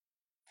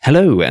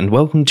Hello and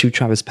welcome to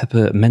Travis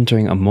Pepper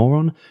Mentoring a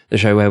Moron, the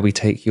show where we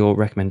take your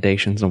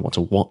recommendations on what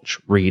to watch,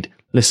 read,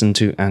 listen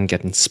to, and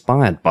get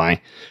inspired by.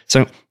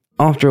 So,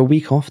 after a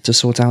week off to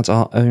sort out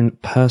our own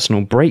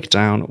personal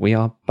breakdown, we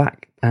are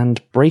back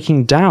and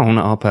breaking down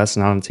our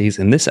personalities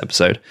in this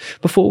episode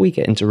before we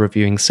get into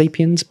reviewing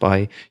Sapiens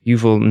by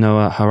Yuval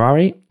Noah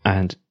Harari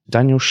and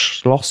Daniel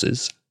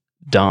Schloss's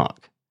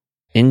Dark.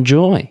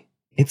 Enjoy!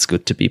 It's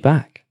good to be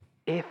back.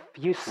 If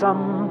you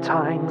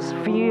sometimes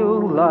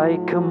feel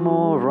like a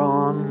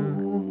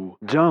moron,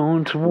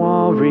 don't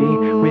worry,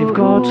 we've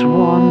got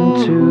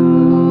one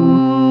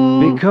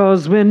too.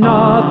 Because we're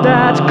not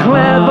that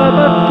clever,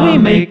 but we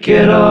make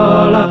it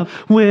all up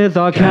with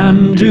our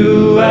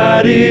can-do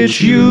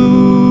attitude.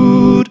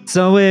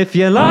 So if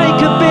you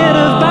like a bit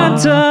of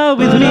banter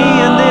with me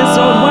and this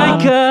old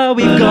wanker,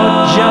 we've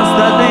got just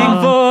the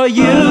thing for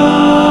you.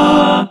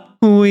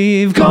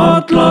 We've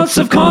got lots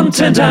of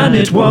content and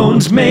it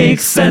won't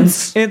make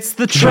sense. It's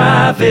the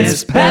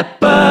Travis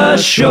Pepper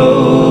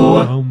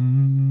Show.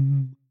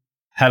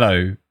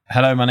 Hello,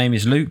 my name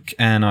is Luke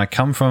and I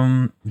come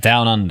from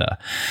down under.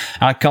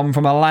 I come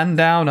from a land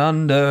down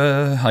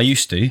under. I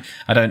used to.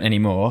 I don't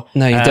anymore.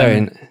 No, you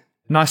don't.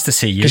 Nice to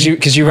see you.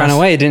 Because you ran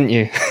away, didn't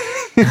you?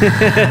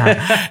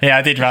 Yeah,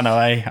 I did run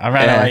away. I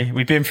ran away.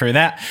 We've been through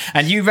that.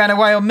 And you ran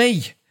away on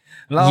me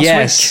last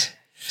week.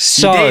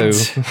 So...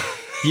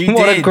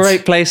 What a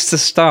great place to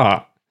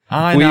start.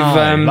 I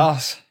know.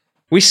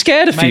 We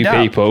scared a few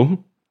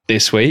people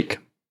this week.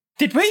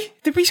 Did we?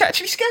 Did we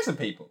actually scare some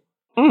people?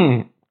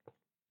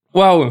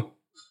 Well,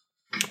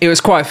 it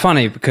was quite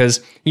funny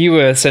because you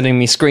were sending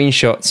me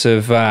screenshots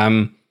of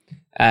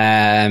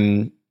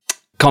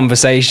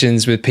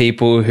conversations with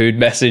people who'd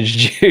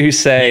messaged you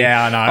saying,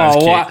 "Yeah, I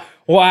know.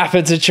 What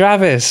happened to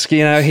Travis?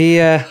 You know,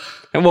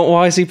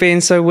 why is he being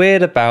so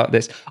weird about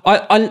this?"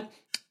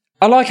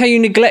 I like how you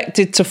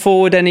neglected to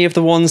forward any of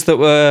the ones that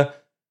were,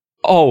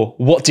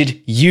 what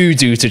did you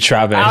do to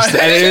Travis? And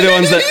they were the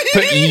ones that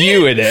put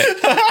you in it.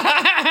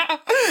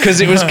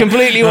 Because it was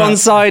completely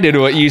one-sided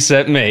what you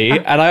sent me.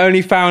 And I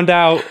only found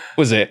out,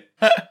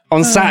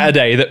 on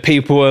Saturday that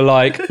people were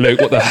like, Luke,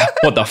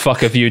 what the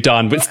fuck have you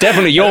done? But it's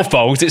definitely your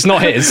fault. It's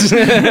not his.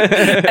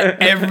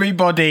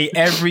 Everybody,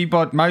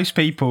 most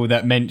people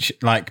that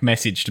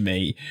messaged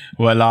me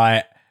were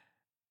like,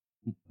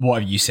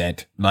 what have you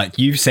said? Like,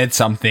 you've said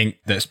something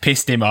that's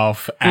pissed him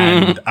off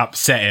and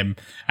upset him.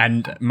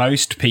 And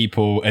most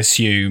people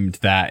assumed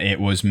that it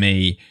was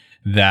me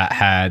that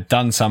had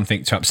done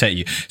something to upset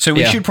you. So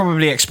we should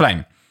probably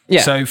explain.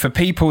 Yeah. So for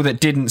people that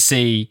didn't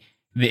see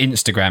the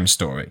Instagram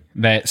story,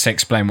 let's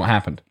explain what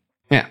happened.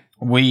 Yeah.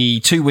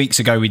 2 weeks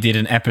ago, we did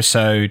an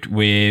episode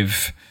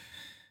with...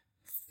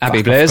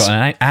 Abby Blaze.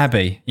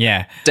 Abby,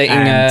 yeah.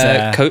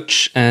 Dating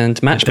coach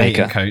and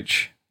matchmaker. Dating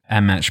coach.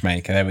 And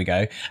matchmaker, there we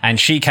go. And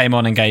she came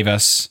on and gave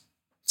us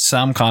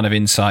some kind of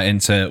insight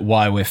into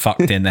why we're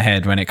fucked in the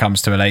head when it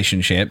comes to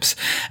relationships.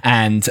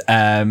 And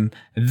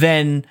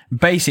then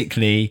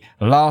basically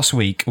last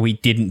week we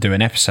didn't do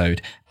an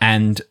episode,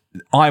 and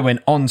I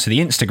went on to the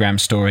Instagram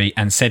story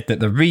and said that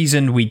the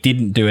reason we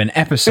didn't do an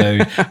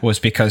episode was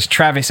because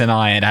Travis and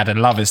I had a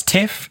lover's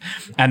tiff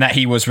and that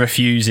he was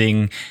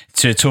refusing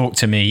to talk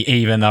to me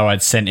even though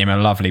I'd sent him a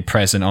lovely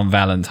present on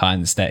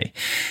Valentine's Day.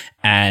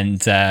 And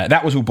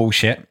that was all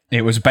bullshit.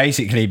 It was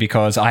basically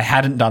because I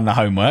hadn't done the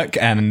homework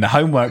and the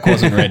homework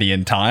wasn't ready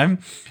in time.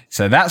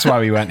 So that's why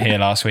we weren't here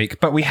last week.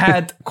 But we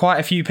had quite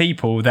a few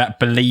people that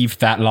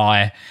believed that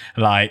lie.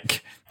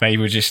 Like, they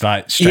were just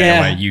like, straight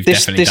away, you've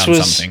definitely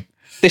done something.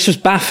 This was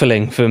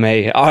baffling for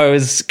me. I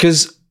was,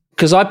 because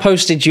I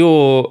posted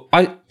you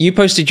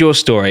posted your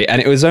story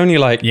and it was only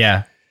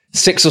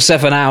 6 or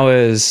 7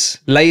 hours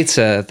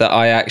later that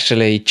I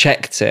actually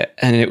checked it.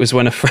 And it was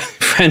when a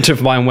friend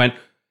of mine went,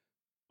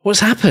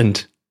 "What's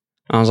happened?"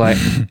 I was like,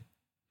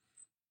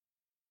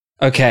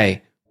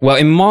 okay, well,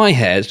 in my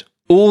head,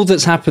 all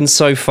that's happened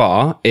so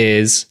far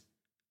is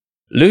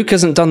Luke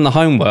hasn't done the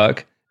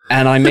homework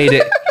and I made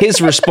it his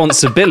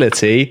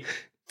responsibility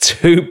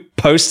to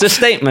post a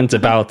statement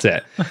about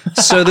it.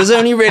 So there's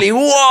only really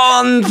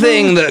one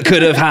thing that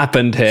could have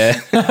happened here.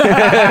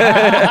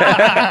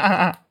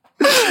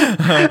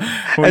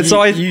 And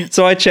so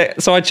I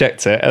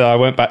checked it and I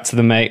went back to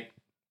the mate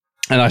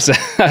and I said,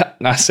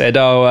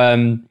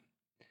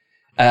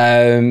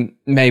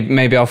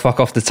 maybe I'll fuck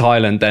off to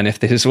Thailand then if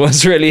this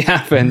was really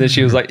happened. And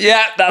she was like,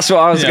 yeah, that's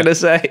what I was going to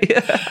say.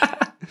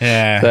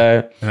 Yeah.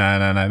 So,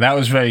 no. That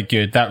was very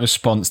good. That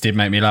response did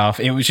make me laugh.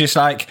 It was just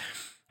like,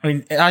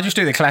 I just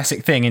do the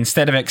classic thing.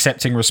 Instead of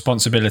accepting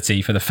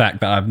responsibility for the fact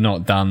that I've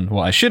not done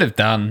what I should have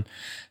done,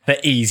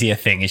 the easier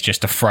thing is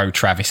just to throw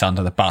Travis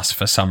under the bus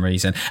for some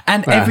reason.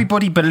 And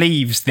everybody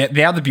believes that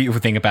the other beautiful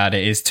thing about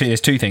it is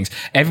there's two things.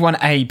 Everyone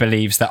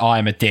believes that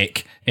I'm a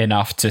dick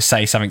enough to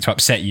say something to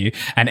upset you,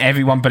 and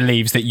everyone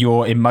believes that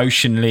you're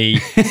emotionally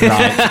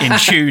in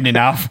tune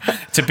enough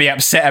to be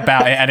upset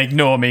about it and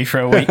ignore me for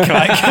a week. Well,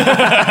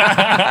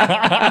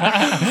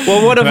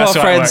 one of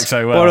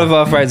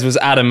our friends was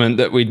adamant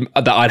that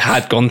I'd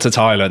had gone to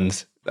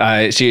Thailand.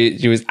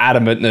 She was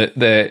adamant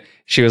that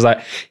she was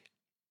like,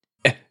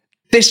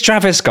 this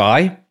Travis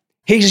guy,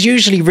 he's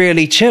usually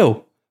really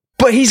chill,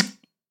 but he's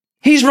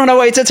run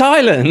away to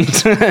Thailand.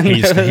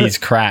 He's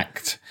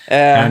cracked.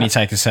 Only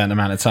take a certain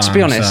amount of time. To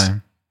be honest,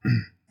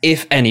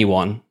 if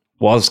anyone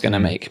was going to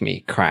make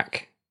me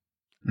crack,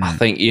 I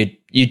think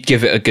you'd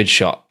give it a good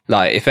shot.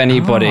 Like if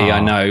anybody I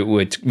know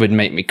would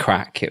make me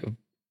crack,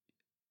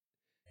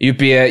 you'd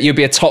be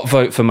a top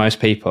vote for most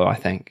people, I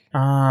think.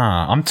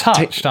 I'm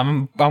touched.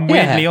 I'm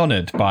weirdly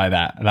honoured by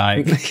that.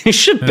 Like you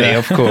should be,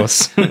 of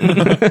course.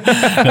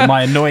 That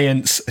my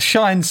annoyance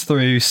shines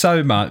through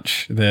so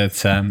much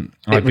that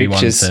I'd be one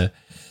to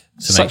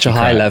such a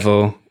high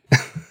level.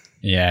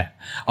 Yeah.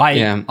 I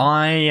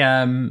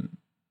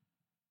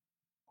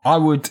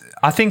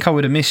think I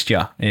would have missed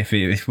you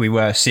if we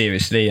were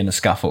seriously in a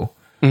scuffle.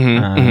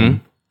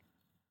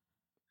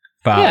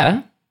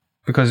 But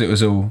because it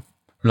was all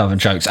love and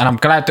jokes, and I'm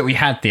glad that we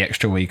had the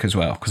extra week as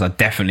well, because I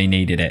definitely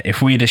needed it.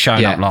 If we'd have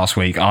shown up last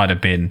week, I'd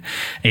have been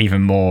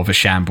even more of a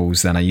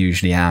shambles than I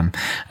usually am.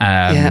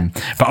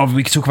 But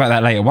we could talk about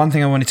that later. One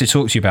thing I wanted to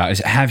talk to you about is,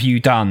 have you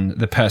done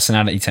the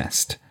personality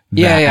test?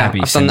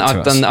 I've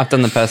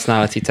done the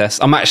personality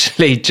test. I'm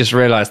actually just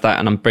realised that,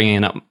 and I'm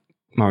bringing up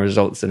my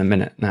results in a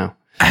minute now.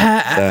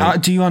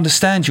 Do you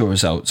understand your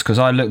results? Because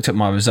I looked at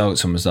my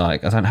results and was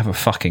like, I don't have a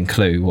fucking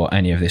clue what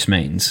any of this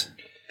means.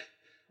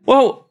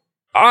 Well,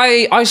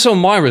 I saw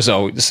my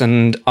results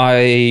and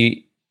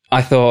I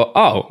thought,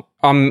 oh,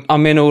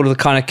 I'm in all of the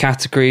kind of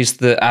categories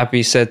that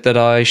Abby said that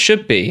I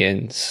should be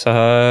in.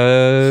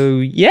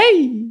 So,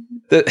 yay!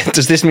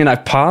 Does this mean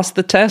I've passed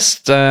the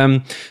test?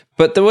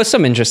 But there were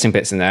some interesting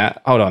bits in there.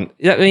 Hold on,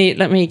 let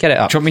me get it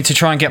up. Do you want me to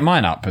try and get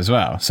mine up as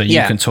well, so you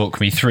can talk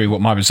me through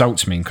what my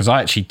results mean? Because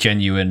I actually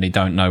genuinely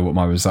don't know what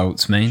my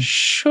results mean.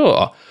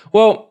 Sure.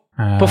 Well,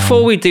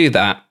 before we do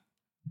that,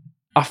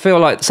 I feel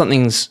like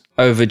something's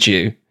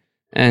overdue.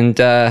 And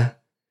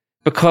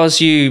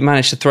because you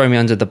managed to throw me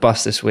under the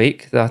bus this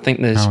week, I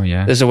think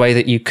there's a way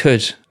that you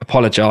could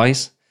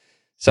apologise.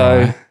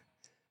 So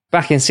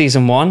back in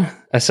season 1,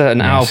 a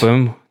certain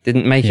album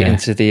didn't make it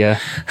into the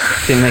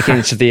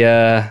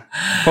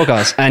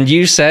podcast, and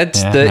you said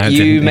that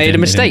you made a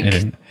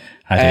mistake,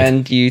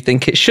 and you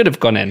think it should have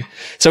gone in.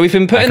 So we've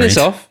been putting this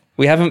off.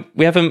 We haven't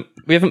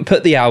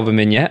put the album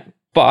in yet,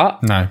 but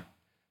I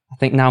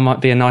think now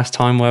might be a nice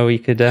time where we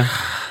could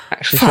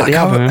actually put the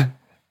album in.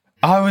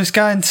 I was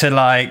going to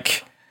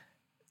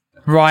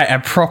write a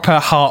proper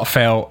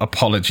heartfelt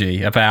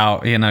apology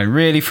about,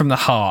 really from the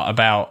heart,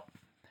 about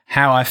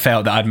how I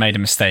felt that I'd made a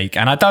mistake.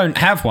 And I don't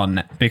have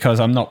one because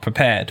I'm not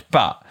prepared,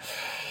 but...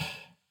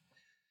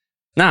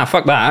 Nah,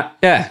 fuck that.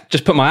 Yeah,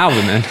 just put my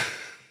album in.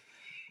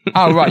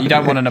 Oh, right, you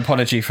don't want an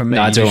apology from me.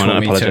 No, I do want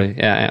an apology.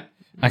 Yeah.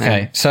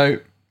 Okay, so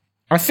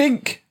I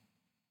think...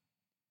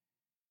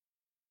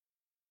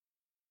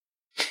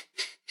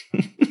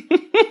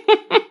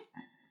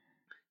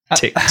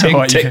 Tick,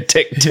 tick, tick,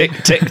 tick, tick, tick,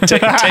 tick,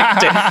 tick, tick,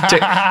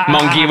 tick.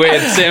 Monkey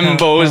with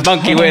cymbals,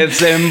 monkey with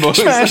cymbals.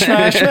 Smash,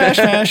 smash, smash,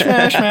 smash,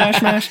 smash, smash,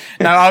 smash.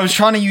 No, I was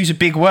trying to use a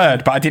big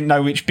word, but I didn't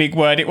know which big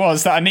word it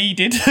was that I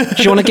needed.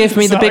 Do you want to give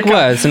me the big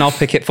words and I'll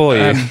pick it for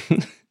you?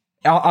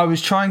 I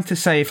was trying to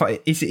say,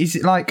 is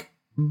it like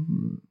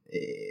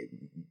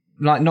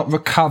not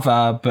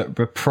recover, but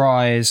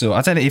reprise, or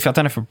I don't know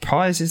if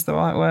reprise is the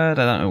right word.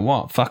 I don't know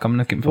what fuck I'm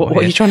looking for. What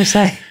are you trying to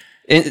say?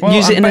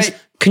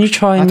 Can you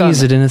try and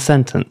use it in a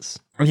sentence?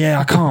 Yeah,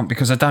 I can't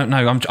because I don't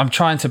know. I'm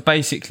trying to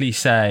basically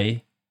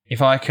say if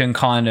I can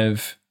kind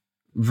of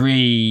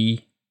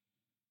relive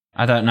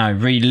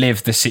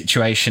the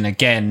situation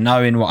again,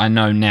 knowing what I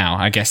know now.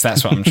 I guess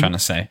that's what I'm trying to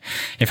say.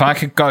 If I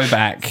could go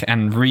back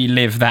and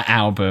relive that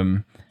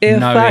album,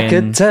 I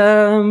could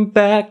turn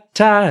back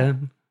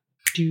time,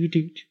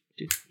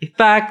 if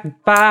I could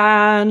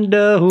find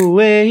a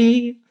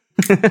way,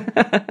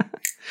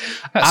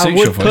 I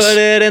would put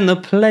it in the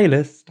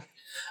playlist.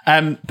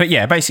 But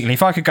yeah, basically,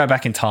 if I could go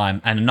back in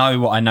time and know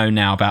what I know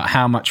now about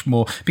how much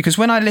more, because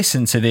when I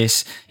listen to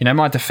this,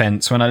 my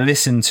defense, when I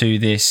listen to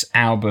this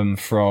album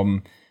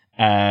from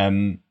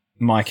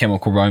My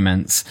Chemical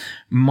Romance,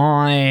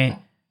 I'd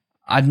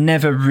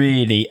never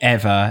really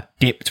ever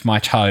dipped my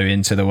toe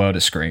into the world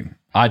of Scream.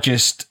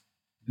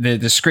 The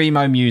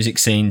Screamo music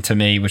scene to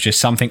me was just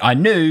something I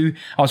knew.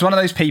 I was one of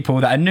those people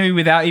that I knew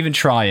without even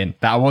trying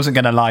that I wasn't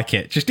going to like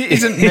it. Just it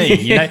isn't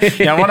me,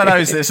 one of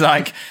those that's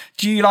like,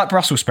 do you like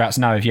Brussels sprouts?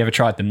 No. Have you ever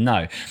tried them?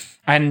 No.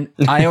 And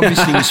I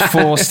obviously was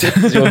forced.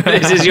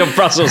 This is your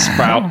Brussels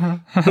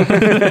sprout.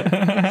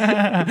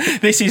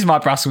 This is my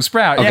Brussels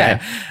sprout. Okay.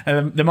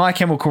 Yeah. The My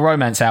Chemical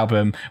Romance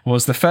album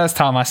was the first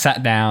time I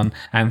sat down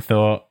and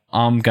thought,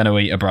 I'm going to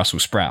eat a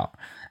Brussels sprout.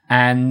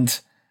 And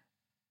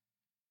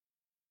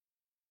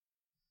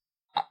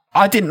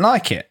I didn't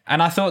like it.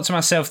 And I thought to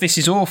myself, this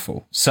is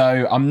awful.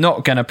 So I'm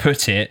not going to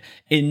put it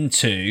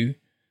into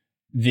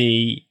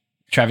the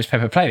Travis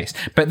Pepper playlist.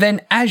 But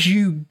then as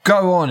you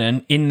go on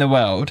and in the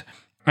world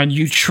and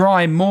you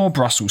try more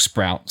Brussels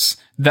sprouts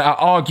that are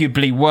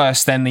arguably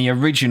worse than the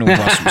original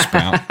Brussels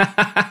sprout,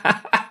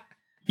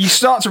 you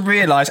start to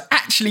realise,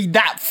 actually,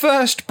 that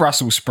first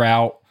Brussels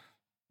sprout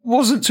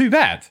wasn't too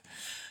bad.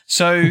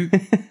 So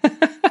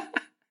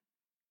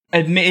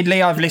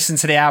admittedly, I've listened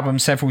to the album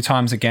several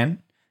times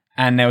again.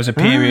 And there was a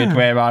period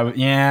where I was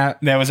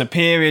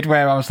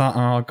like,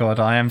 oh God,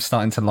 I am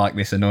starting to like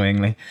this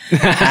annoyingly. And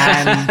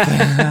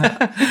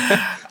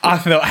I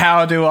thought,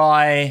 how do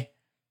I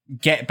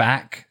get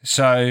back?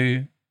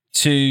 So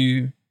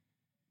to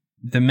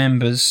the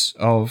members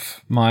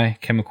of My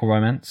Chemical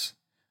Romance,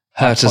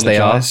 hurt as they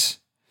are,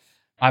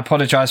 I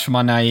apologise for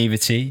my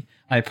naivety.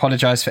 I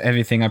apologise for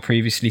everything I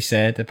previously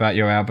said about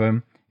your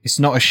album. It's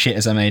not as shit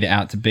as I made it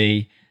out to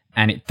be,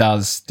 and it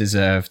does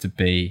deserve to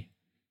be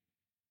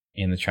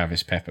in the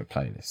Travis Pepper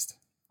playlist.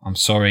 I'm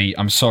sorry,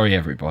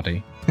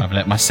 everybody. I've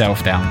let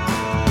myself down.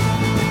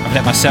 I've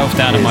let myself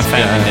down and my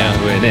family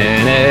down.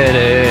 Winning it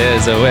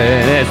is a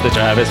win. It's the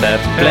Travis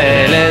Pepper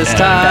playlist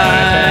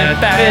time.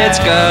 It's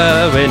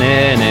going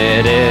in.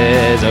 It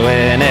is a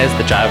win. It's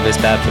the Travis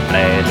Pepper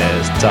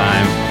playlist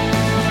time.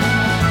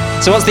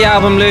 So what's the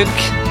album, Luke?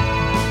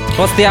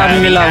 What's the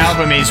album you love? The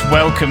album is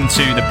Welcome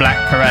to the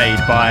Black Parade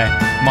by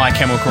My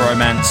Chemical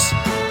Romance,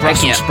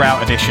 Brussels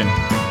Sprout edition.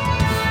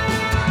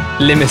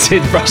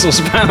 Limited Brussels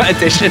sprout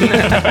edition.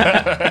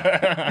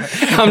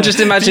 I'm just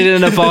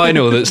imagining a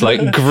vinyl that's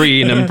like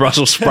green and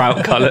Brussels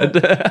sprout coloured.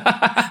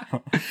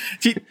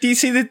 Do you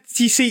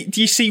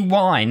see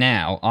why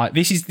now?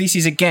 This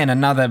is again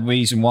another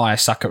reason why I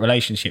suck at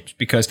relationships,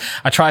 because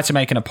I try to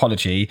make an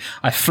apology,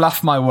 I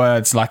fluff my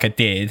words like I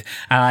did,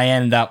 and I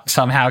end up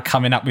somehow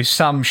coming up with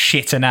some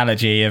shit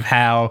analogy of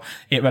how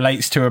it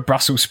relates to a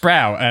Brussels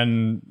sprout.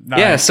 And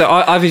yeah, so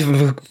I've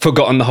even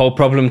forgotten the whole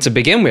problem to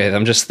begin with.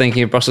 I'm just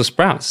thinking of Brussels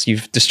sprouts.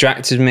 You've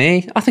distracted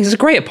me. I think it's a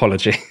great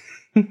apology.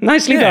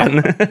 Nicely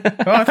done.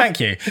 Well, thank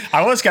you.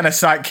 I was going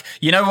to like,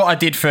 you know what I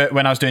did for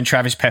when I was doing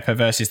Travis Pepper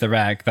versus the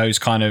Rag, those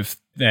kind of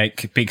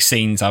like big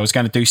scenes. I was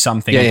going to do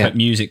something and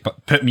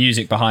put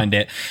music behind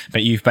it,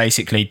 but you've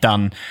basically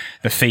done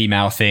the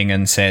female thing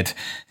and said,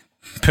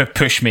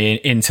 push me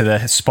into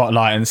the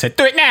spotlight and said,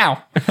 do it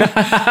now.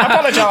 I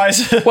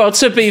apologise. Well,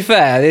 to be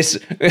fair,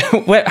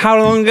 how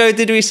long ago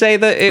did we say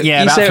that?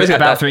 It was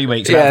about 3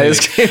 weeks.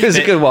 It was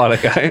a good while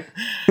ago.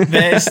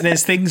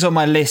 there's things on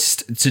my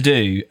list to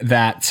do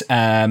that.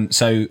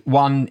 So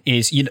one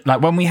is, like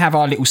when we have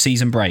our little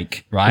season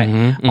break,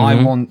 right?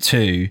 I want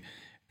to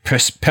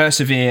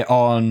persevere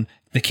on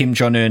the Kim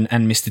Jong-un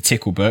and Mr.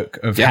 Tickle book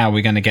of how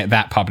we're going to get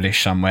that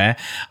published somewhere.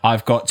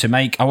 I want to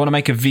make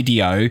a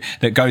video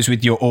that goes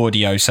with your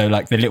audio. So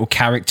like the little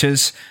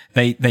characters,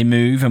 they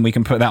move, and we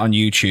can put that on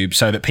YouTube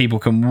so that people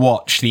can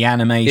watch the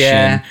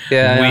animation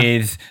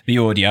with the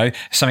audio.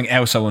 Something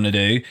else I want to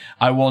do.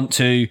 I want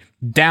to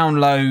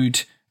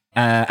download,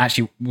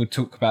 actually, we'll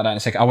talk about that in a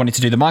second. I wanted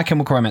to do the My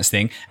Chemical Romance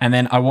thing, and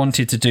then I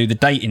wanted to do the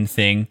dating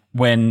thing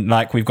when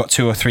like we've got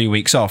 2 or 3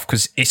 weeks off,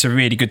 because it's a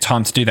really good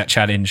time to do that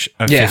challenge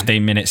of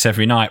 15 minutes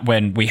every night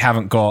when we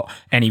haven't got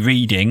any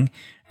reading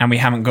and we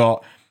haven't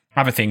got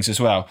other things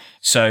as well.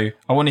 So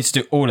I wanted to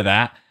do all of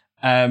that.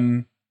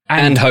 And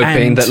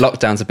hoping that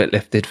lockdown's a bit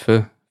lifted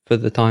for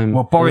the time.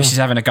 Well, Boris is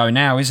having a go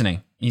now, isn't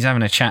he? He's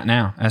having a chat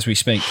now as we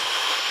speak.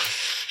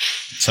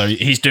 So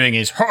he's doing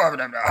his welcome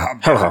to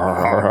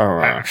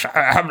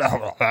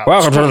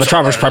the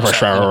Travis Pepper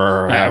Show.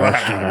 Oh yeah,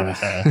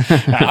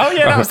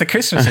 that was the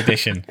Christmas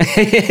edition.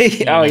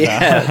 Oh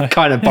yeah,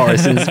 kind of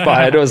Boris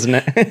inspired, wasn't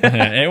it?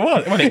 It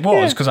was. Well, it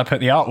was because I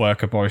put the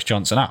artwork of Boris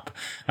Johnson up.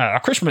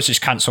 Christmas is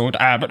cancelled,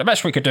 but the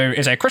best we could do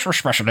is a Christmas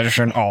special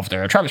edition of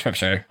the Travis Pepper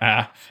Show.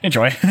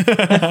 Enjoy.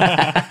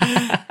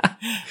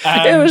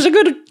 It was a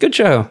good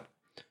show.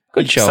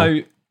 Good show.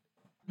 So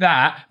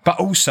that, but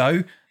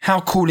also, how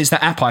cool is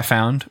that app I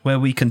found where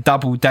we can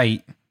double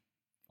date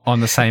on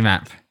the same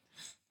app?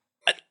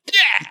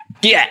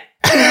 Yeah.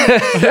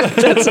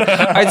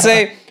 I'd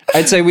say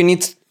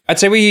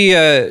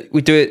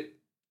we do it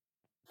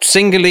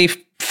singly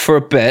for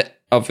a bit,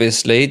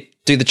 obviously.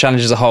 Do the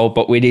challenge as a whole,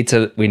 but we need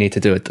to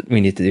do it. We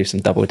need to do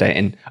some double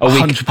dating a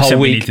week, whole week.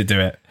 We need to do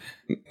it.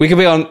 We'll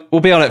be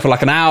on it for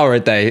like an hour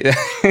a day.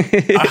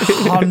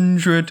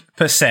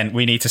 100%.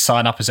 We need to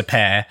sign up as a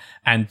pair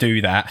and do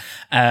that.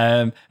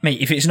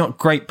 Mate, if it's not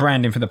great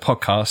branding for the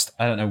podcast,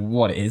 I don't know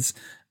what it is.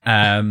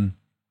 But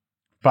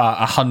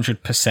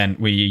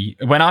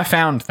 100%. When I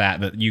found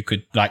that you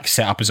could like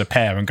set up as a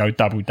pair and go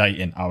double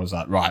dating, I was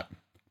like, right,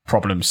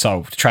 problem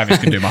solved. Travis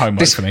can do my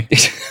homework for me.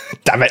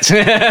 Damn it.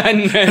 I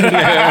knew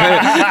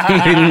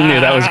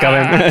that was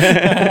coming.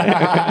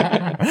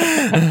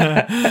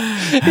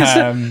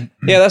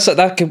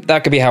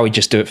 That could be how we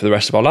just do it for the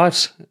rest of our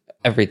lives.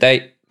 Every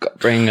date, got to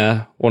bring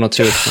one or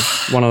two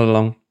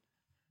along.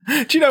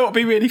 Do you know what would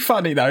be really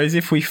funny though is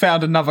if we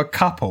found another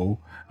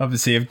couple,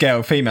 obviously of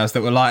females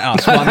that were like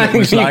us. One that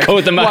was you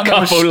called them a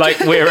couple, like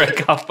we're a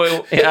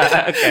couple.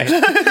 Yeah, okay.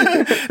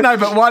 No,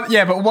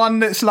 but one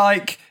that's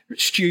like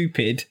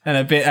stupid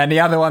and the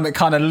other one that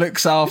kind of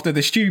looks after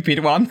the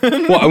stupid one.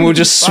 What? And we'll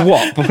just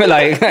swap. We're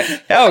like,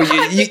 oh,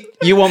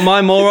 you want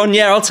my moron?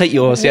 Yeah, I'll take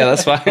yours. Yeah,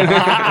 that's fine.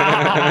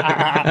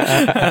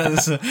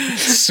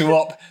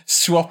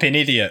 Swapping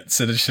idiots,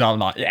 and I'm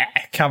like, yeah,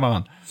 come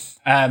on.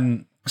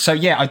 So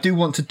yeah, I do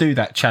want to do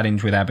that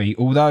challenge with Abby,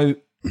 although,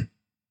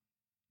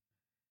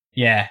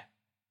 yeah,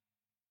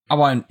 I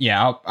won't.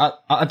 Yeah,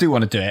 I do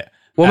want to do it.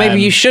 Well, maybe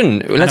you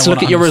shouldn't. Let's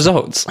look at your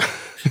results.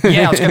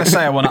 Yeah, I was going to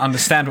say I want to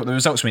understand what the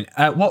results mean.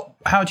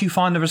 How do you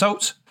find the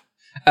results?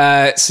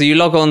 So you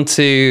log on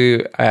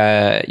to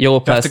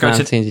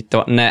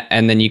yourpersonality.net,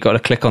 and then you got to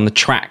click on the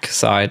track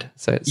side.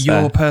 So it's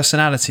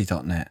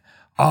yourpersonality.net.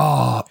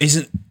 Oh,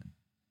 you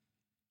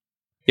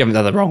haven't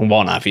done the wrong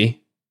one, have you?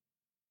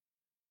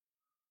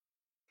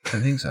 I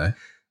don't think so.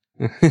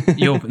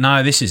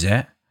 No, this is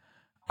it.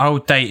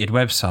 Old dated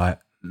website.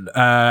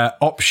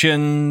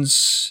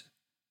 Options.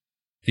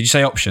 Did you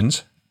say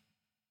options?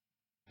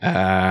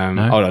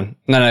 No? Hold on.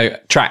 No.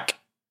 Track.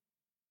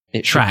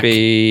 It should Track.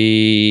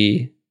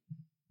 be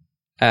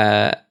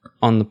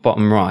on the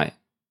bottom right.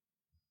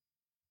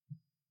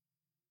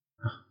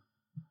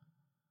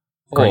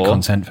 Great Or-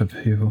 content for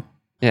people.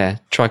 Yeah,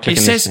 try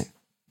clicking this thing.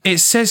 It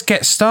says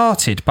get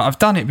started, but I've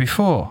done it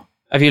before.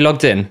 Have you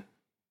logged in?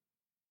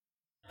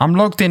 I'm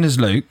logged in as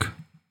Luke.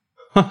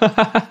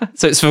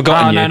 So it's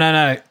forgotten you.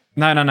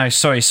 No.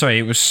 Sorry.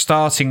 It was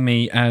starting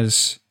me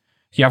as...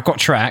 Yeah, I've got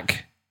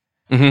track.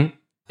 Mm-hmm.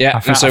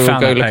 Yeah, and so we'll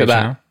go look at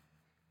that. Now.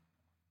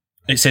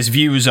 It says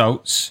view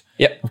results.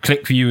 Yep. I'll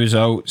click view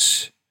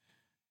results.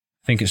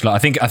 I think it's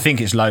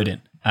it's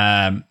loading.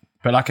 But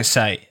like I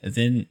say,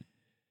 then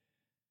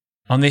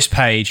on this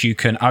page you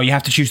can... Oh, you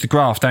have to choose the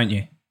graph, don't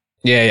you?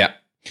 Yeah.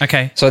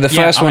 Okay. So the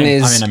first I'm one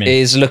in.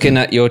 is looking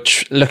at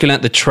looking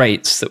at the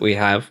traits that we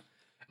have,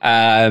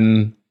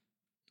 and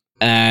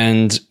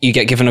you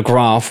get given a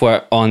graph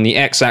where on the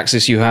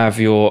x-axis you have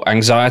your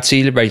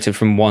anxiety rated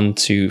from 1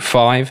 to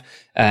 5,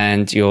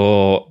 and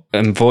your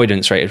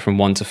avoidance rated from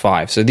 1 to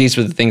 5. So these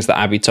were the things that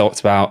Abby talked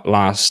about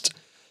last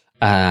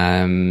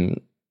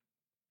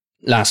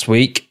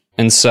week.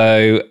 And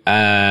so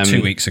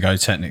 2 weeks ago,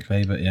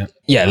 technically, but yeah.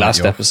 Yeah,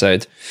 last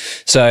episode.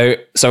 So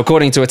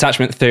according to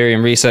attachment theory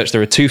and research,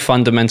 there are two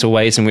fundamental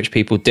ways in which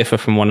people differ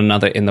from one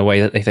another in the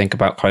way that they think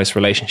about close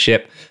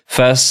relationship.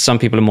 First, some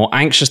people are more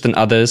anxious than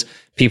others.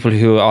 People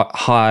who are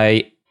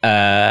high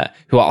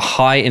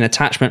in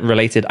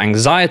attachment-related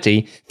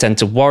anxiety tend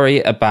to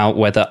worry about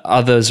whether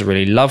others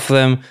really love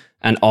them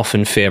and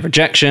often fear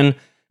rejection.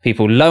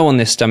 People low on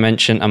this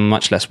dimension are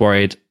much less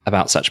worried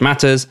about such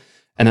matters.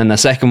 And then the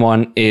second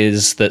one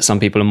is that some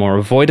people are more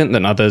avoidant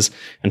than others,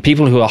 and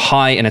people who are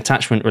high in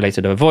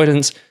attachment-related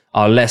avoidance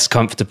are less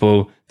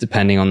comfortable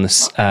depending on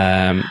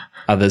the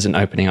others and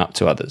opening up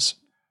to others.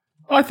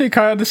 I think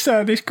I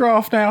understand this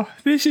graph now.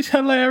 This is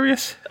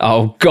hilarious.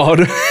 Oh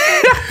God!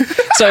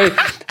 so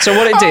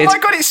what it did? Oh my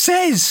God! It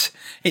says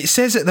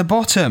at the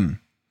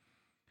bottom.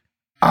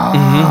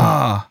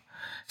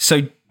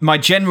 So my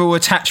general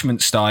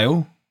attachment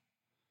style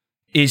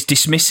is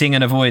dismissing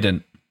and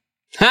avoidant.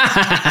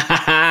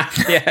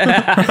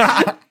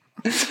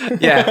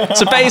 Yeah.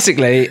 So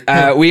basically,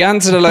 we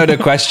answered a load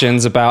of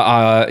questions about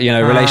our,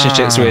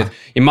 relationships with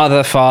your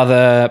mother,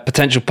 father,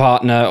 potential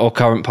partner or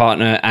current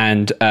partner,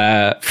 and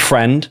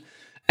friend.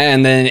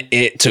 And then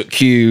it took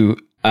you,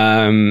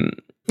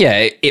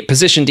 it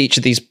positioned each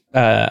of these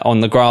on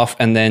the graph,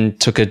 and then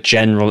took a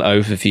general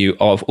overview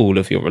of all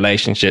of your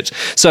relationships.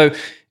 So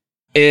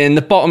in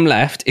the bottom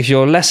left, if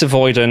you're less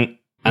avoidant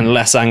and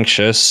less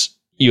anxious,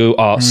 you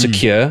are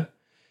secure.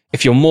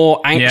 If you're more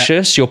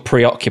anxious, you're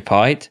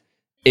preoccupied.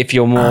 If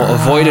you're more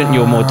avoidant,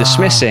 you're more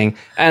dismissing.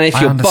 And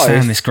if you're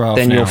both,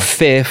 then you're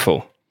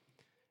fearful.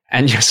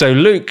 And so,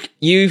 Luke,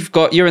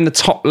 you're in the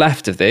top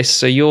left of this.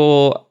 So I'm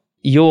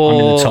in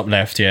the top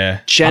left, yeah.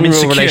 General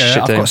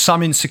relationship. I've got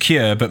some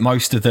insecure, but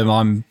most of them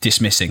I'm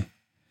dismissing.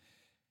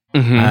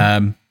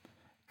 Mm-hmm.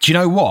 Do you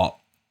know what?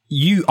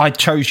 I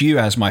chose you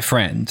as my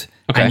friend,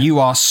 and you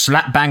are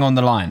slap bang on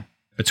the line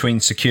between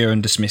secure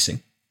and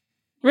dismissing.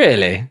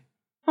 Really?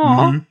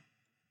 Mm-hmm.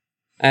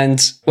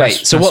 And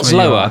what's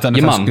lower? I don't know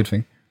your if that's mum? a good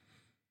thing.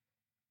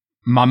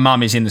 My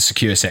mum is in the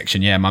secure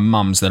section. Yeah, my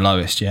mum's the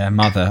lowest. Yeah,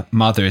 mother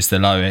is the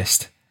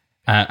lowest.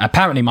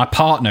 Apparently, my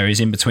partner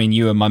is in between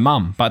you and my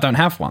mum, but I don't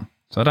have one,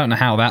 so I don't know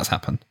how that's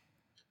happened.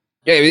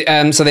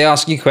 Yeah. So they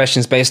ask you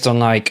questions based on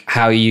like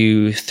how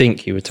you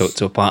think you would talk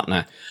to a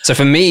partner. So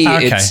for me,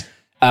 it's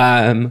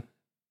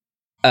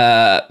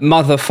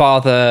mother,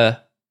 father,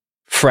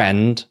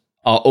 friend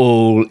are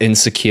all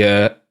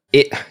insecure.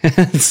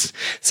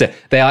 So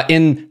they are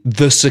in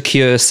the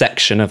secure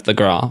section of the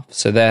graph,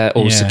 so they're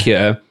all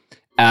secure.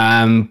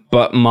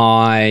 But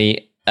my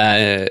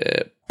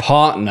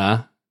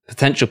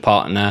potential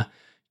partner,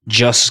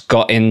 just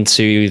got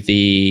into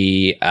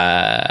the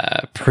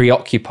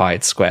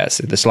preoccupied square,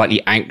 so the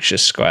slightly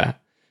anxious square.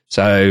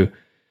 So,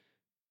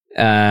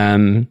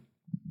 the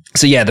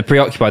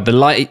preoccupied, the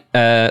light.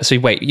 So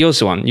wait, yours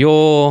the one.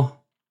 You're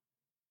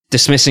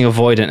dismissing,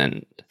 avoidant,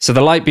 and so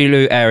the light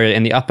blue area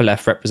in the upper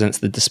left represents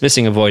the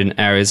dismissing, avoidant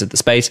areas of the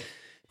space.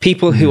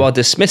 People who are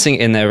dismissing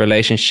in their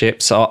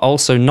relationships are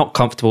also not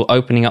comfortable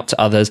opening up to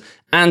others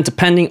and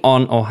depending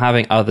on or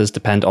having others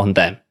depend on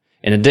them.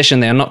 In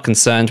addition, they are not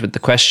concerned with the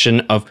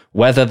question of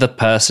whether the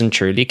person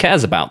truly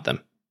cares about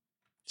them.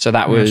 So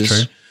that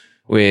was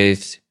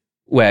with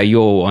where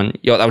your one,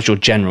 that was your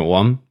general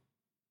one.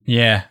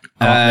 Yeah.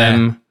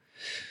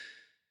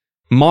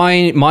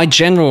 My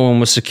general one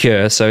was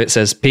secure. So it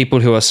says people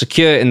who are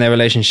secure in their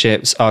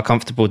relationships are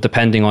comfortable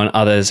depending on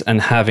others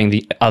and having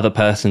the other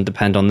person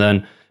depend on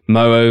them.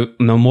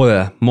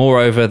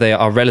 Moreover, they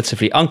are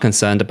relatively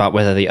unconcerned about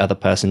whether the other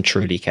person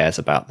truly cares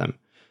about them.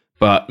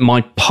 But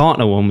my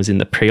partner one was in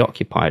the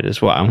preoccupied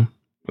as well,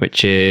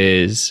 which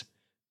is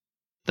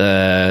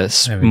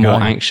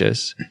more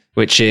anxious,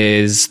 which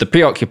is the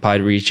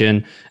preoccupied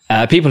region.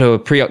 People who are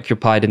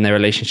preoccupied in their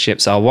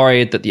relationships are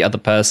worried that the other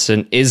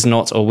person is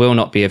not or will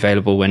not be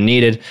available when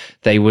needed.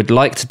 They would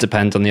like to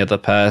depend on the other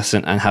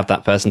person and have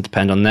that person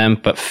depend on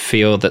them, but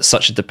feel that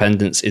such a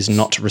dependence is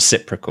not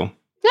reciprocal.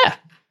 Yeah.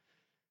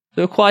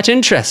 So quite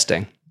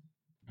interesting.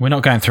 We're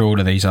not going through all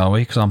of these, are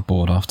we? Because I'm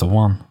bored after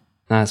one.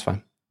 No, that's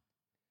fine.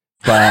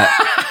 But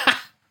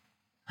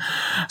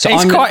so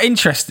it's quite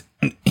interesting.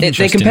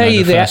 They compare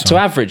you to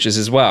averages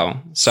as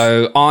well.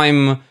 So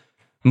I'm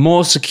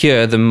more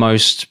secure than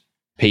most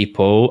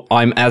people.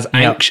 I'm as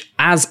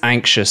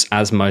anxious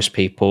as most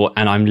people,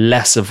 and I'm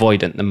less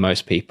avoidant than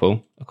most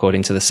people,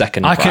 according to the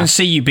second graph. I can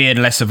see you being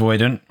less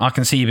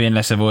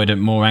avoidant.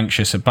 More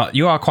anxious, but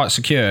you are quite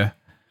secure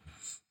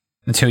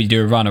until you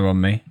do a runner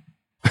on me.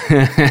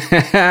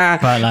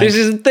 This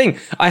is the thing.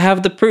 I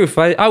have the proof.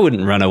 I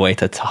wouldn't run away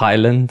to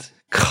Thailand.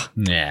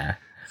 Yeah.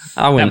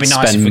 I wouldn't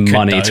spend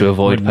money to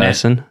avoid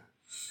person.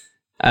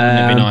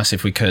 It'd be nice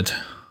if we could.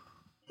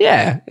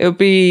 Yeah, it would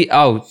be...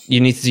 Oh, you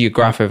need to do your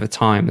graph over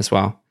time as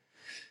well.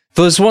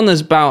 There's one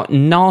that's about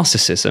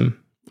narcissism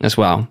as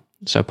well.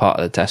 So part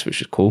of the test, which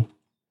is cool.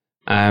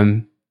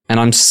 And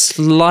I'm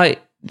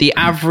the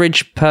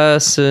average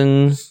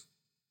person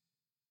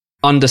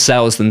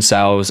undersells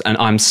themselves, and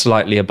I'm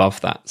slightly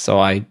above that. So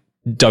I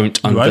don't...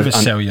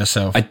 oversell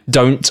yourself. I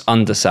don't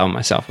undersell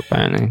myself,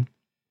 apparently.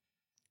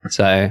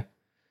 So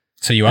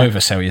you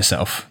oversell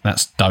yourself.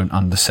 That's don't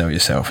undersell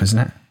yourself, isn't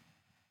it?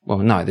 Well,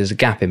 no, there's a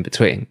gap in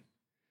between.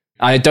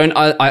 I don't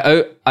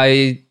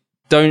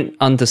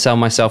undersell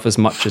myself as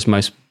much as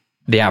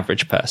the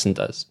average person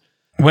does.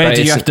 Where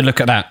do you have to look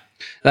at that?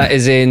 That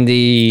is in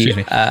the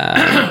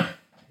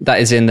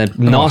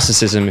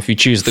narcissism. If you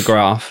choose the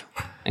graph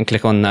and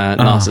click on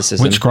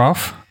narcissism. Which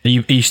graph? Are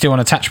you still on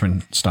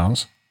attachment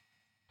styles?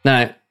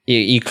 No,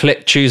 you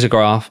click choose a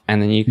graph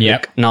and then you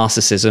click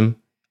narcissism,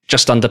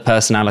 just under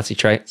personality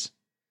traits.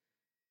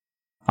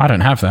 I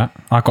don't have that.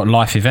 I've got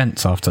life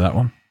events after that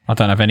one. I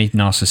don't have any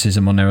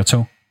narcissism on there at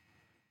all.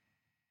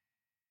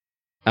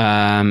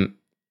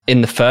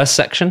 In the first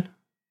section.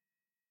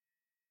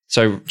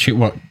 So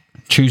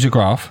choose a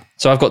graph.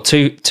 So I've got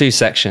two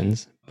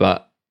sections, there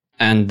are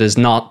 2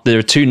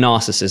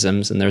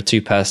 narcissisms and there are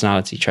 2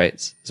 personality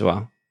traits as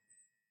well.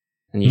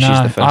 And you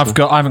choose the first one.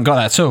 I haven't got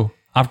that at all.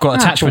 I've got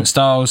attachment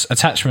styles,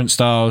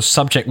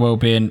 subject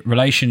wellbeing,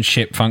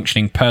 relationship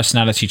functioning,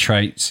 personality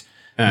traits,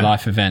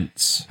 life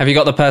events. Have you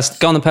got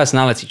go on the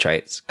personality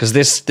traits? Because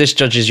this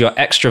judges your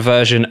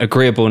extroversion,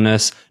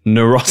 agreeableness,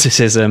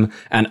 neuroticism,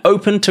 and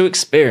open to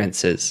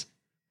experiences.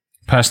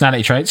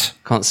 Personality traits?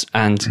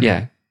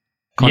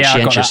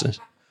 Conscientiousness.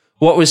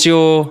 What was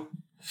your...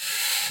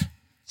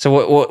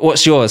 So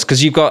what's yours?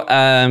 Because you've got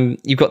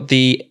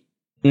the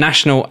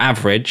national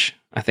average,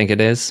 I think it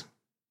is.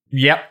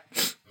 Yep.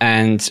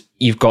 And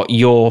you've got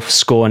your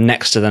score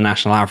next to the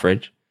national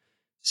average.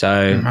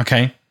 So...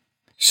 Okay.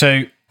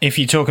 So... If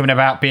you're talking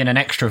about being an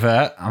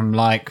extrovert, I'm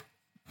like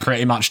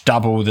pretty much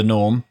double the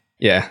norm.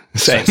 Yeah,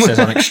 same. So it says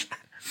I'm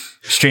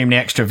extremely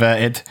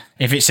extroverted.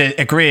 If it says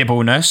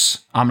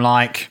agreeableness, I'm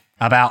like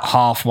about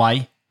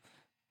halfway.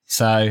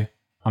 So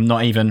I'm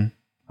not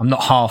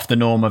half the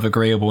norm of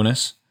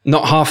agreeableness.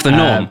 Not half the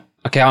norm.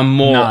 Okay, I'm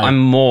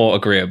more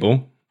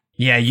agreeable.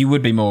 Yeah, you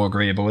would be more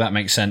agreeable. That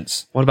makes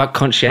sense. What about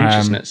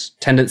conscientiousness?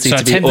 Tendency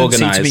to be organized.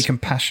 Tendency to be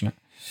compassionate.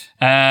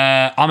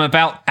 I'm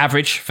about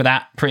average for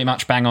that. Pretty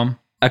much bang on.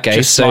 Okay,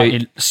 just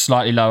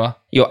slightly lower.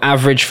 Your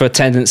average for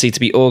tendency to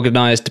be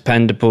organized,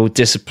 dependable,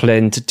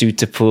 disciplined,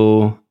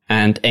 dutiful,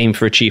 and aim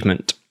for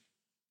achievement.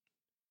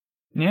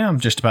 Yeah, I'm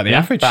just about the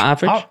average. About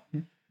average? Oh,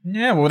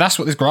 yeah, well, that's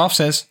what this graph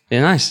says.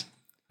 Yeah, nice.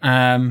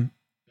 I'm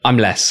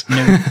less.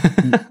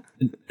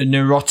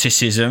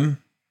 Neuroticism.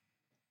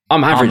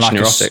 I'm average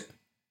neurotic.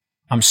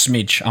 I'm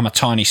smidge. I'm a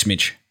tiny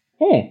smidge.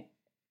 Oh.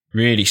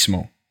 Really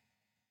small.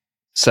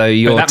 So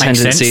your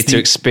tendency to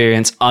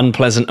experience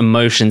unpleasant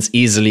emotions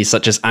easily,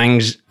 such as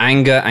anger,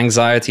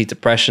 anxiety,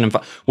 depression, and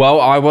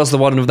I was the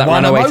one that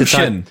ran away to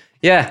time.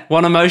 Yeah,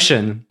 one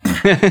emotion.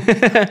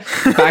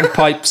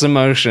 Bagpipes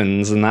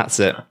emotions, and that's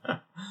it.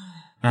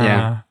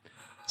 Yeah.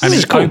 And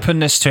it's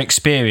openness to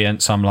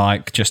experience, I'm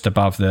like just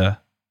above the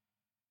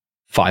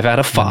 5 out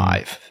of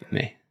 5 for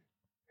me.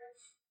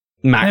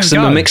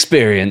 Maximum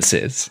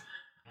experiences.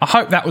 I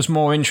hope that was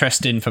more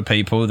interesting for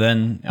people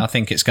than I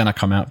think it's going to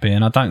come out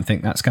being. I don't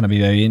think that's going to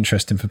be very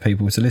interesting for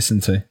people to listen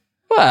to.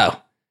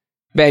 Well,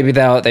 maybe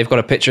they've got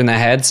a picture in their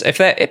heads. If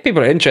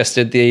people are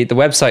interested, the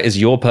website is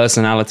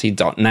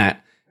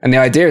yourpersonality.net. And the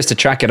idea is to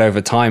track it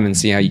over time and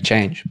see how you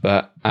change.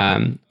 But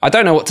I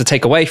don't know what to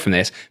take away from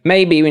this.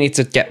 Maybe we need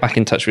to get back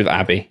in touch with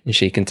Abby and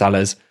she can tell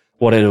us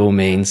what it all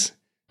means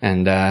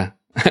and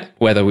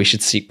whether we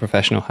should seek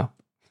professional help.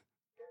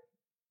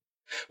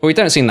 Well, we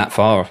don't seem that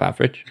far off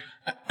average.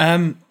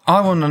 I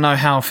want to know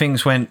how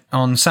things went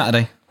on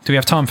Saturday. Do we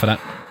have time for that?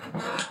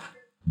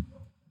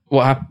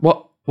 What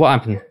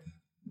happened?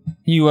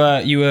 You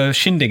were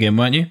shindigging,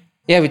 weren't you?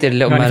 Yeah, we did a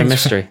little Got murder anything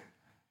mystery.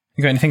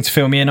 You got anything to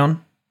fill me in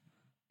on?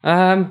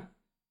 No,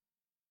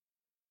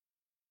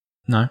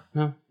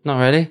 No, not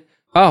really.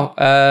 Oh,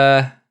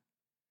 I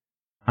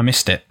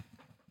missed it.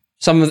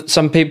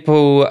 some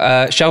people,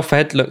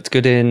 Shelfhead looked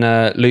good in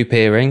loop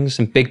earrings,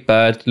 and Big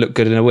Bird looked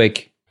good in a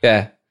wig.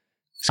 Yeah.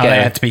 Oh, they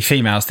Scary. had to be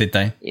females, did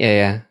they?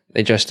 Yeah.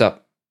 They dressed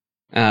up.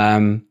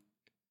 I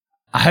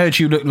heard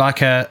you look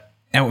like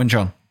Elton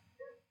John.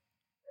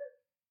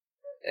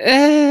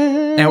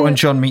 Elton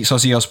John meets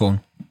Ozzy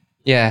Osbourne.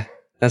 Yeah,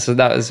 that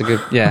was a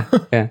good. Yeah.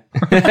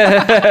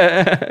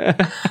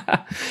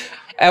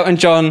 Elton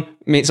John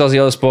meets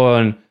Ozzy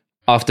Osbourne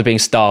after being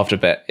starved a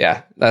bit.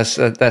 Yeah, that's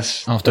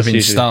After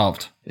being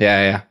starved.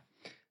 Yeah.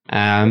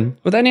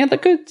 Were there any other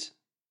goods?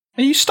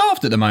 Are you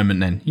starved at the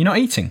moment then? You're not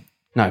eating?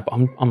 No, but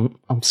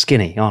I'm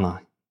skinny, aren't I?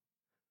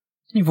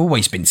 You've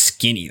always been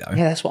skinny though.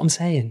 Yeah, that's what I'm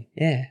saying.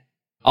 Yeah.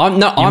 I'm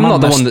not the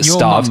one that your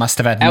starved. mum must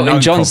have had Elton no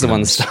John's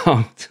problems. the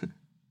one that starved.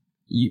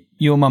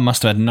 Your mum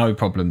must have had no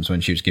problems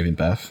when she was giving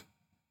birth.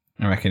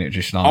 I reckon it was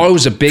just like... I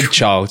was a big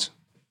child.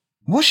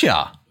 Was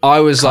ya? I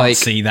was Can't like...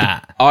 see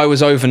that. I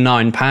was over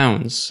 9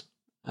 pounds.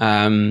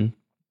 And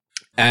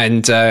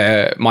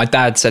my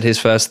dad said his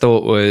first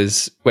thought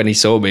was, when he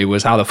saw me,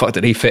 was how the fuck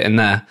did he fit in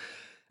there?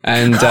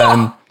 And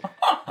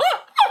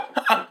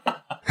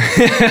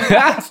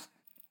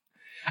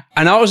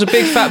and I was a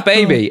big fat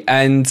baby,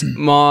 and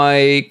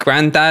my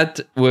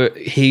granddad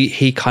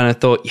he kind of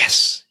thought,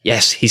 yes,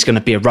 he's going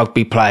to be a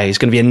rugby player. He's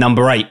going to be a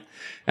number 8,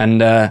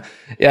 and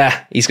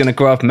he's going to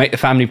grow up and make the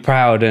family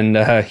proud. And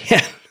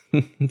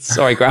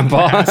sorry,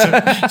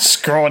 Grandpa.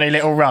 Scrawny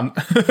little runt.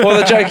 Well,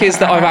 the joke is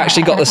that I've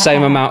actually got the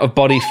same amount of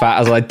body fat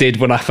as I did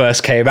when I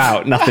first came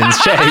out. Nothing's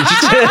changed.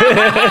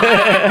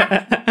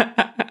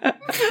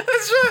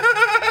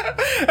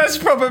 That's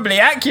probably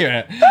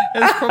accurate.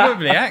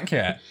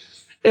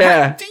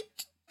 Yeah.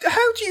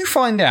 How do you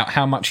find out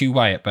how much you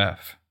weigh at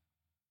birth?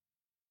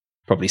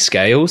 Probably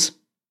scales.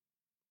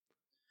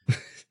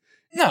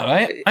 No,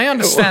 I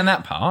understand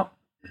that part.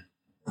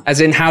 As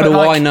in, how But do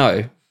like- I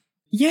know?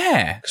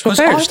 Yeah. Because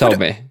my parents told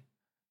me.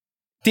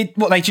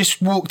 They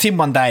just walked in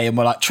one day and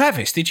were like,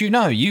 Travis, did you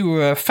know you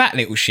were a fat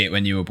little shit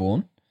when you were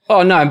born?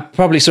 Oh, no, I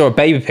probably saw a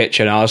baby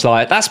picture and I was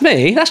like, that's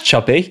me, that's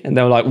chubby. And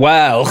they were like,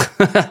 well,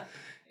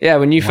 yeah,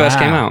 when you first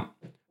Wow. came out.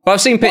 But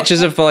I've seen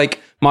pictures of like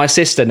my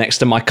sister next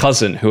to my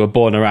cousin who were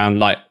born around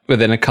like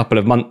within a couple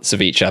of months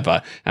of each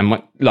other. And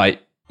my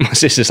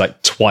sister's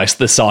like twice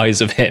the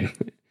size of him.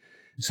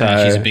 So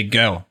she's a big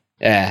girl.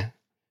 Yeah.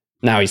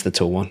 Now he's the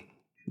tall one.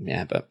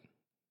 Yeah, but.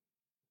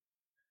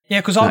 Yeah,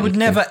 because I would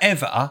never,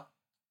 ever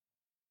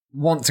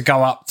want to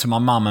go up to my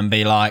mum and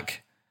be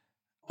like,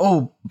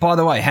 oh, by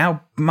the way,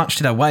 how much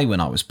did I weigh when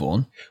I was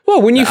born?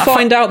 Well, when you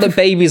find out that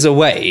babies are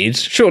weighed,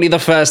 surely the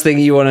first thing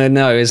you want to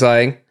know is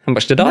like, how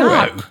much did I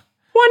weigh?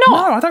 Why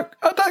not? No, I don't,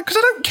 because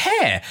I don't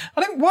care.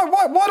 Why do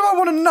I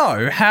want to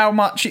know how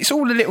much? It's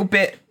all a little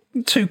bit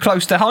too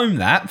close to home,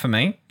 that, for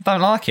me. I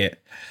don't like it.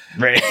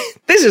 Really?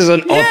 This is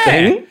an odd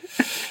thing.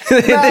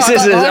 This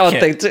is an odd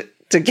thing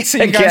to get, So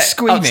you go get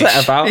squeamish.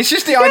 upset about. It's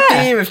just the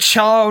idea of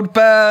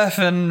childbirth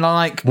and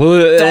like,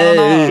 don't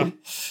know.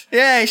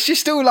 Yeah, it's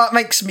just all like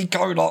makes me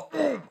go like,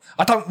 ugh.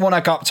 I don't want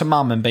to go up to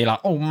mum and be like,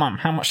 oh mum,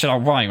 how much did I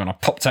weigh when I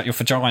popped out your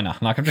vagina?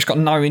 Like I've just got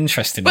no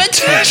interest in it.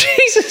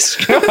 Jesus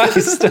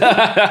Christ.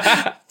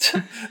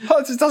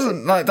 It just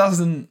doesn't. I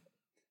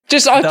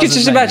could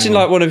just make imagine me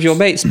like one of your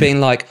mates being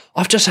like,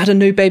 I've just had a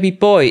new baby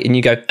boy. And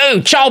you go,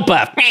 oh,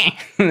 childbirth.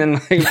 And then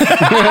like,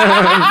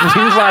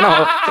 run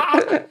off.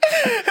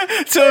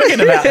 Talking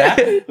about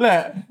that.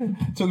 Look,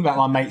 talking about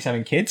my mates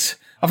having kids.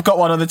 I've got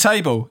one on the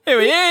table. Here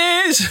he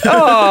is.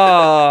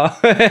 Oh,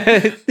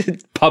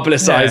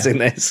 publicising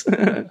this.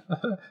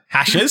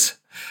 Hashes.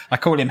 I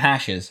call him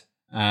Hashes.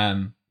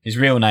 His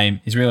real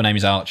name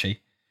is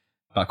Archie,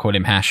 but I call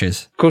him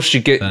Hashes. Of course, you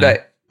get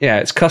that. Yeah,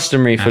 it's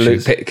customary for Luke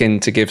Ashes. Pitkin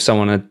to give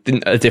someone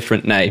a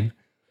different name.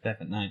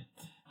 Different name.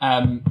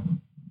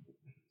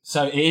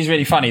 So it is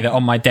really funny that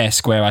on my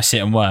desk where I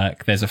sit and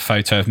work, there's a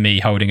photo of me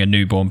holding a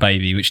newborn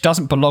baby, which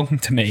doesn't belong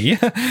to me,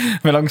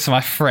 belongs to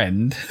my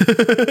friend.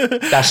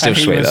 That's still And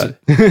sweet, though.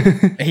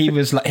 He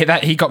was like,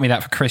 he got me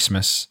that for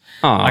Christmas.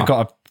 Aw. I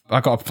got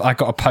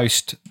a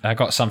post. I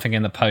got something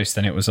in the post,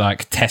 and it was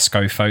like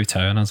Tesco photo,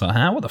 and I was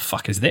like, "What the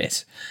fuck is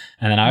this?"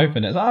 And then I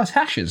opened it. It's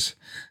Hashes.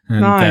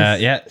 And,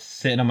 Nice.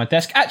 sitting on my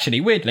desk.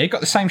 Actually, weirdly, got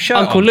the same shirt.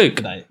 Uncle on Luke.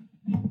 today.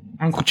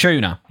 Uncle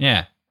Tuna.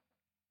 Yeah.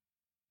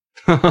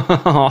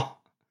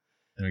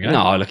 There we go.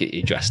 No, look at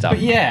you dressed up. But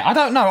yeah, I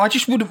don't know. I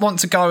just wouldn't want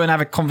to go and have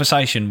a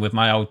conversation with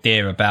my old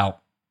dear about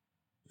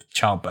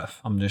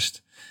childbirth.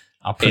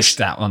 I'll push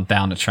that one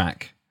down the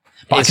track.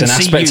 But It's I can an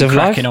see aspect you of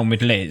life. cracking on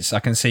with Liz. I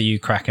can see you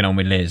cracking on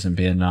with Liz and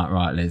being like,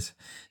 right, Liz,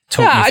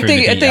 talk Yeah, me I through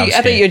think the details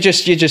I think here.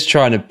 you're just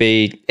trying to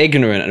be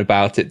ignorant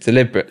about it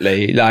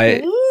deliberately.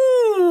 Like,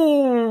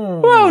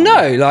 well, Well,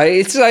 no, like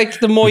it's like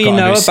the more We've you got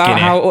a know new skin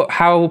about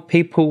how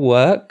people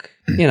work,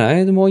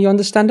 the more you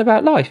understand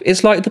about life.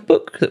 It's like the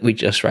book that we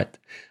just read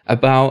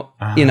about,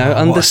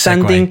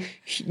 understanding,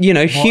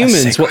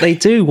 humans, what they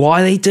do,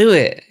 why they do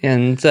it,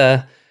 and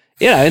the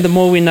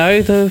more we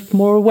know, the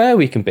more aware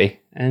we can be,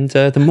 and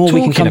the more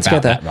we can come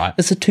together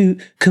as a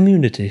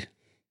community.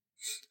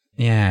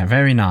 Yeah,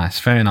 very nice,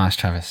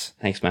 Travis.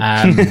 Thanks,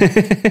 man.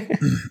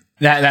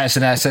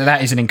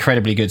 That is an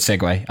incredibly good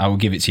segue. I will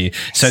give it to you.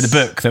 So the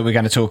book that we're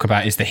going to talk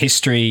about is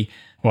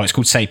it's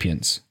called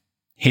Sapiens,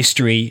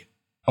 History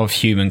of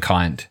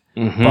Humankind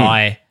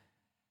by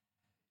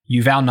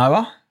Yuval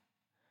Noah.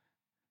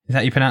 Is that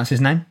how you pronounce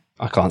his name?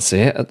 I can't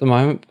see it at the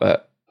moment,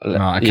 but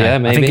right, okay. Yeah,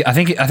 maybe. I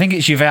think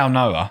it's Yuval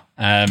Noah.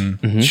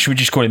 Should we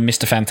just call him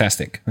Mr.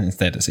 Fantastic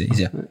instead? It's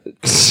easier.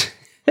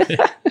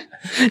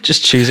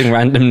 Just choosing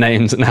random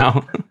names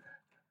now.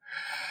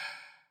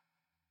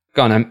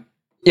 Go on, then.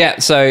 Yeah,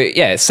 so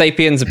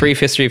Sapiens: A Brief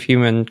History of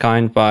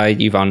Humankind by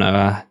Yuval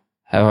Noah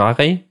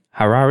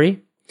Harari.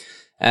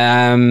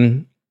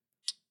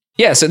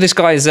 So this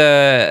guy's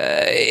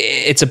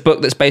it's a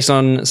book that's based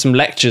on some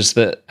lectures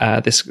that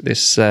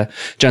this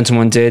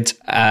gentleman did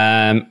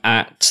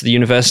at the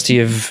University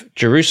of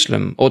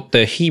Jerusalem, or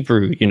the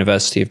Hebrew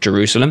University of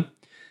Jerusalem.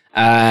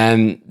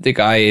 The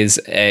guy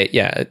is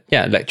a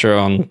lecturer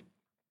on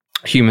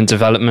human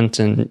development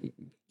and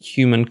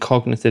human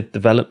cognitive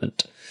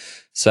development.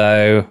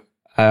 So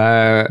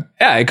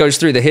it goes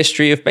through the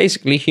history of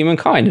basically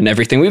humankind and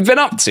everything we've been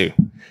up to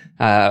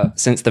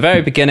since the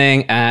very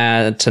beginning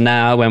to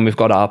now when we've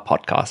got our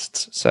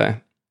podcasts. So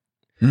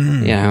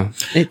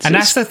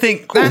that's the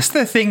thing. Cool. That's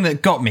the thing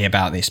that got me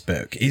about this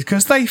book, is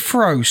because they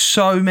throw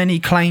so many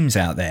claims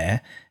out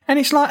there, and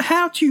it's like,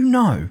 how do you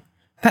know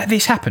that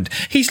this happened?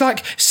 He's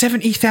like,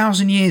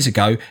 70,000 years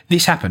ago,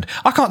 this happened.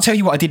 I can't tell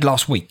you what I did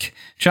last week.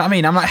 Do you know what I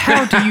mean? I'm like,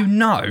 how do you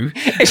know?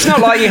 It's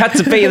not like you had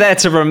to be there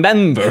to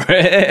remember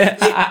it.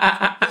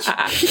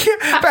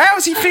 But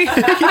how's he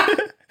feeling?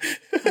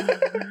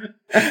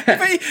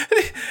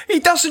 He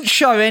doesn't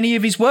show any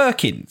of his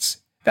workings.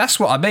 That's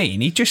what I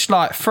mean. He's just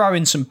like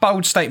throwing some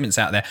bold statements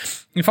out there.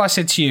 If I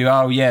said to you,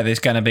 oh yeah, there's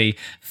going to be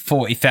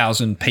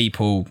 40,000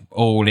 people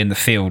all in the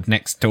field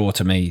next door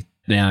to me,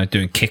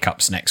 doing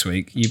kick-ups next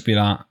week, you'd be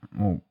like,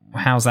 well,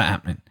 how's that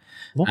happening?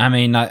 What? I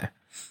mean, like,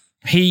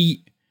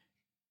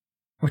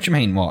 what do you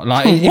mean, what?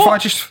 Like, if I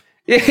just...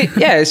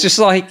 Yeah, it's just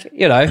like,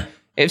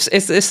 it's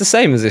the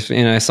same as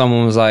if,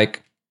 someone was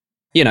like,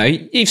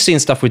 you've seen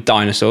stuff with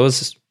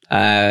dinosaurs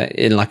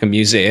in like a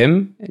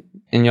museum,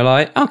 and you're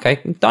like, okay,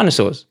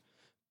 dinosaurs.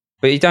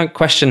 But you don't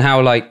question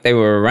how, like, they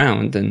were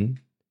around, and,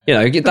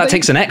 that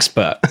takes an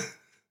expert.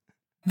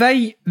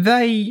 They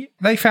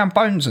found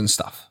bones and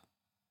stuff.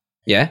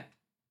 Yeah.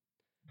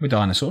 With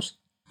dinosaurs.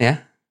 Yeah.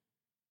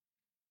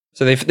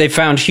 So they've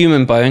found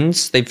human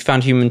bones. They've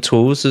found human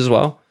tools as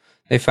well.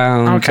 They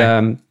found...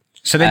 Okay.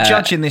 So they're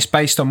judging this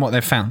based on what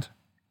they've found?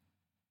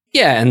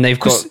 Yeah, and they've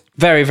got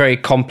very, very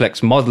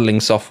complex modelling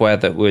software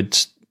that would,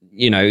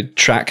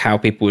 track how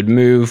people would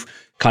move,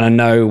 kind of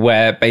know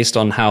where, based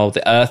on how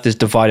the Earth is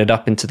divided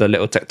up into the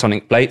little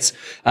tectonic plates,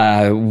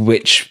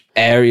 which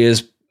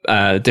areas,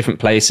 different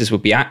places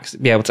would be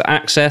able to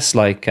access.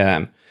 Like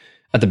at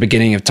the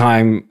beginning of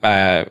time,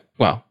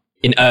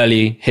 in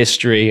early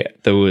history,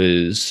 there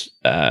was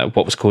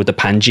what was called the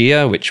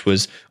Pangaea, which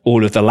was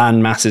all of the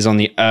land masses on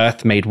the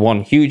Earth made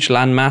one huge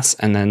landmass,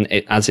 and then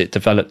as it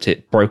developed,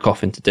 it broke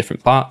off into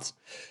different parts.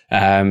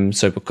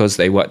 So because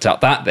they worked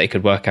out that, they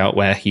could work out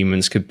where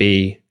humans could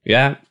be,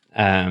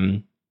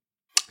 and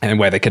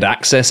where they could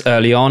access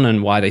early on,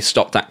 and why they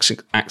stopped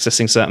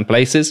accessing certain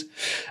places,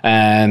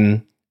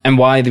 and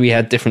why we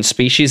had different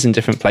species in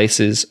different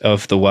places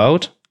of the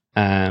world,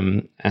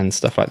 and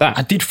stuff like that.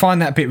 I did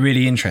find that bit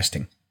really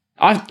interesting.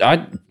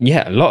 A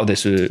lot of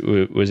this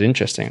was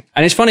interesting.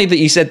 And it's funny that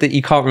you said that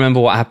you can't remember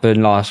what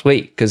happened last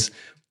week, because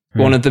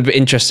one of the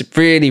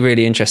really,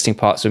 really interesting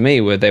parts for me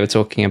where they were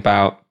talking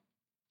about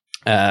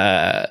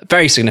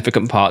very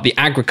significant part, the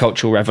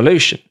agricultural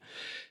revolution.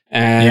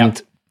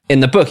 And in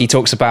the book, he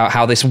talks about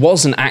how this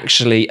wasn't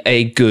actually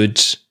a good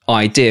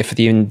idea for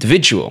the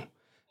individual.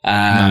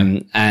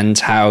 And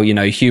how,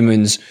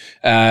 humans,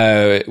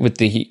 with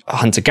the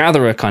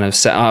hunter-gatherer kind of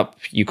set up,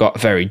 you got a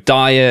varied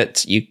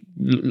diet, you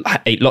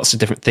ate lots of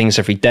different things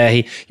every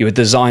day, you were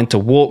designed to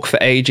walk for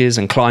ages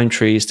and climb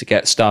trees to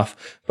get stuff.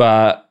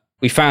 But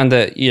we found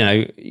that,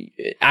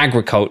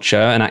 agriculture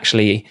and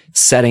actually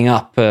setting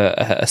up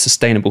a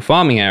sustainable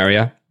farming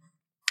area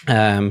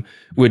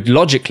would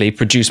logically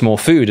produce more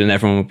food and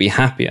everyone would be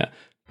happier.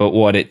 But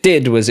what it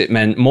did was it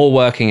meant more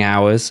working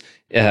hours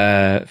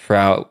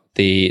throughout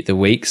the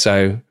week.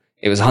 So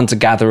it was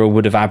hunter-gatherer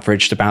would have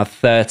averaged about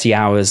 30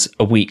 hours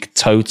a week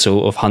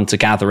total of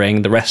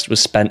hunter-gathering. The rest was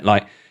spent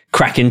like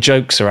cracking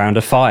jokes around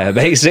a fire,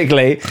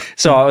 basically.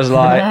 So I was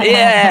like,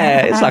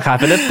 yeah, it's like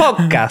having a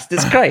podcast.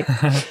 It's great.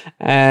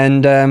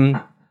 And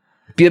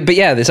but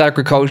yeah, this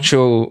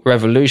agricultural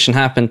revolution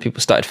happened.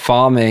 People started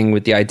farming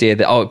with the idea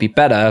that, it'd be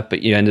better,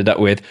 but you ended up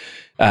with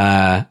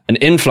an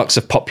influx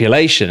of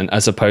population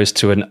as opposed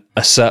to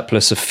a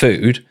surplus of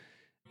food.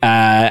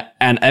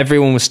 and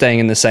everyone was staying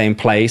in the same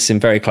place in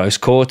very close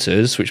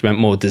quarters, which meant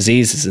more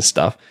diseases and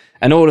stuff.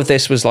 And all of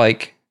this was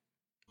like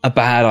a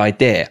bad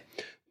idea.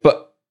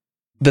 But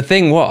the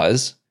thing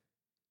was,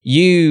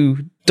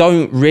 you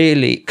don't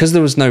really, because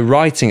there was no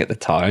writing at the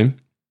time,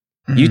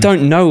 you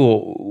don't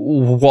know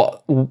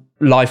what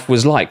life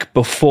was like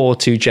before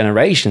 2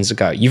 generations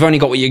ago. You've only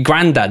got what your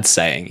granddad's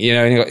saying. You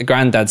know, you got your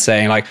granddad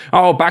saying like,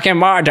 "Oh, back in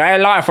my day,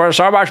 life was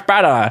so much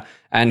better."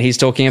 And he's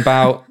talking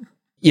about,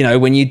 you know,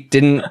 when you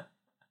didn't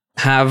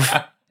have,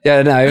 I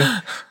don't know,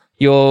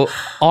 your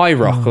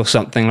iRock or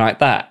something like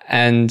that.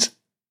 And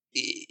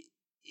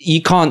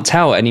you can't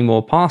tell any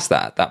more past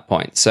that at that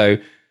point. So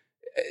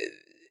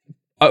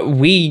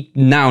we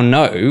now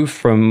know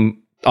from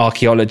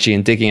archaeology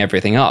and digging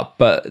everything up,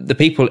 but the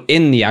people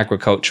in the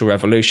agricultural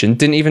revolution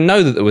didn't even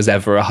know that there was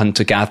ever a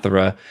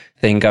hunter-gatherer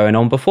thing going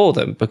on before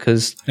them,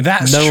 because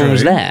no one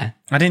was there.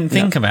 I didn't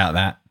think about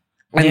that.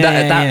 And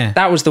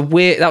that was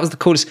the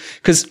coolest,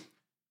 because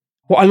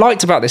what I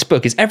liked about this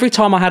book is every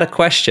time I had a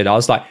question, I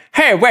was like,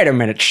 "Hey, wait a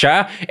minute,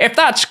 sir. If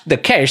that's the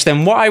case,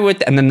 then why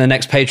would..." And then the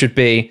next page would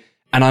be,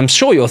 "And I'm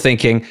sure you're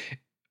thinking,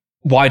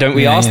 why don't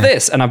we ask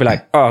this?" And I'd be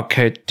like, "Oh,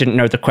 okay, didn't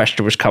know the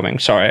question was coming.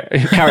 Sorry,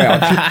 carry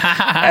on."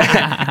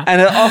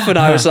 And often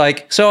I was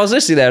like, so I was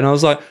listening there and I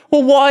was like,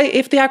 well, why,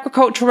 if the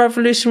agricultural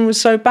revolution was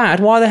so bad,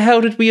 why the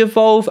hell did we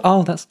evolve?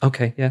 Oh, that's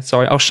okay. Yeah,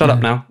 sorry. I'll shut up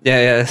now.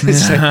 Yeah.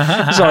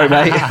 Sorry,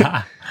 mate.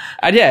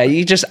 And yeah,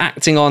 you're just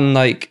acting on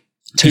like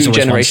 2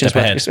 generations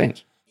worth of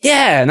experience.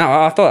 Yeah, no,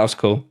 I thought that was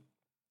cool.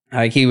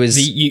 Like he was...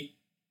 You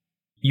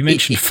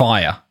mentioned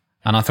fire,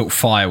 and I thought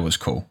fire was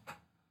cool.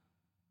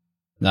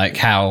 Like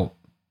how...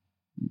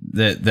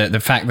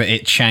 The fact that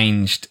it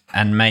changed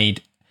and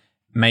made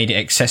it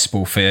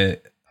accessible for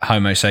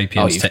Homo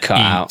sapiens to eat.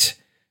 Out.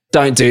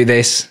 Don't do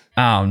this.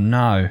 Oh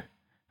no,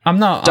 I'm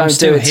not. Don't I'm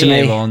still do it to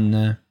here me.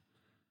 On.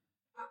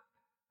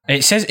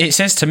 It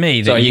says to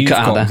me that you've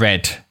got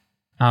red.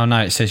 Oh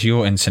no, it says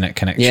your internet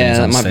connection is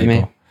unstable.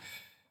 Might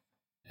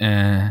be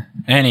me.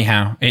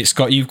 Anyhow,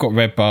 you've got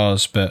red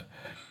bars, but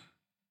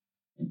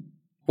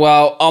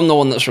well, I'm the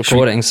one that's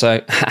recording,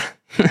 so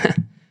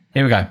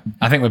here we go.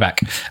 I think we're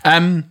back.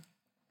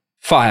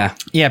 Fire.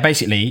 Yeah,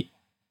 basically,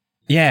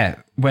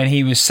 when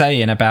he was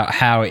saying about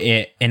how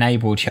it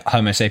enabled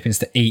Homo sapiens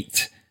to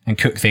eat and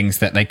cook things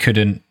that they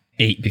couldn't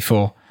eat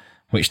before,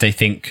 which they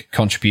think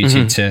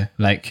contributed to,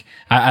 like,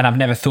 and I've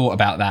never thought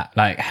about that,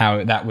 like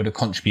how that would have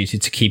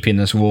contributed to keeping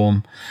us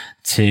warm,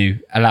 to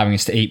allowing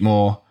us to eat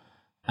more,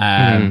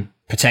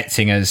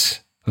 protecting us,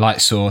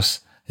 light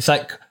source. It's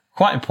like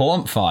quite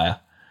important,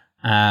 fire,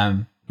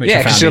 which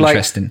I found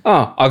interesting. Like,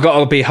 oh, I've got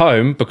to be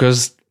home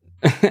because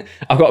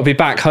I've got to be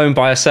back home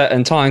by a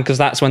certain time because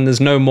that's when there's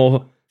no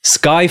more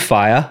sky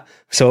fire.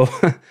 So,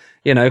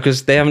 you know,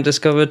 because they haven't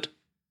discovered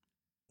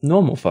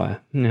normal fire.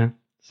 Yeah.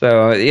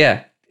 So,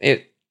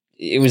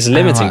 it was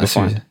limiting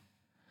before.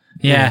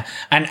 Yeah.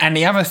 And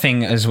the other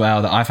thing as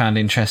well that I found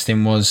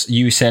interesting was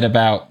you said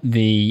about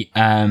the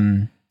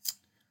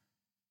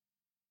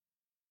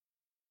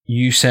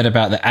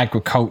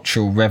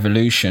agricultural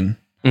revolution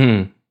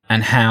and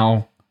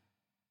how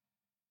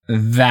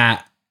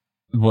that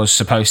was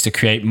supposed to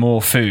create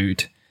more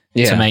food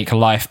to make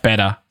life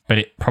better, but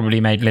it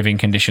probably made living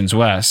conditions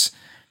worse.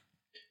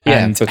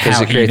 Yeah, and because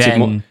it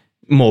created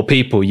more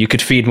people. You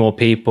could feed more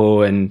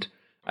people, and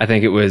I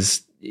think it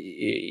was,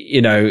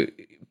 you know,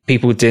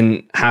 people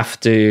didn't have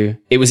to...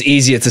 It was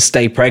easier to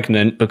stay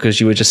pregnant because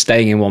you were just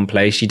staying in one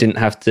place. You didn't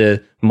have to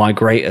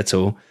migrate at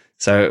all.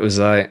 So it was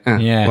like,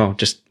 well,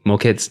 just more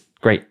kids.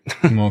 Great.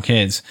 More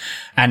kids.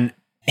 And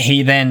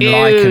he then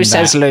likened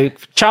says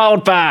Luke,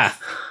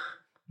 childbirth.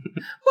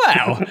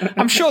 Well,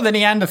 I'm sure the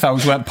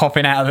Neanderthals weren't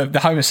popping out, the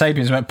Homo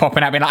sapiens weren't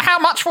popping out being like, how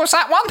much was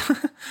that one?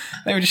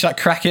 They were just like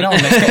cracking on.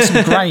 Let's get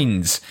some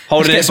grains.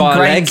 Holding it by a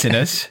leg. In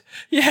us.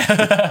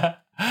 Yeah.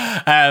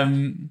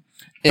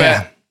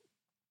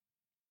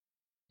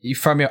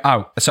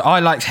 But so I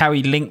liked how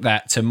he linked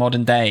that to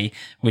modern day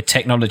with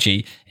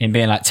technology, in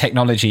being like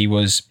technology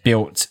was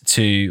built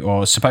to,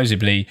 or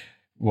supposedly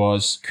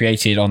was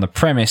created on the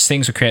premise,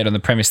 things were created on the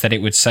premise that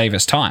it would save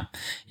us time.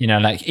 You know,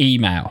 like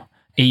email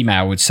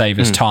would save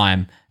us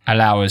time,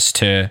 allow us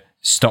to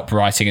stop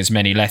writing as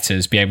many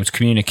letters, be able to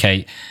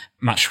communicate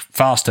much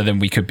faster than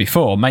we could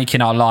before,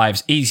 making our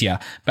lives easier.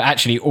 But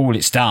actually all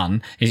it's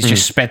done is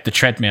just sped the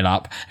treadmill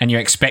up, and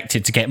you're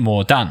expected to get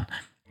more done.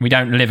 We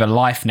don't live a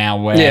life now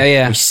where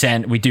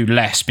we do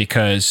less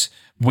because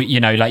we,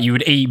 you know, like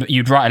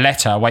you'd write a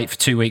letter, wait for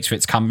 2 weeks for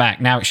it to come back.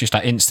 Now it's just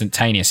like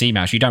instantaneous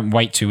emails. You don't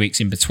wait 2 weeks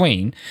in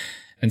between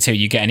until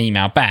you get an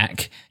email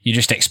back. You're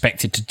just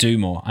expected to do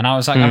more. And I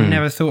was like, I've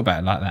never thought about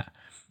it like that.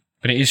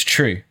 But it is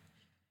true.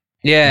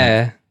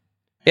 Yeah.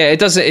 Yeah, it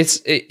does.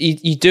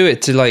 You do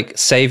it to like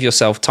save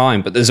yourself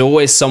time, but there's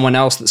always someone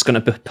else that's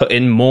going to put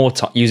in more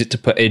time, use it to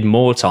put in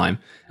more time.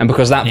 And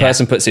because that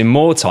person puts in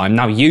more time,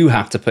 now you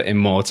have to put in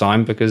more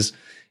time because,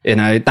 you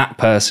know, that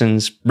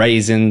person's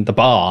raising the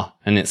bar,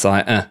 and it's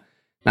like,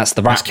 that's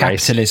the rat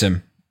race.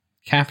 Capitalism.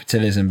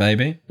 Capitalism,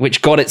 baby.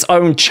 which got its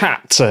own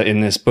chapter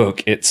in this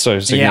book. It's so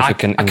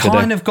significant. I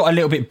kind of got a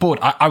little bit bored.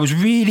 I was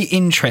really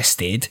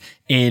interested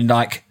in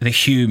like the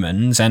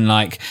humans and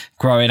like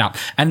growing up,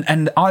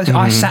 and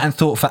I sat and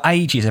thought for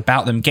ages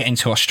about them getting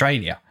to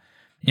Australia.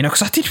 You know,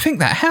 because I did think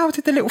that. How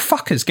did the little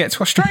fuckers get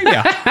to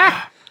Australia?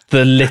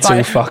 the little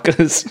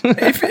fuckers.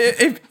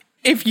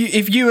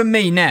 if you and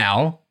me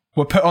now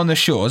were put on the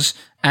shores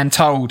and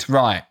told,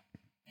 right,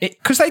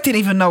 because they didn't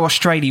even know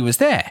Australia was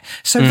there.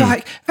 So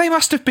like they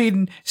must have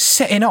been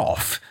setting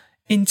off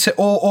into,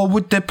 or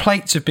would the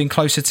plates have been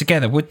closer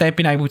together? Would they have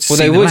been able to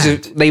see the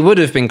land? They would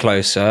have been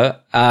closer,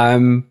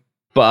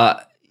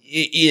 but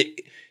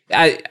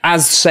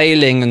as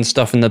sailing and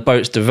stuff and the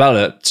boats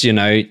developed, you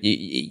know,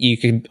 you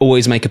could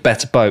always make a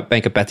better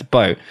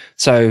boat.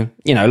 So,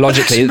 you know,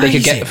 logically they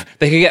could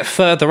get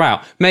further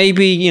out.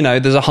 Maybe, you know,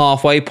 there's a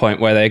halfway point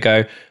where they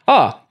go,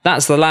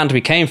 that's the land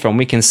we came from.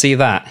 We can see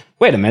that.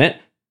 Wait a minute.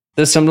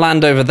 There's some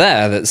land over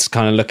there that's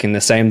kind of looking the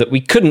same that we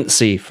couldn't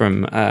see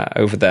from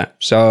over there.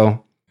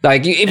 So,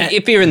 like,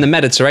 if you're in the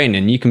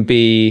Mediterranean, you can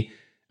be,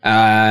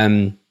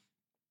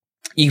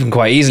 you can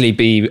quite easily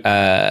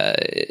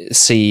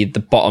see the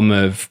bottom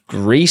of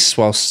Greece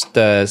whilst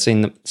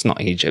seeing it's not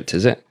Egypt,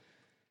 is it?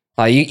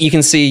 Like you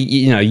can see,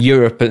 you know,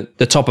 Europe at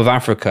the top of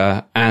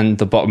Africa and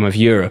the bottom of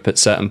Europe at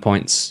certain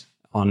points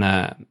on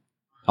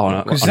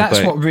because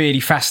that's what really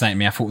fascinated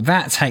me. I thought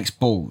that takes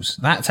balls.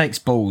 That takes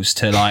balls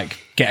to like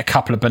get a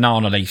couple of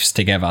banana leaves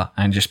together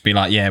and just be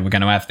like, yeah, we're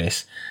going to have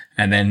this,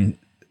 and then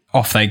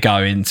off they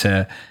go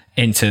into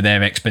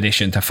their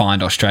expedition to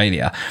find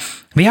Australia.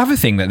 The other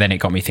thing that then it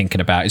got me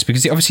thinking about is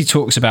because it obviously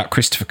talks about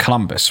Christopher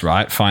Columbus,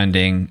 right?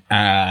 Finding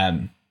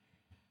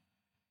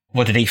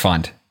what did he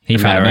find? He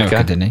found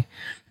America, didn't he?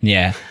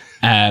 Yeah,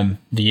 the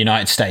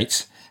United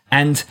States,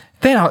 and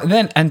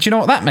then do you know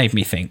what that made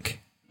me think?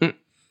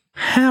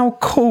 How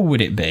cool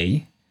would it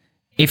be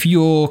if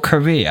your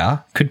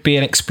career could be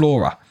an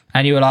explorer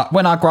and you were like,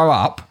 when I grow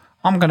up,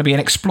 I'm going to be an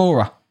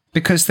explorer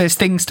because there's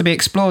things to be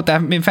explored that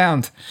haven't been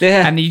found.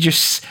 Yeah. And you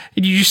just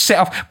set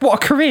off.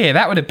 What a career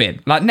that would have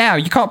been. Like now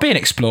you can't be an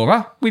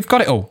explorer. We've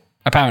got it all,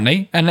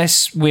 apparently,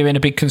 unless we're in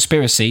a big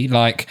conspiracy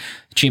like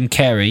Jim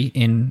Carrey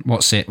in,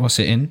 what's it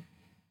in?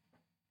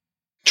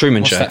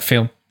 Truman Show. What's that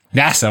film?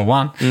 That's the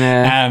one.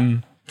 Yeah.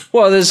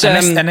 Well, there's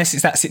unless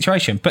it's that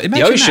situation, but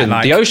imagine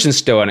the ocean's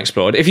still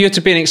unexplored. If you were to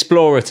be an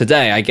explorer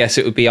today, I guess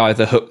it would be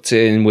either hooked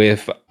in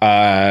with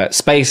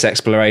space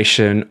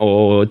exploration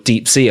or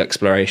deep sea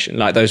exploration.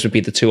 Like those would be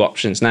the two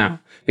options now.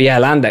 But yeah,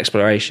 land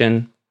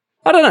exploration.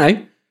 I don't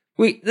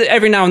know.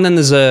 Every now and then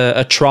there's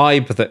a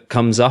tribe that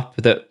comes up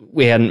that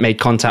we hadn't made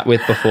contact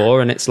with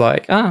before, and it's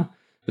like,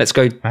 let's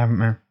go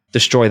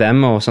destroy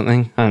them or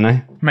something. I don't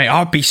know. Mate,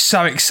 I'd be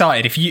so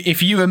excited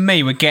if you and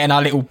me were getting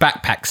our little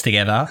backpacks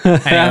together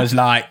and I was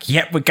like,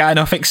 yep, we're going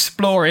off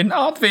exploring.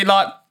 I'd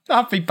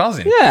be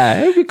buzzing.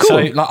 Yeah, it'd be cool. So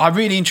like I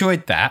really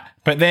enjoyed that.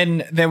 But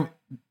then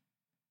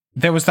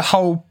there was the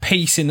whole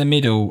piece in the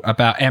middle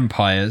about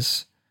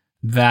empires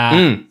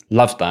that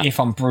loved that. If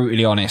I'm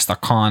brutally honest, I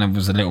kind of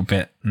was a little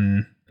bit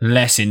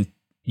less in.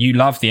 You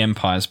love the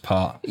empires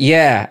part.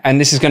 Yeah,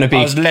 and this is going to be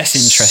I was less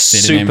interested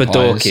super in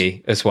empires.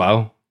 dorky as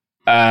well.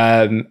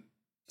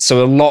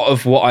 So a lot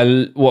of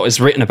what was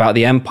written about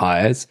the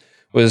empires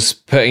was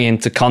putting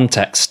into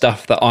context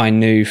stuff that I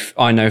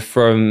know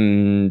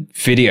from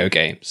video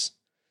games.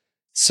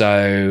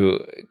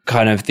 So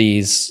kind of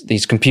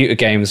these computer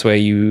games where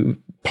you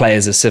play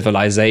as a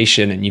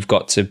civilization and you've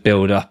got to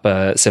build up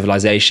a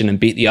civilization and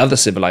beat the other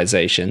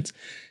civilizations.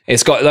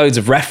 It's got loads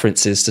of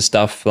references to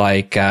stuff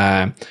like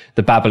the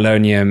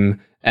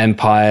Babylonian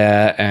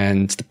Empire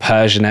and the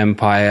Persian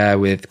Empire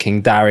with King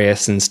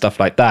Darius and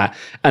stuff like that.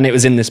 And it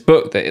was in this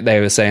book that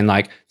they were saying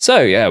like, so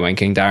yeah, when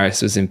King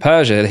Darius was in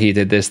Persia, he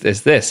did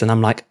this. And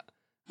I'm like,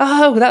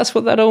 oh, that's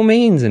what that all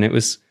means. And it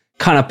was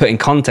kind of putting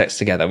context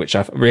together, which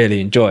I've really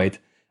enjoyed.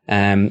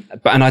 And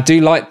I do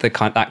like that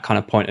kind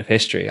of point of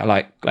history. I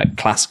like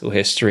classical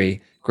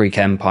history, Greek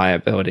Empire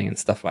building and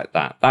stuff like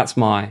that. That's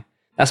my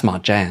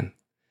jam.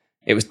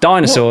 It was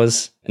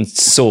dinosaurs and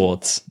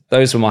swords.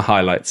 Those were my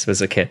highlights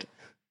as a kid.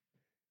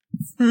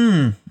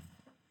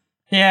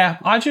 Yeah,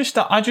 I just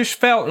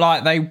felt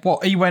like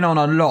he went on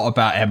a lot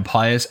about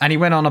empires, and he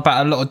went on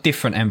about a lot of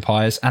different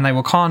empires, and they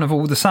were kind of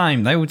all the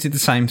same. They all did the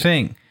same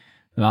thing.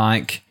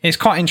 Like, it's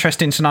quite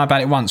interesting to know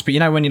about it once, but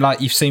you know when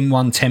you've seen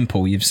one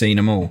temple, you've seen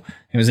them all.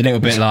 It was a little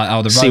bit like,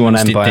 oh, the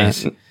Romans did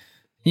this.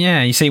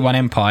 Yeah, you see one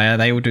empire,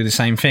 they all do the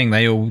same thing.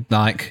 They all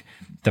like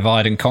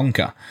divide and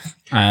conquer.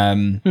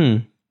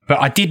 But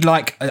I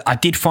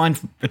did find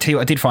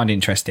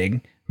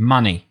interesting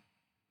money.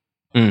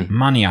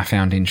 Money I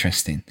found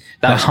interesting.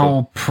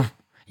 And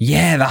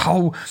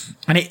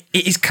it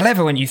is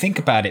clever when you think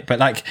about it, but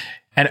like,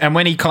 and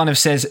when he kind of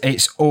says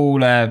it's all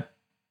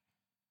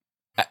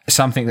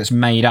something that's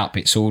made up,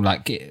 it's all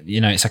like, you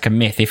know, it's like a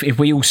myth. If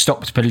we all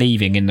stopped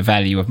believing in the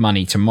value of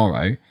money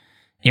tomorrow,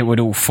 it would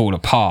all fall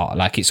apart.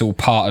 Like it's all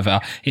part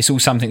of it's all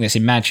something that's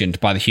imagined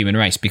by the human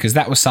race, because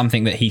that was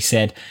something that he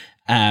said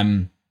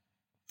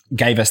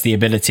gave us the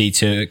ability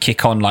to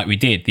kick on like we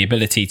did, the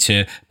ability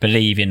to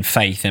believe in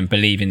faith and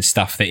believe in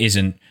stuff that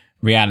isn't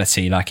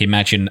reality, like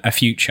imagine a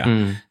future.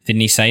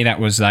 Didn't he say that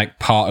was like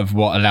part of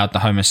what allowed the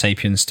Homo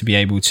sapiens to be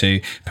able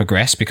to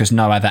progress, because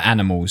no other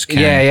animals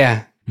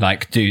can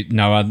like do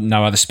no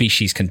other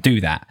species can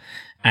do that.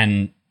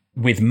 And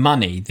with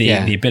money,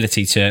 the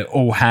ability to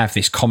all have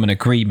this common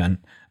agreement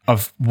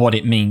of what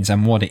it means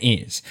and what it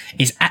is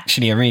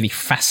actually a really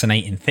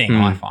fascinating thing,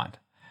 I find.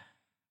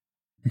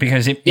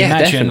 Because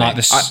imagine like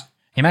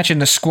imagine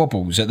the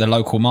squabbles at the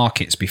local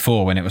markets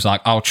before, when it was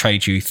like, I'll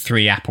trade you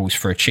 3 apples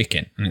for a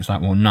chicken. And it's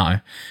like, well, no,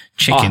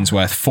 chicken's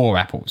worth 4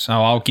 apples.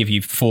 Oh, I'll give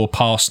you 4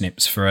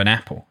 parsnips for an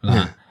apple.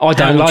 Like, I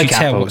don't like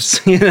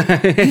apples.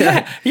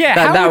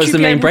 That was the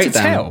main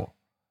breakdown.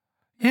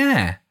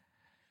 Yeah.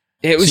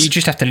 It was, so you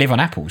just have to live on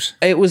apples.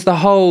 It was the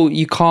whole,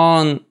 you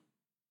can't,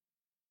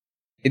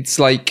 it's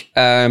like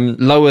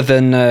lower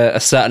than a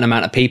certain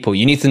amount of people.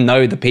 You need to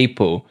know the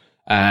people.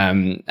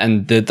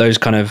 And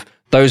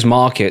those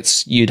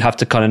markets, you'd have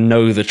to kind of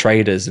know the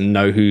traders and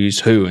know who's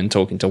who and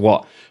talking to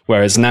what.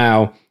 Whereas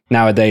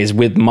nowadays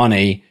with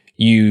money,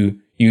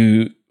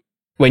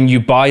 when you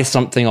buy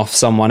something off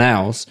someone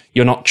else,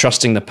 you're not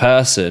trusting the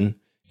person,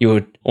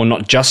 or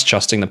not just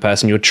trusting the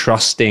person, you're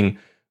trusting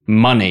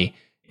money.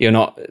 You're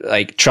not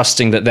like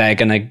trusting that they're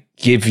going to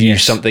give you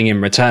something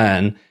in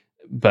return,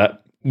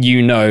 but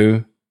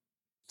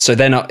so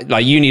they're not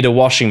like, you need a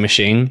washing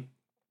machine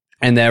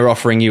and they're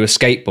offering you a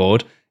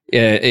skateboard.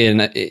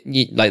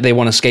 Like they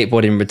want a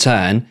skateboard in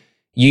return,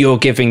 you're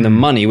giving them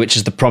money, which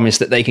is the promise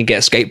that they can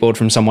get a skateboard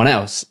from someone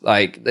else.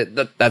 Like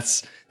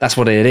that's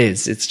what it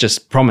is. It's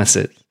just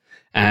promises.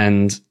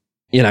 And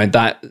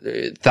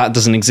that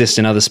doesn't exist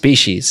in other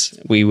species.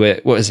 We were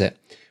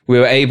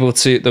able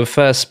to, the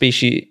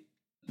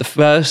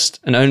first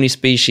and only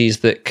species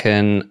that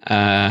can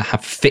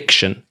have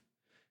fiction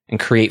and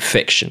create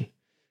fiction.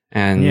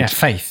 And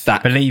faith,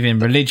 believe in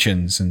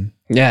religions and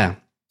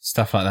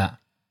stuff like that.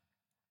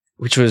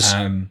 Which was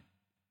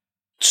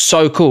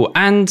so cool.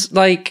 And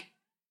like,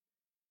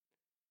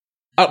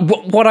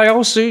 what I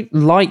also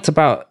liked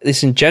about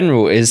this in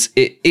general is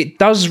it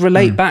does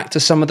relate back to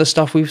some of the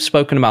stuff we've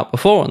spoken about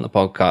before on the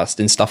podcast,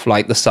 and stuff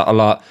like the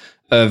subtle art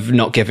of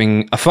not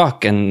giving a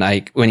fuck. And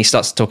like when he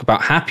starts to talk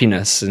about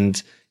happiness,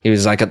 and he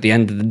was like, at the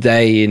end of the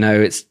day,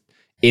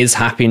 is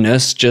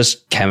happiness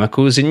just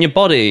chemicals in your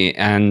body?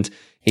 And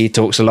he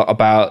talks a lot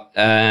about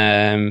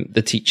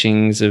the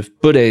teachings of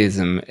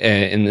Buddhism,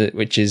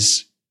 which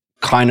is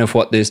kind of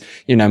what this,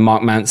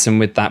 Mark Manson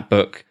with that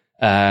book,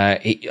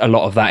 a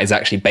lot of that is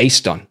actually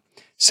based on.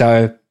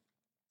 So,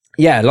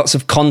 lots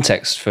of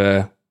context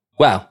for,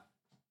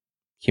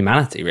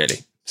 humanity, really,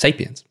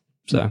 sapiens.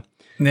 So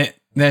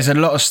there's a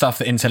lot of stuff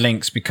that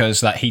interlinks,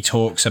 because like he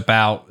talks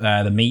about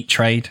the meat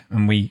trade,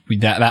 and we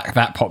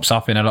that pops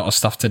up in a lot of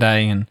stuff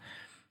today, and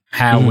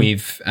how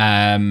we've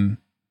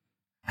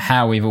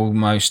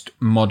almost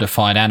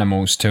modified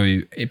animals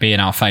to be in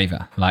our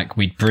favor. Like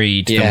we'd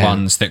breed the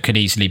ones that could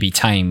easily be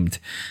tamed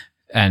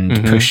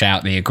and push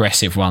out the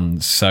aggressive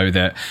ones, so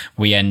that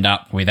we end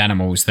up with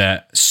animals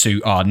that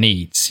suit our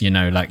needs.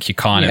 Like you're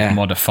kind of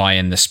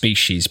modifying the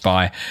species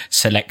by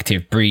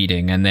selective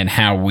breeding, and then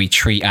how we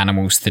treat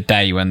animals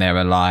today when they're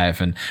alive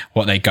and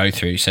what they go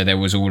through. So there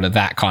was all of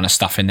that kind of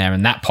stuff in there,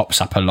 and that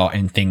pops up a lot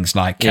in things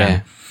like,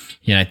 David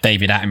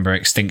Attenborough,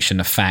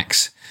 Extinction of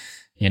Facts.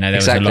 There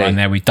was a lot in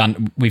there. We've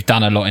done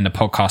a lot in the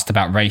podcast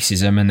about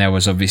racism, and there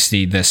was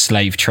obviously the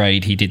slave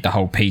trade. He did the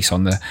whole piece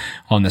on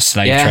the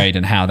slave trade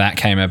and how that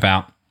came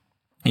about.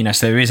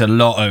 So there was a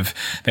lot of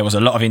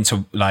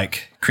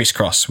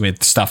crisscross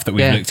with stuff that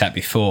we've looked at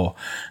before.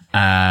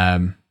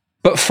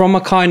 But from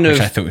a kind of,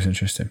 which I thought was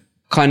interesting.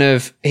 Kind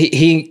of,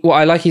 he what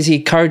I like is he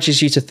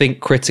encourages you to think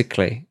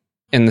critically,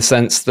 in the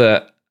sense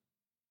that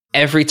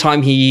every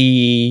time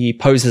he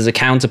poses a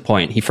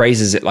counterpoint, he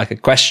phrases it like a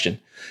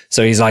question.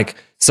 So he's like,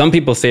 some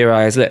people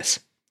theorize this,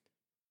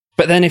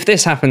 but then if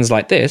this happens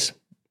like this,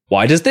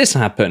 why does this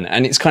happen?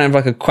 And it's kind of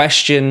like a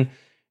question.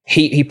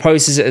 He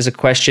poses it as a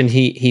question.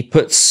 He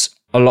puts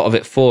a lot of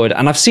it forward.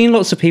 And I've seen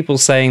lots of people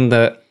saying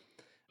that,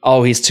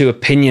 he's too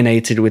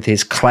opinionated with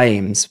his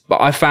claims.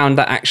 But I found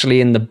that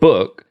actually in the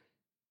book,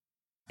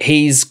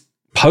 he's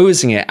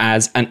posing it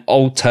as an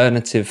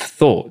alternative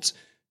thought.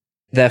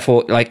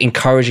 Therefore, like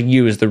encouraging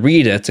you as the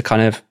reader to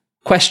kind of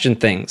question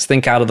things,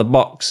 think out of the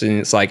box. And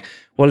it's like,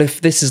 well,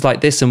 if this is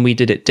like this and we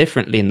did it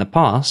differently in the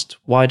past,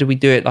 why do we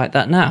do it like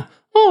that now?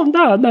 Oh,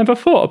 no, I never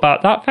thought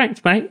about that.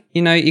 Thanks, mate.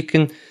 You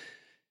can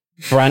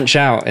branch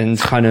out and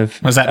kind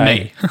of... Was that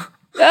me?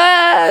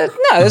 No,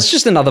 it's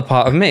just another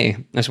part of me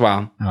as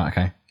well. Oh,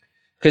 okay.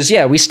 Because,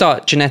 we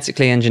start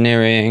genetically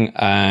engineering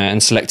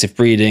and selective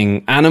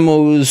breeding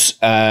animals,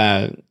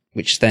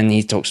 which then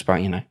he talks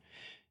about,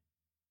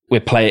 we're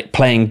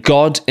playing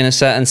God in a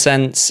certain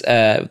sense.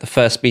 The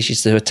first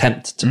species to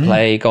attempt to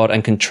play God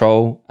and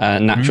control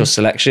natural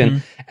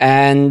selection.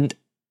 And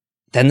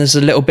then there's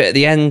a little bit at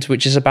the end,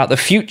 which is about the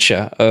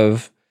future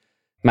of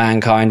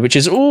mankind, which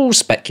is all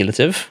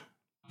speculative.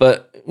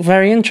 But,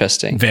 very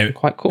interesting.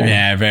 Quite cool.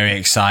 Yeah, very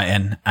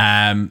exciting.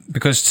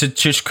 Because to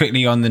just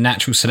quickly on the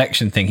natural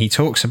selection thing, he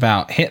talks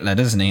about Hitler,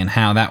 doesn't he, and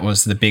how that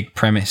was the big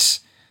premise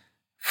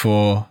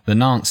for the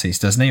Nazis,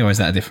 doesn't he? Or is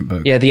that a different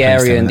book? Yeah, the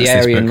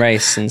Aryan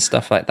race and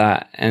stuff like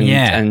that.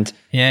 And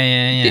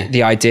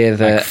the idea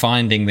that like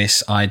finding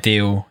this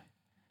ideal,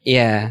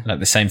 like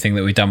the same thing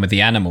that we've done with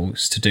the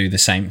animals, to do the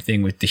same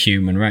thing with the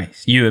human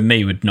race. You and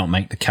me would not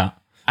make the cut.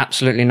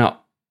 Absolutely not.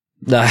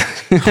 No.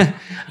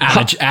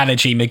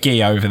 Allergy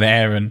McGee over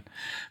there and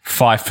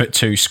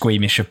 5'2"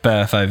 squeamish of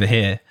birth over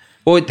here.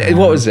 What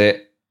was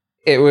it?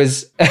 It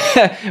was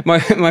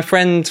my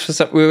friend.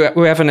 We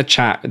were having a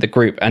chat with the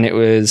group, and it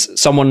was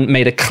someone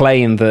made a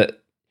claim that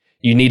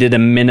you needed a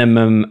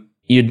minimum.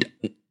 You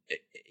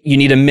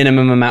need a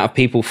minimum amount of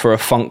people for a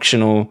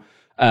functional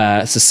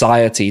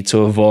society to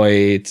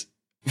avoid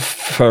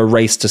for a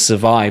race to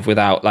survive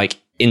without like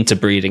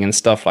interbreeding and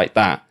stuff like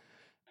that.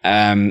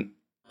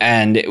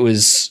 And it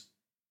was,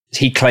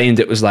 he claimed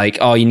it was like,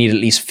 oh, you need at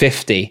least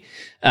 50.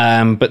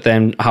 But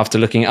then after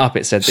looking it up,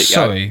 it said that.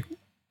 Sorry.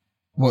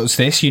 What's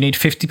this? You need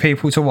 50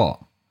 people to what?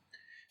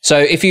 So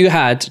if you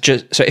had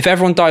if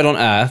everyone died on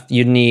Earth,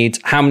 you'd need,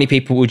 how many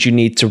people would you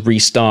need to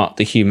restart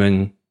the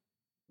human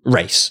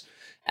race?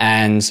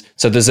 And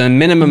so there's a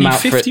minimum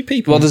amount 50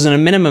 people. Well, there's a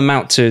minimum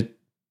amount to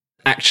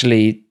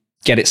actually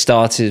get it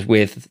started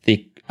with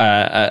the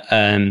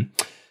a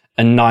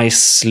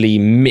nicely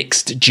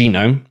mixed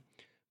genome.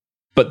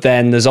 But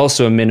then there's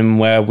also a minimum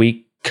where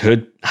we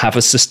could have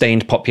a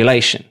sustained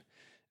population.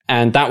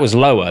 And that was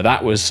lower.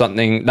 That was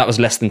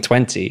less than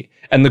 20.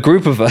 And the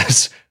group of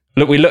us,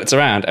 we looked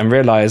around and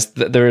realized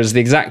that there is the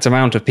exact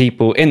amount of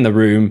people in the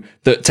room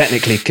that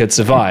technically could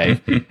survive.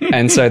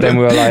 And so then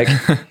we were like,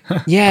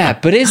 yeah,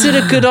 but is it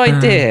a good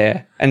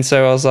idea? And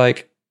so I was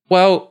like,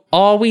 well,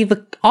 are we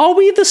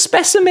the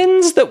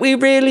specimens that we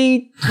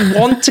really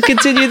want to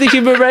continue the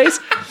human race?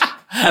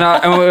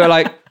 And we were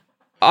like,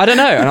 I don't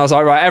know. And I was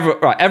like, right,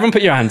 everyone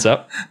put your hands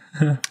up.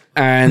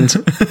 And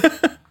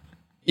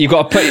you've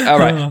got to put, all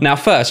right, now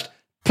first,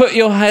 put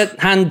your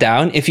hand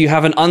down if you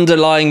have an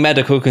underlying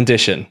medical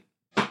condition.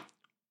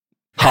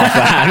 Half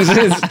the hands.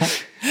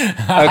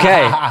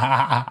 Okay.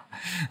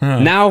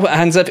 Now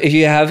hands up if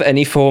you have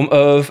any form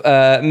of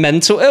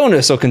mental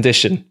illness or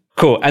condition.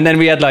 Cool. And then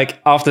we had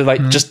after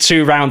just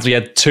 2 rounds, we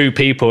had 2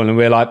 people, and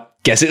we were like,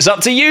 guess it's up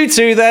to you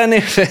two then.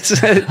 If it's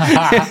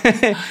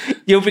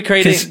you'll be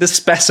creating the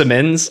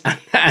specimens,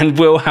 and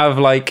we'll have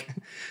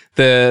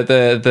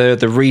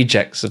the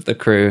rejects of the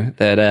crew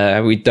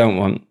that we don't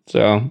want.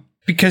 So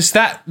because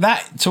that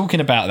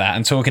talking about that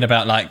and talking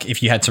about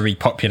if you had to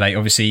repopulate,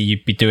 obviously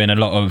you'd be doing a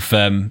lot of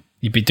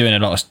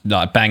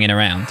banging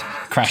around,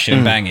 crashing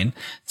and banging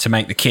to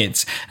make the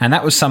kids. And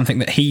that was something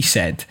that he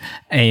said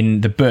in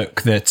the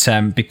book,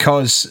 that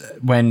because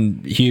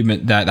when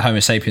the Homo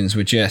sapiens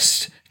were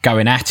just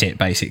going at it,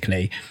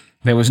 basically,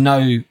 there was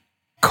no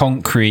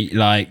concrete,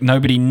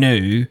 nobody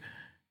knew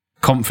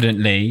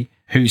confidently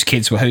whose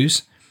kids were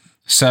whose.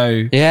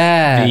 So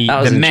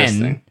the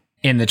men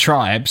in the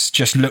tribes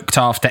just looked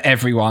after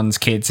everyone's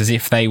kids as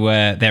if they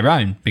were their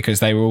own, because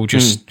they were all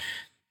just,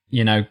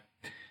 they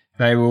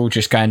were all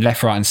just going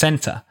left, right and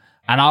centre.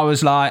 And I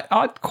was like,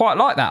 I'd quite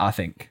like that, I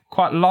think.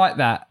 Quite like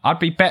that. I'd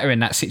be better in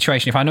that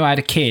situation if I knew I had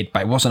a kid,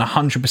 but it wasn't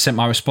 100%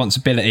 my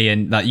responsibility,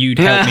 and you'd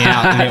help me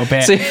out a little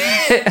bit.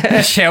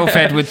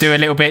 Shelfed would do a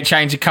little bit,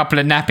 change a couple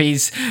of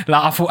nappies.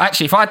 I thought,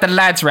 actually, if I had the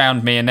lads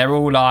round me and they're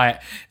all putting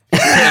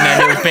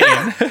their little bit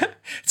in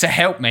to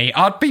help me,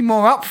 I'd be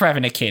more up for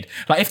having a kid.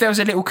 If there was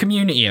a little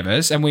community of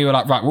us and we were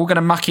right, we're all going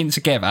to muck in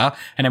together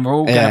and then we're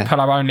all going to pull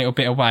our own little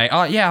bit away.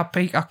 Oh, yeah, I'd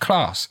be a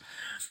class.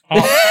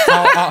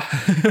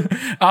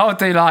 I'll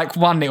do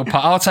one little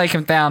part. I'll take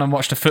them down and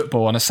watch the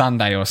football on a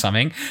Sunday or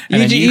something,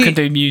 and then you can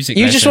do music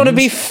lessons. Just want to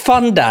be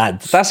fun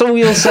dad. That's all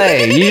you're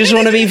saying. You just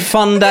want to be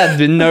fun dad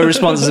with no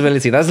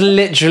responsibility. That's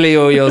literally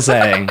all you're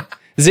saying.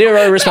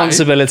 Zero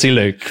responsibility,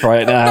 Luke,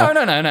 right now.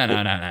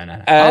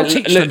 No. I'll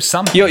teach them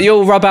something.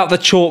 You'll rub out the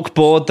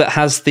chalkboard that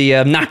has the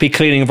nappy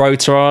cleaning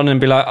rotor on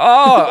and be like,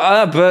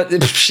 but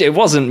it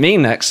wasn't me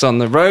next on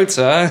the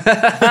rotor.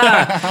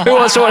 Who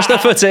wants to watch the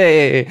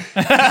footy?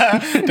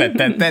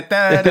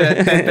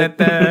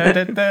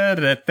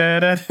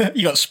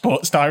 You got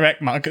Sports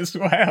Direct mug as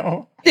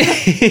well.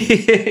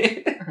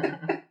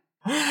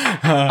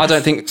 I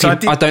don't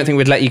think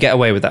we'd let you get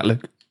away with that,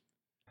 Luke.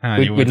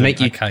 We'd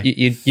make you. Okay.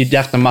 You'd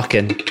have to muck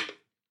in.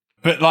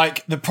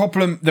 But the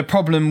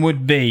problem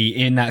would be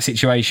in that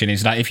situation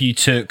is if you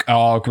took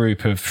our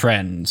group of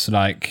friends,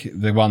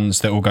 the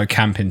ones that all go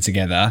camping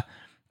together,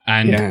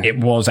 and it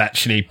was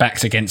actually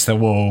backs against the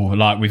wall,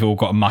 we've all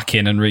got to muck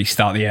in and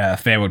restart the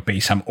earth, there would be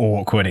some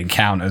awkward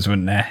encounters,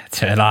 wouldn't there?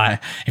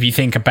 If you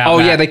think about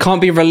that. They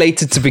can't be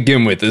related to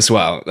begin with as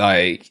well.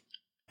 You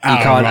can't.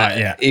 Right,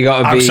 yeah. You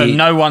got to be. So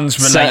no one's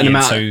related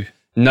to.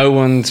 No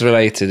one's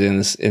related in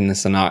the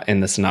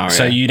scenario.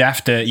 So you'd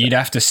have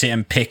to sit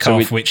and pick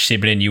off which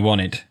sibling you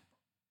wanted,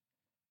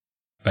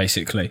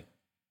 basically.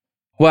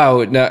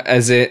 Well, no,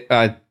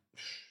 I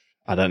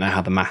don't know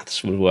how the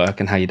maths would work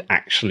and how you'd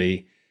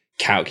actually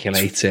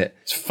calculate it.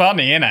 It's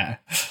funny, isn't it?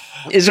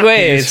 It's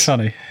weird. It's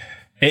funny.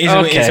 It is.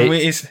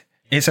 Okay.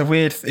 It's a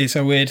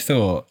weird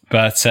thought,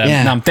 but no,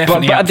 Yeah. I'm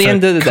definitely But up at the for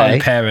end of the day-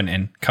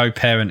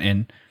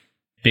 co-parenting.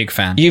 Big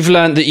fan. You've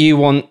learned that you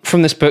want,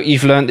 from this book,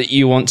 you've learned that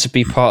you want to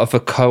be part of a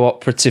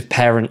cooperative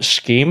parent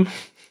scheme.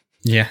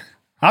 Yeah,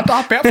 I'd be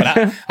up for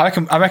that. I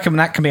reckon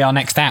that can be our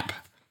next app.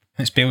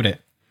 Let's build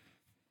it.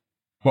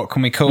 What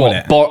can we call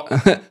it?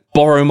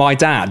 Borrow my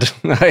dad.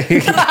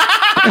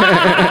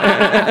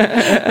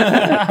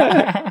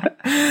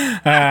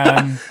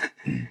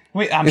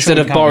 Instead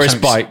of Boris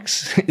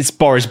Bikes, it's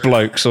Boris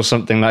Blokes or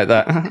something like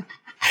that.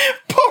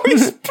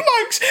 Boris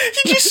Blokes,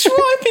 you're just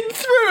swiping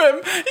through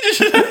them.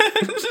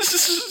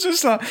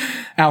 Just like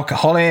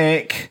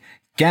alcoholic,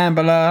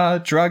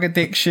 gambler, drug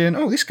addiction.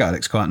 Oh, this guy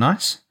looks quite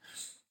nice.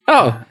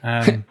 Oh.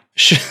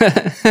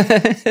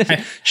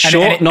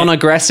 Short,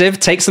 non-aggressive,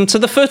 takes them to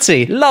the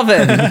footy. Love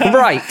him.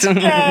 Right.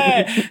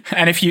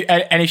 And if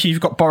you've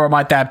got Borrow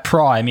My Dad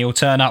Prime, he'll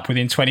turn up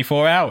within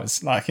 24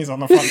 hours. Like he's on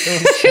the front door.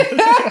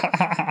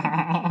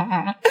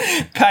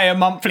 Pay a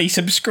monthly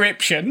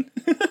subscription.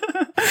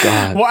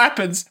 God.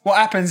 What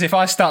happens if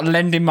I start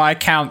lending my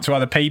account to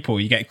other people?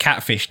 You get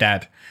Catfish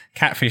Dad.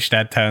 Catfish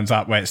Dad turns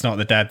up where it's not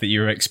the dad that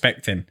you were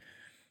expecting.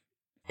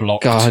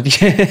 Blocked.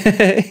 God.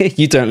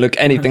 You don't look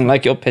anything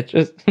like your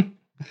pictures.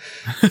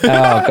 Oh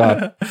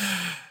God.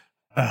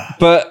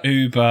 But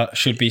Uber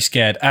should be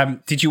scared.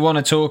 Did you want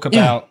to talk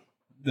about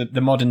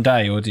the modern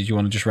day, or did you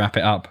want to just wrap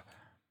it up?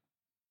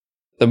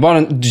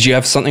 Did you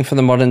have something for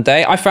the modern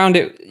day? I found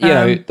it,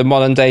 the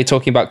modern day,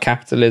 talking about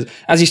capitalism,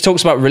 as he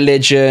talks about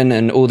religion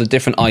and all the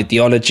different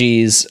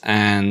ideologies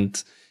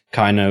and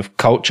kind of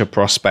culture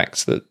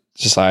prospects that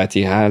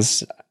society had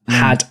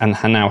and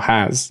now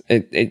has.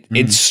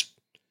 It's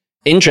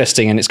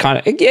interesting, and it's kind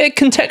of, it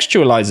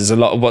contextualizes a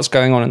lot of what's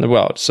going on in the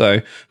world.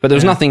 So, but there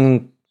was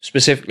nothing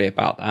specifically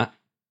about that.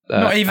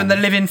 Not even the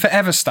living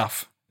forever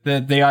stuff.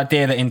 The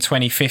idea that in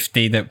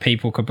 2050 that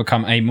people could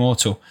become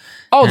immortal.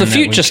 Oh, the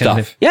future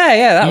stuff.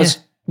 That was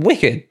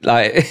wicked.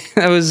 Like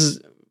that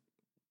was.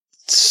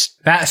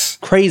 That's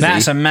crazy. That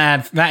is a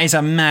mad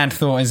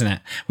thought, isn't it?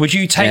 Would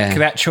you take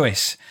that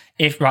choice?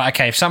 If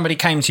somebody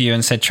came to you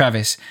and said,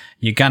 Travis,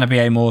 you're gonna be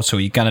immortal,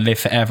 you're gonna live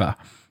forever,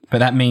 but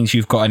that means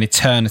you've got an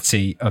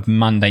eternity of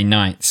Monday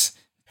nights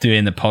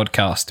doing the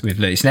podcast with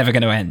Luke. It's never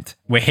going to end.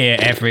 We're here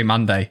every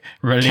Monday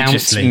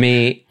religiously. Count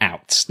me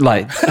out,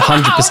 like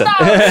 100%.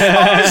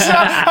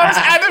 I was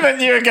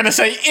adamant you were going to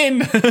say in.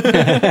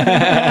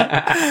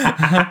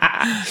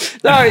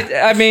 No,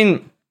 I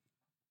mean,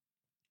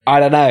 I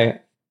don't know.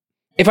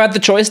 If I had the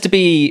choice to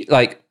be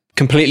like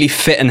completely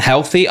fit and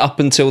healthy up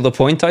until the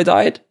point I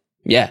died,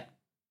 yeah,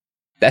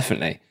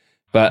 definitely.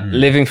 But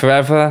living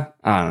forever,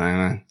 I don't know,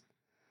 man.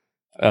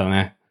 I don't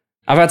know.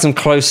 I've had some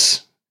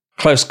close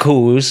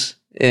calls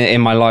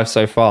in my life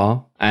so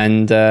far,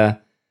 and I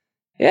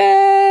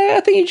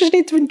think you just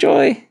need to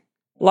enjoy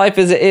life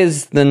as it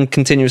is than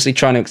continuously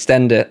trying to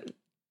extend it.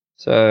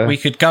 So we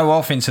could go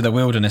off into the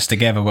wilderness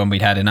together when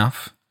we'd had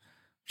enough.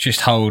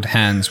 Just hold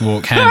hands,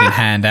 walk hand in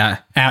hand out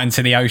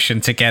into the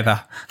ocean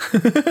together.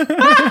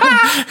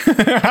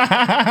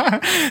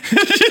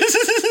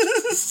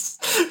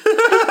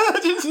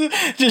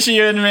 just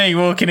you and me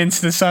walking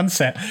into the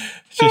sunset.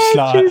 Just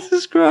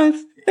Jesus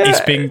Christ.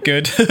 It's been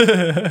good.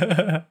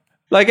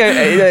 Like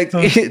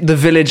the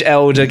village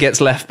elder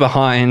gets left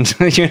behind,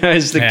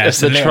 as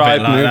the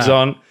tribe moves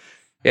on.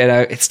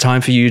 It's time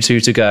for you two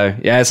to go.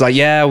 Yeah, it's like,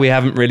 we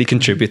haven't really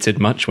contributed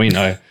much, we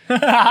know.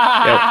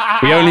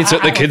 We only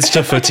took the kids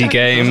to footy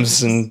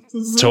games and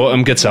taught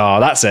them guitar.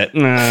 That's it.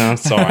 No,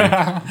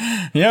 sorry.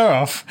 You're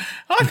off.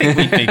 I think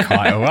we'd be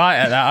quite all right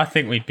at that. I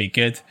think we'd be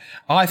good.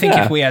 I think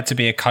if we had to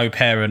be a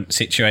co-parent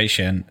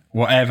situation,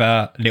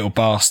 whatever little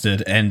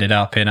bastard ended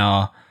up in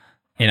our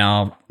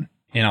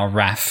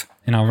wrath,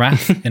 in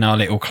our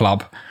little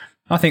club,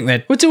 I think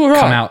they'd do all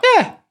right. come out.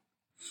 Yeah.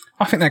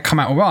 I think they'd come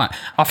out all right.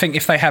 I think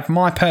if they had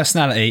my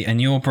personality and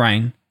your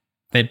brain,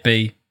 they'd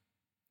be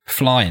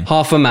flying.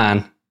 Half a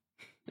man,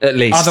 at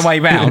least. Other way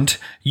round,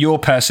 your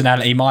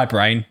personality, my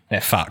brain, they're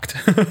fucked.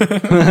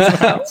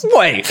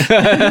 Wait.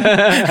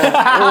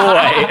 How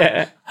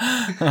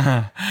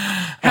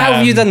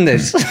have you done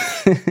this?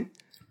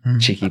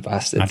 Cheeky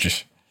bastard.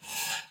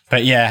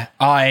 But yeah,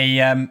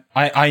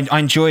 I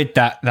enjoyed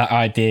that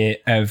idea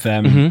of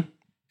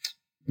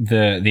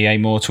the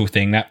immortal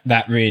thing.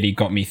 That really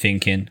got me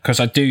thinking, because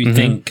I do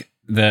think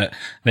that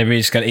there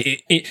is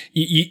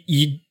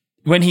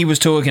when he was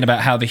talking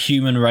about how the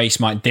human race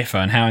might differ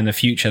and how in the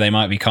future they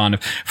might be kind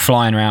of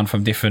flying around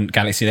from different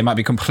galaxies, they might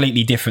be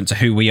completely different to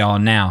who we are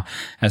now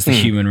as the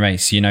human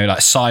race, like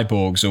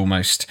cyborgs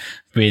almost,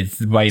 with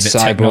the way that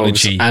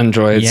technology,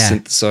 androids,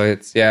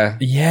 synthesites,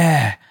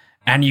 yeah.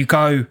 And you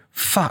go,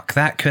 fuck,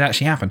 that could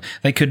actually happen.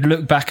 They could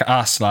look back at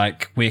us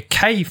like we're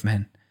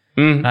cavemen.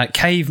 Like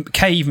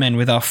cavemen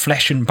with our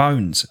flesh and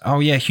bones.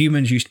 Oh yeah,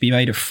 humans used to be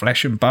made of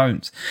flesh and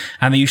bones,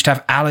 and they used to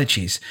have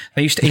allergies.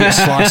 They used to eat a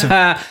slice of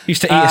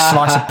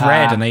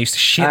bread, and they used to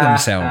shit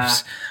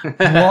themselves. Do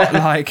you know what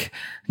I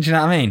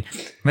mean?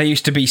 They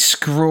used to be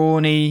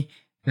scrawny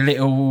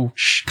little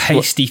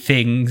pasty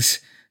things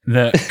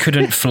that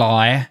couldn't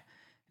fly,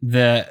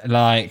 that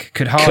like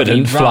could hardly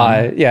Couldn't run.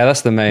 fly. Yeah,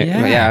 that's the main.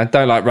 Yeah. I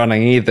don't like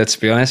running either, to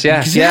be honest.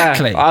 Yeah,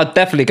 Exactly. Yeah, I'd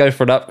definitely go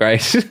for an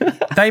upgrade.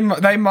 They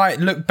might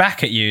look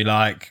back at you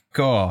like,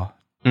 God,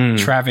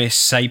 Travis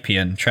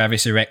Sapien,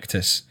 Travis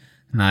Erectus.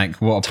 Like,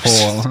 what a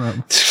poor,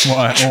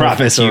 what a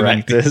Travis awful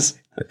human being. Erectus.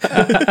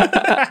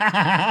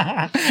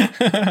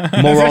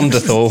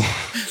 Morondithal.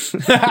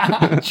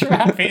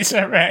 Travis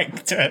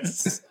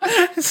Erectus.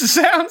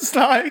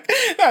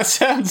 That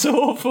sounds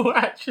awful,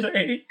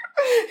 actually.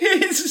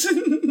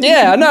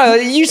 Yeah, no,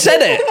 you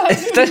said it.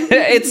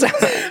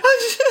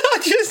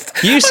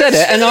 You said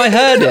it, and I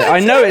heard it. I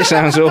know it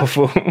sounds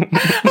awful.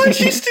 I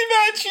just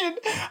imagine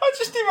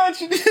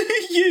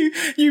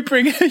you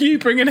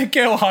bringing a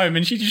girl home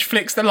and she just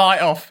flicks the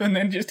light off and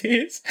then just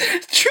hears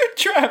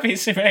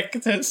Travis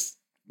Erectus.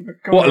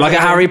 What, like a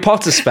Harry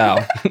Potter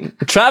spell?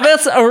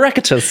 Travis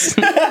Erectus.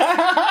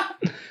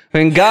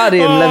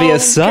 Wingardium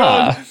Leviosa.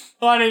 God.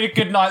 I need a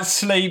good night's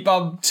sleep.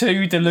 I'm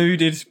too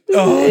deluded.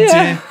 Oh,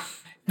 dear.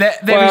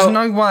 There is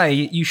no way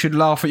you should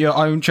laugh at your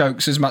own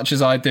jokes as much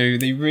as I do.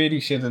 They really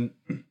shouldn't.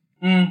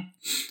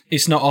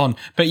 It's not on.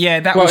 But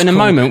yeah, that was Well, in a cool.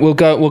 moment, we'll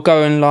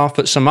go and laugh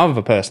at some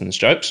other person's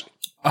jokes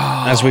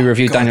as we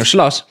review Daniel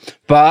Schloss.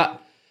 But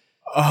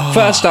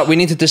first up, we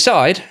need to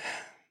decide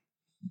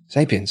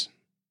Sapiens.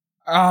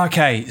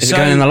 Okay, Is it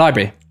going in the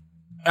library?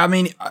 I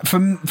mean,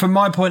 from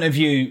my point of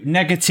view,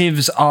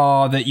 negatives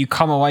are that you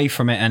come away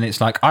from it and it's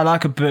like, I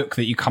like a book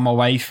that you come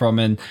away from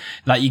and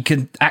like you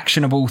can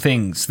actionable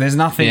things. There's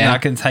nothing that I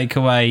can take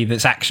away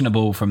that's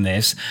actionable from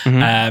this.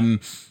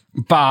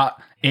 But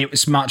it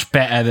was much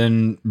better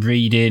than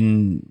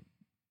reading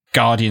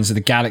Guardians of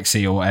the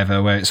Galaxy or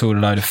whatever, where it's all a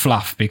load of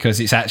fluff,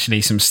 because it's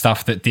actually some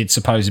stuff that did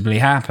supposedly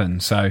happen.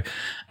 So,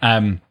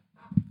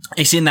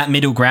 it's in that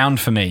middle ground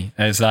for me.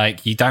 It's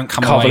like you don't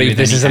come away Can't believe with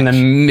this any is in the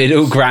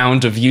middle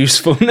ground of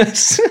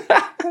usefulness.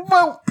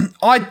 Well,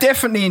 I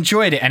definitely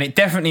enjoyed it, and it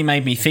definitely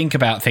made me think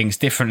about things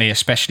differently,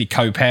 especially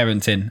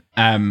co-parenting.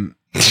 And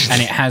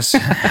it has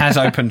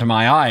opened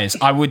my eyes.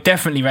 I would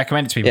definitely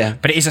recommend it to people. Yeah.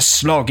 But it is a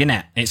slog,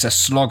 innit? It's a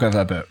slog of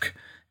a book.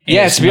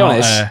 To be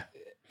honest,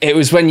 it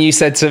was when you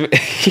said to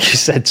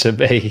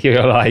me, you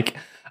were like,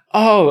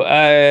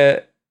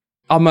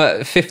 I'm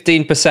at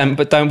 15%,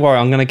 but don't worry,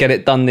 I'm going to get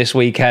it done this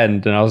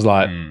weekend. And I was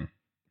like,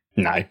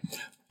 no.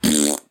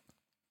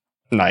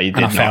 No, you didn't.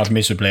 And I failed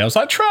miserably. I was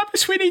like,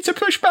 Travis, we need to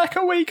push back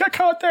a week. I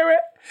can't do it.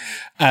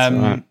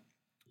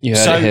 You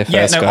heard it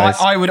here first, guys.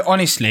 I would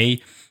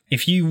honestly,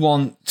 if you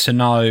want to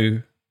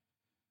know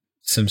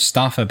some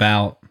stuff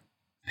about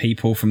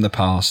people from the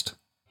past,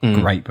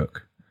 great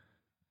book.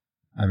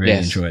 I really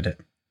enjoyed it.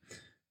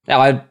 Yeah,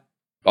 I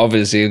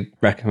obviously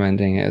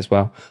recommending it as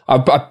well. I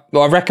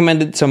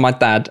recommended it to my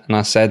dad, and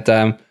I said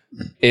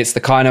it's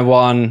the kind of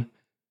one,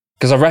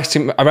 because I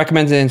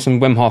recommended him some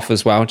Wim Hof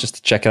as well, just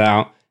to check it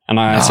out. And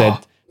I said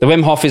the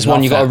Wim Hof is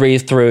one you got to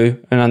read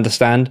through and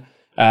understand.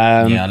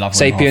 I love Wim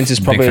Sapiens Hof.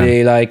 is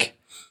probably like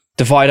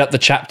divide up the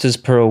chapters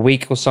per a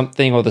week or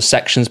something, or the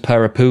sections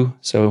per a poo.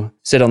 So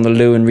sit on the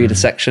loo and read a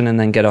section and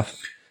then get off.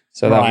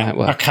 So that might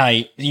work.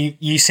 Okay,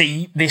 you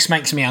see, this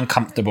makes me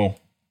uncomfortable.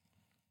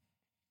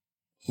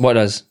 What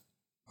does?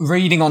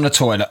 Reading on the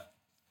toilet.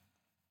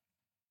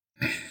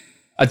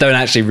 I don't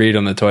actually read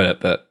on the toilet,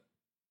 but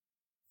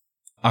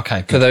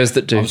okay, for those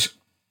that do.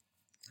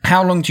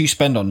 How long do you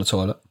spend on the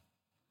toilet?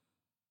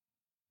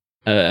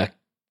 A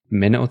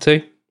minute or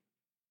two.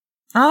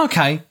 Oh,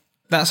 okay,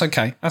 that's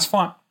okay. That's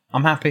fine.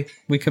 I'm happy.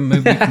 We can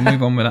move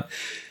on with that.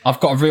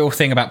 I've got a real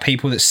thing about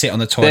people that sit on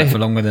the toilet for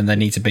longer than they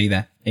need to be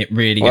there. It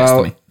really gets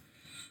to me.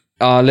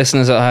 Our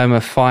listeners at home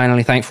are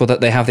finally thankful that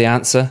they have the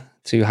answer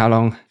to how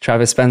long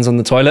Travis spends on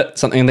the toilet.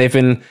 Something they've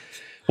been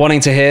wanting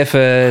to hear for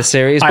a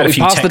series. But we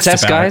passed the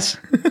test, guys.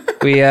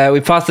 We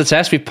passed the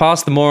test. We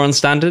passed the moron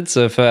standards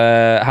of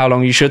how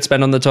long you should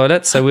spend on the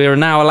toilet. So we are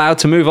now allowed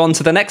to move on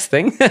to the next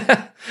thing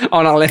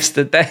on our list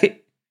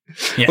today,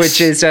 which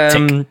is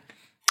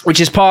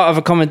part of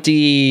a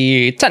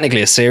comedy,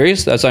 technically a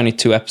series. There's only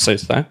 2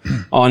 episodes though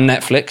on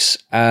Netflix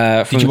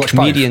from the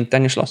comedian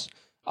Daniel Schloss.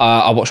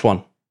 I watched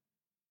one.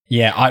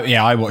 Yeah,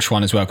 I watched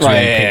one as well because we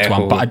only picked one.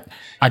 Cool. But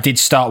I did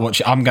start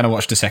watching. I'm going to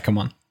watch the second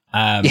one.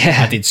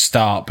 I did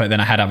start, but then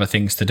I had other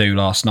things to do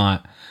last night.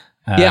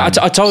 I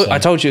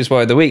told you as well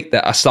in the week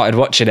that I started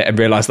watching it and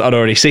realised that I'd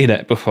already seen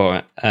it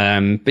before.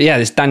 But yeah,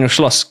 this Daniel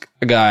Schloss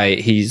guy,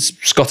 he's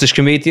a Scottish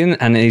comedian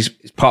and he's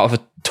part of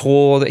a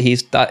tour that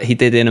he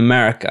did in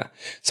America.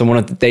 So one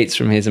of the dates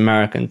from his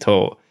American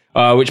tour,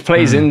 which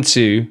plays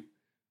into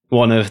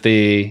one of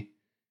the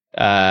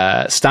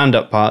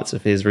stand-up parts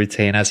of his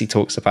routine as he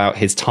talks about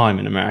his time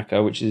in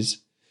America, which is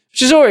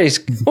always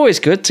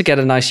good to get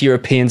a nice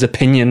European's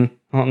opinion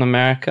on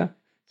America,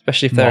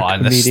 especially if they're a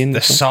comedian.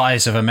 The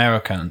size of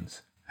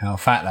Americans, how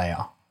fat they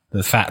are.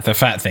 The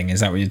fat thing, is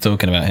that what you're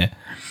talking about here?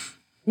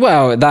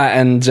 Well, that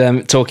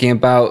and talking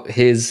about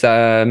his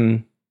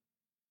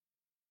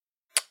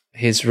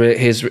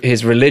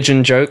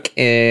religion joke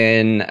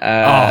in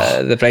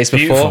the place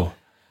before.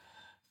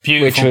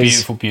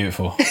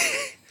 Beautiful.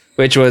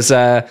 which was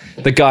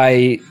the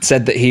guy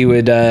said that he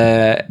would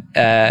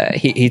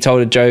he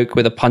told a joke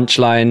with a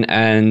punchline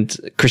and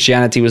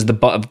Christianity was the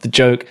butt of the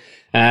joke,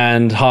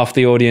 and half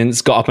the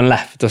audience got up and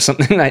left or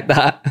something like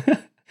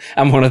that,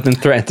 and one of them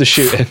threatened to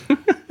shoot him.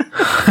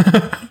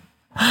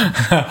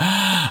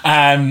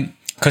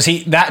 Because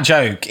that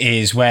joke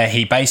is where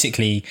he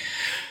basically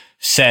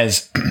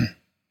says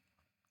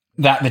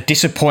that the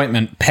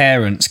disappointment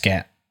parents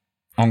get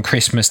on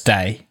Christmas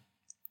Day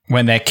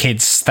when their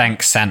kids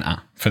thank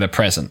Santa for the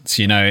presents.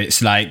 You know,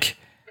 it's like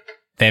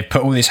they've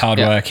put all this hard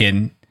work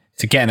in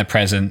to getting the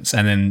presents,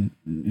 and then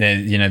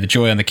the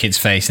joy on the kid's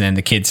face, and then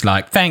the kid's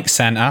like, thanks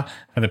Santa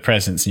for the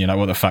presents, and you're like,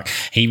 what the fuck?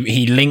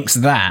 He links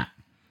that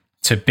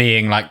to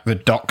being like the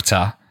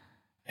doctor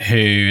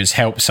who's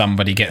helped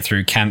somebody get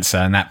through cancer,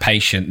 and that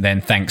patient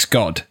then thanks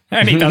God.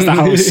 And he does the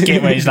whole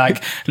skit where he's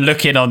like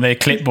looking on the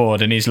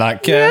clipboard and he's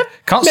like,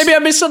 can't Maybe I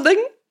missed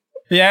something.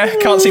 Yeah,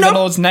 can't see the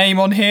Lord's name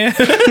on here.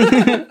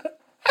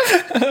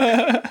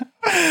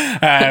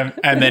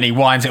 And then he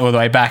winds it all the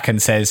way back and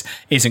says,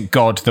 isn't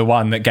God the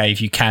one that gave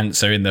you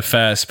cancer in the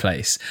first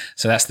place?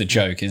 So that's the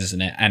joke,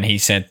 isn't it? And he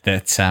said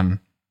that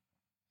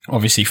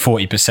obviously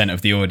 40%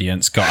 of the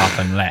audience got up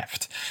and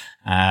left.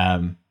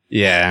 So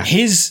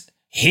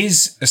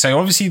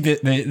obviously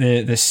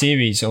the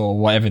series or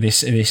whatever,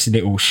 this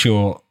little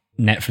short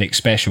Netflix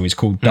special is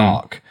called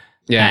Dark.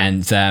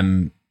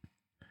 And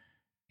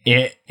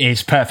it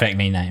is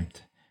perfectly named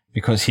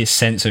because his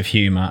sense of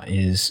humor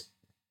is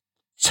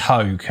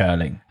toe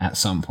curling at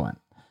some point.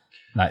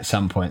 Like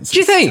some points. Do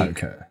you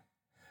think?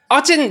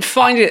 I didn't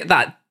find it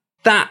that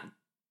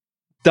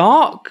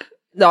dark.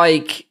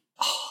 Like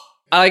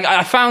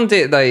I found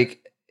it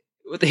like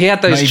he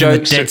had those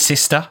jokes. The dead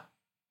sister.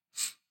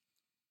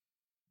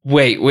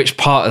 Wait, which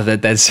part of the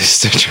dead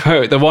sister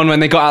joke? The one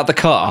when they got out the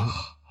car?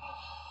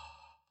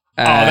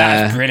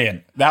 That's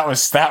brilliant. That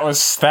was I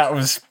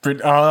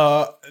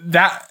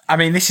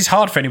mean, this is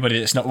hard for anybody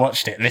that's not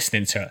watched it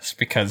listening to us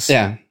because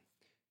So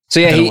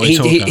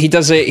he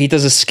does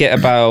a skit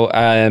about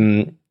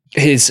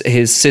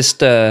his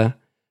sister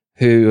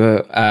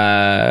who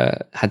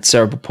had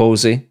cerebral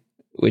palsy,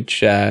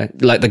 which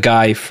like the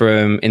guy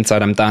from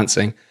Inside I'm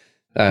Dancing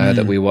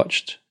that we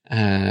watched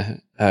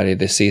earlier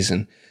this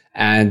season.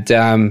 And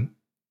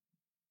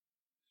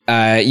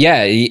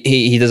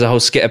he does a whole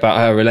skit about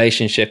her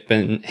relationship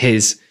and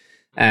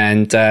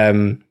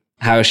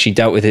how she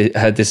dealt with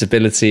her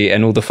disability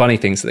and all the funny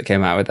things that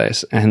came out with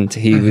this. And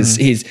he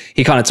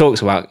kind of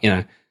talks about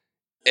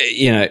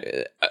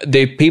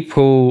the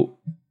people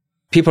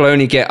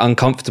only get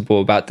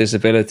uncomfortable about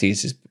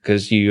disabilities is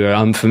because you are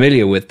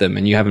unfamiliar with them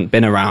and you haven't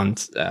been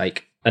around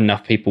like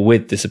enough people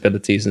with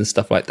disabilities and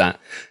stuff like that.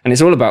 And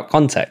it's all about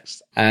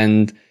context.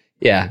 And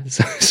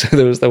so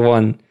there was the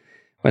one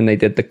when they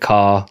did the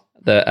car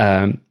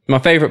that my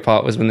favorite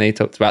part was when they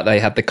talked about they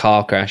had the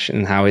car crash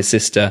and how his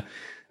sister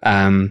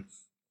couldn't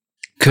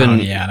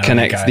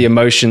connect the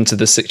emotion to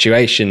the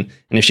situation.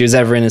 And if she was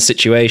ever in a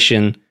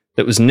situation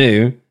that was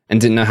new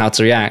and didn't know how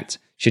to react,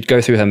 she'd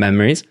go through her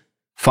memories,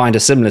 find a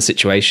similar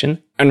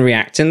situation and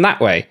react in that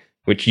way,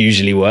 which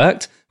usually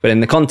worked. But in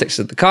the context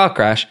of the car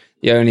crash,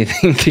 the only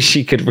thing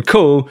she could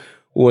recall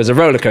was a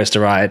roller coaster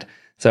ride.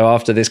 So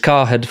after this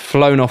car had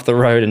flown off the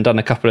road and done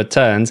a couple of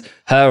turns,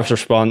 her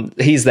response,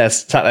 he's there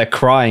sat there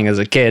crying as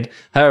a kid.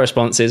 Her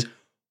response is,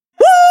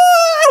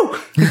 "Woo!"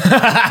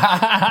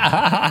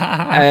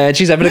 And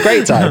she's having a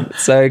great time.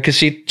 So because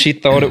she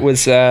thought it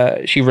was,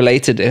 she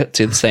related it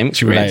to the same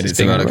experience as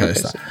being a roller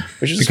coaster,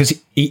 which is because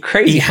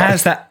crazy.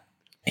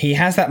 He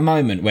has that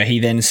moment where he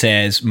then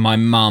says, "My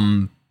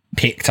mum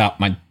picked up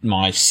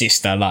my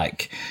sister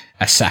like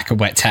a sack of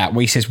wet towels."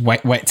 Well, he says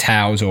wet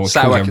towels or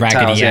a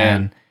Raggedy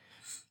Ann.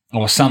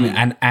 Or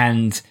something,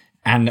 and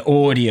the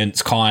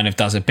audience kind of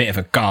does a bit of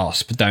a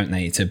gasp, don't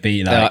they? To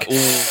be like,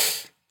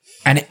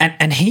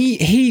 and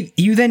he,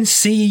 you then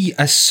see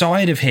a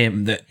side of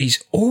him that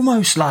is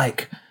almost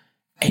like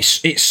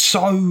it's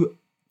so.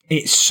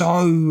 I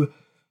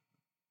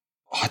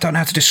don't know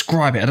how to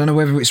describe it. I don't know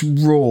whether it's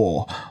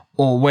raw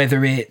or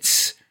whether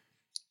it's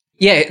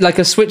like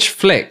a switch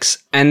flicks,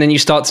 and then you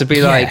start to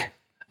be like,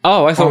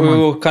 oh, I thought we were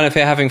all kind of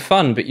here having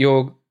fun, but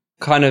you're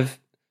kind of,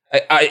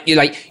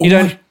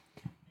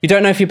 You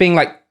don't know if you're being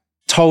like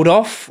told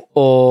off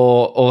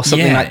or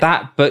something like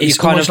that, but it's you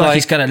kind of like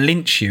he's going to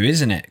lynch you,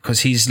 isn't it?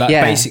 Because he's like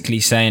basically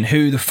saying,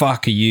 "Who the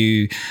fuck are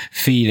you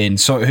feeling?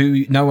 So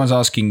no one's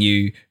asking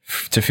you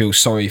to feel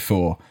sorry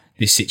for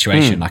this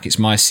situation. Like it's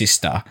my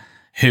sister.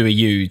 Who are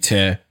you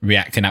to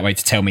react in that way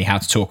to tell me how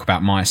to talk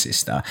about my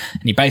sister?"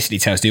 And he basically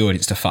tells the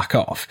audience to fuck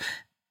off,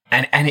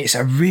 and it's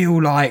a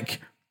real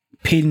like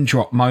pin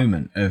drop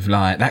moment of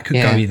like that could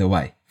go either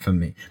way for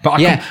me.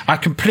 But I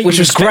completely which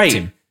was respect great.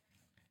 him.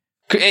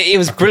 It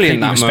was brilliant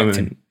that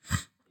moment.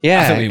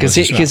 Yeah, because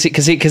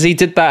he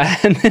did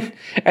that,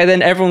 and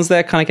then everyone's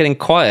there kind of getting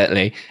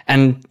quietly,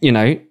 and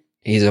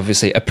he's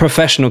obviously a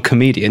professional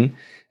comedian,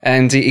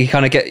 and he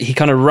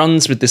kind of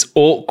runs with this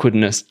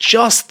awkwardness,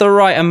 just the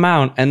right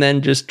amount, and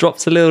then just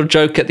drops a little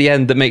joke at the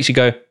end that makes you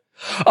go,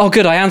 "Oh,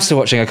 good, I am still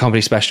watching a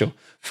comedy special.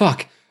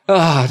 Fuck,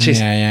 Oh, jeez.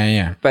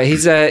 Yeah. But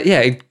he's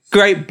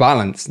great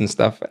balance and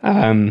stuff.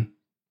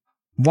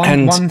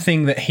 One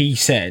thing that he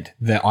said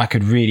that I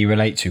could really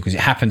relate to, because it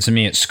happened to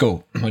me at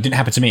school. Well, it didn't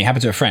happen to me, it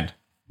happened to a friend.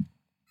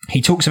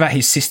 He talks about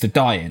his sister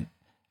dying,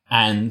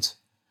 and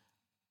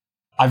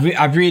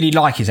I really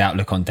like his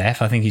outlook on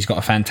death. I think he's got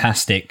a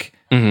fantastic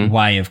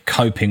way of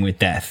coping with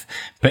death.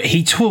 But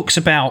he talks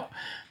about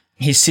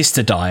his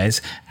sister dies,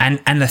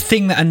 and the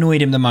thing that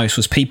annoyed him the most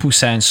was people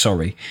saying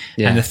sorry.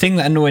 Yeah. And the thing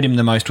that annoyed him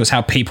the most was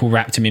how people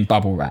wrapped him in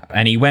bubble wrap.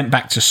 And he went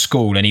back to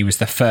school and he was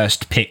the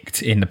first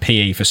picked in the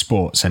PE for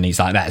sports. And he's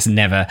like, that's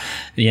never,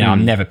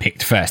 I'm never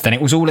picked first. And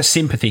it was all a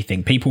sympathy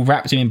thing. People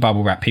wrapped him in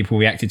bubble wrap. People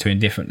reacted to him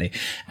differently.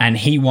 And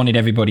he wanted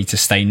everybody to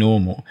stay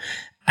normal.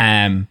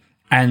 And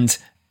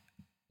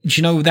do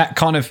you know, that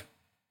kind of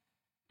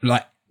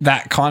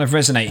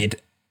resonated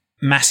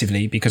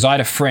massively, because I had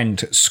a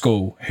friend at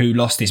school who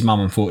lost his mum,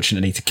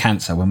 unfortunately, to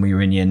cancer when we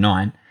were in year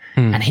 9.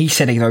 And he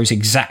said those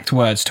exact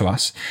words to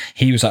us.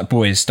 He was like,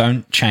 boys,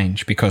 don't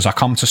change, because I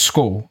come to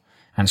school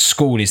and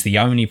school is the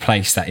only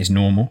place that is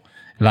normal.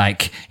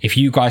 Like, if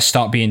you guys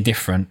start being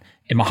different,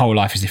 my whole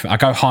life is different. I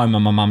go home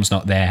and my mum's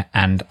not there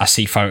and I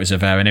see photos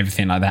of her and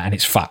everything like that, and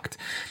it's fucked.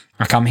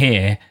 I come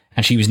here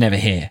and she was never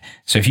here.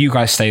 So if you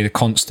guys stay the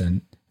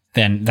constant,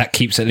 then that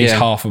keeps at least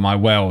half of my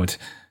world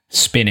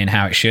spinning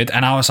how it should.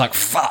 And I was like,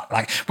 fuck.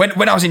 Like,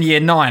 when I was in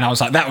year 9, I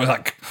was like, that was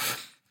like,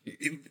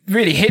 it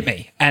really hit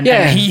me. And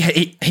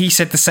he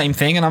said the same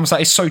thing, and I was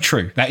like, it's so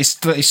true. That is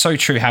so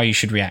true how you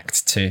should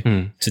react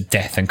to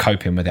death and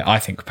coping with it, I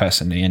think,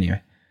 personally,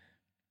 anyway.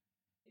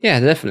 Yeah,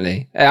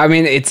 definitely. I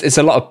mean, it's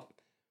a lot of,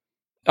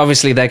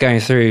 obviously they're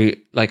going through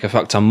like a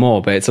fuck ton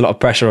more, but it's a lot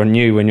of pressure on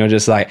you when you're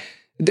just like,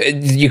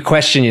 you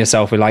question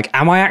yourself with like,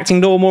 am I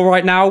acting normal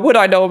right now? Would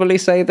I normally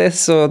say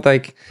this? Or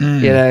like,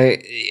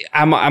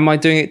 am I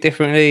doing it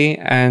differently?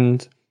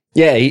 And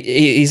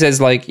he says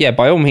like,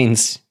 by all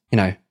means,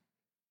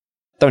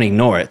 don't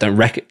ignore it. Don't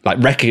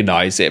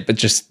recognize it, but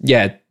just,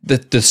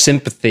 the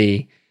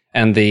sympathy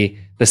and the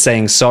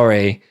saying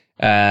sorry,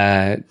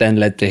 then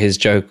led to his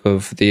joke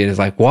of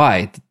like,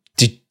 why?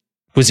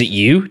 Was it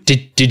you?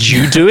 Did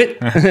you do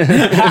it?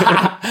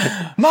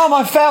 Mom,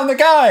 I found the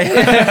guy.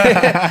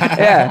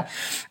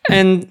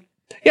 And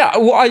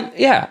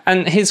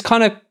and his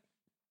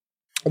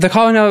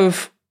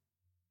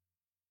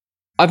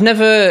I've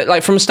never,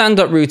 like, from a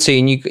stand-up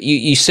routine,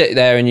 you sit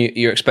there and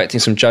you're expecting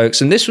some jokes,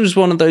 and this was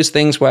one of those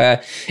things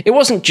where it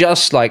wasn't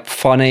just like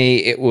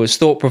funny, it was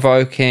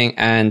thought-provoking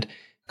and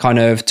kind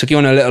of took you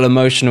on a little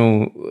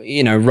emotional,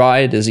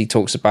 ride as he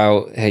talks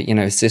about,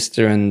 his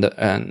sister and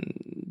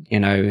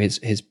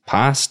his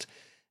past.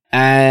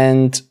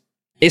 And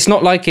it's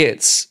not like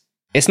it's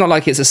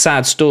a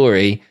sad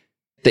story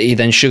that he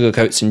then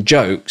sugarcoats in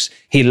jokes.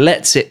 He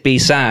lets it be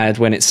sad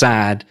when it's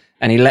sad,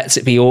 and he lets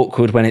it be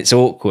awkward when it's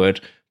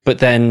awkward, but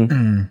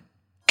then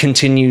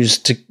continues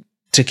to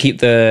keep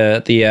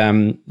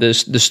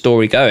the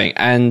story going.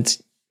 And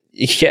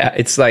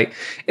it's like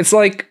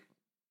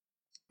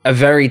a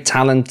very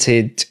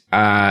talented,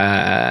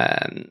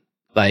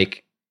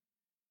 like,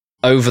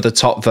 over the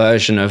top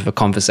version of a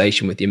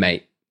conversation with your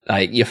mate,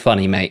 like your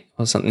funny mate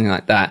or something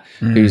like that,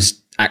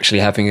 who's actually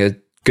having a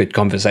good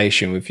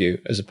conversation with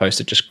you as opposed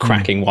to just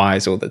cracking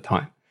wires all the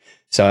time.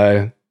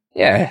 So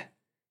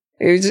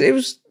it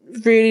was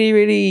really,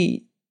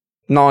 really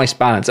nice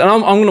balance. And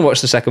I'm going to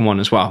watch the second one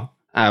as well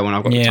when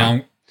I've got the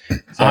time.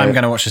 I'm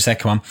going to watch the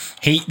second one.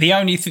 The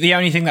only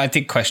thing that I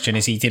did question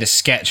is he did a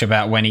sketch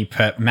about when he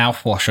put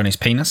mouthwash on his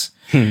penis,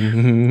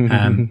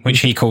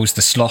 which he calls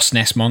the Schloss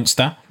Nest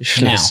Monster.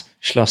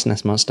 Schloss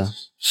Nest Monster.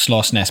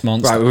 Schloss Nest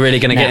Monster. Right, we're really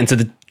going to get into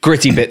the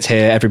gritty bits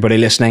here, everybody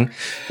listening.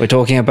 We're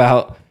talking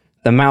about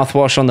the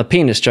mouthwash on the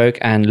penis joke,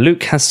 and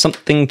Luke has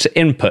something to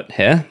input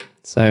here.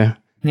 So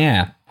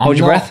hold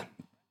your breath.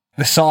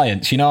 The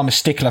science. I'm a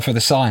stickler for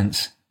the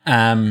science.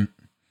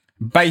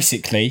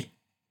 Basically,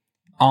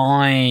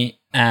 I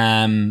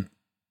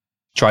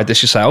tried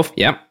this yourself.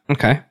 Yeah.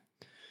 Okay.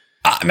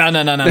 No.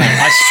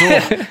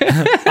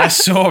 I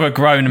saw a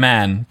grown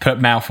man put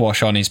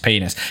mouthwash on his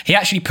penis. He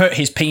actually put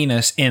his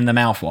penis in the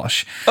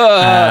mouthwash.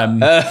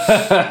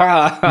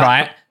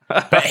 Right.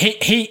 But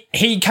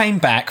he came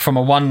back from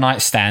a one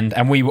night stand,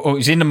 and it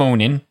was in the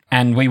morning,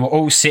 and we were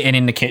all sitting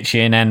in the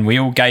kitchen, and we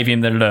all gave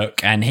him the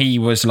look, and he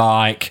was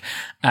like,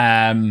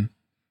 I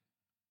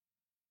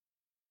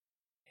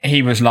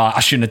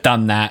shouldn't have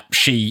done that. I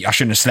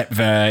shouldn't have slept with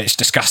her. It's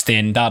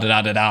disgusting. Da da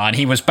da da da. And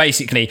he was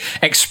basically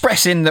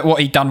expressing that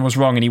what he'd done was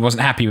wrong, and he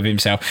wasn't happy with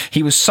himself.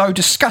 He was so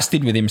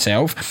disgusted with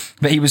himself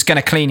that he was going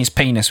to clean his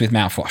penis with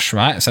mouthwash.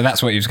 Right. So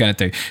that's what he was going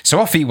to do. So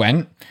off he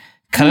went,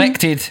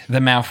 collected the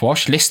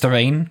mouthwash,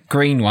 Listerine,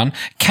 green one,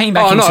 came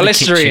back into the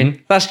Listerine.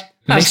 kitchen.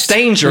 That's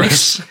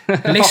dangerous.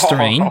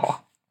 Listerine,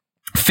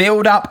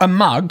 filled up a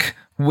mug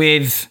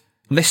with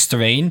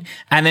Listerine,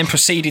 and then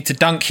proceeded to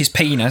dunk his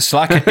penis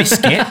like a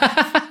biscuit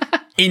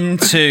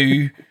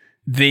into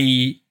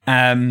the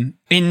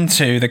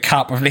into the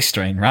cup of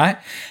Listerine, right?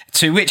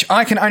 To which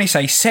I can only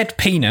say said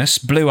penis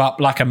blew up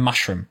like a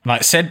mushroom.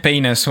 Like said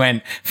penis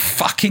went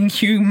fucking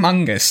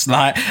humongous.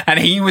 Like, and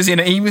he was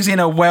in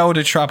a world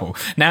of trouble.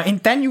 Now in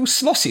Daniel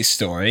Sloss's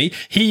story,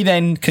 he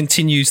then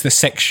continues the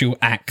sexual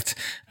act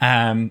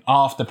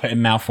after putting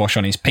mouthwash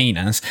on his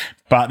penis.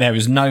 But there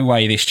was no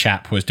way this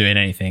chap was doing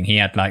anything. He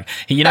had like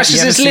that's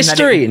just his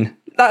Listerine.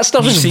 That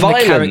stuff is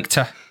violent.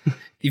 Have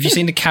you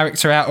seen the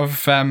character out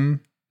of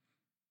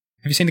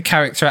Have you seen the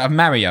character out of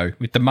Mario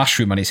with the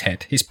mushroom on his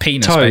head? His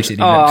penis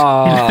basically.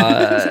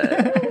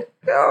 Oh,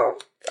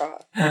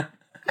 God.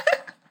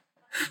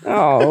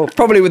 Oh,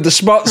 probably with the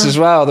spots as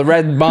well, the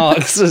red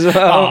marks as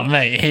well. Oh,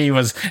 mate, he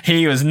was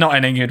not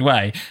in a good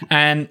way.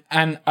 And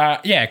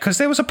yeah, because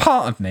there was a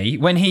part of me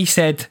when he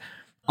said,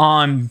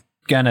 "I'm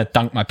gonna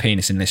dunk my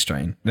penis in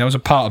Listerine," there was a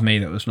part of me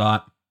that was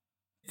like,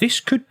 "This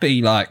could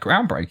be like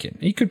groundbreaking.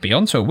 He could be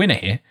onto a winner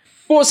here."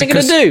 What's it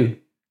going to do?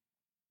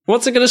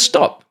 What's it going to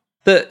stop?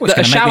 That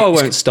a shower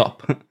won't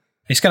stop.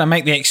 It's going to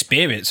make the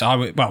experience.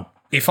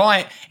 If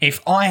I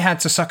had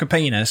to suck a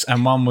penis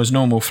and one was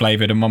normal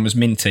flavoured and one was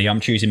minty, I'm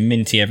choosing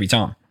minty every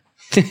time.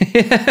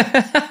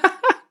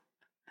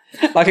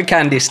 Like a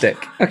candy stick.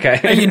 Okay.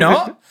 Are you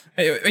not?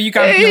 Are you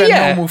going with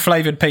a normal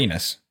flavoured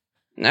penis?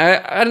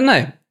 No, I don't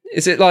know.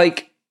 Is it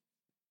like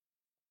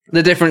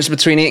the difference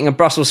between eating a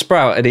Brussels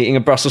sprout and eating a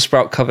Brussels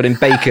sprout covered in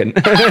bacon?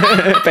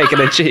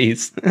 Bacon and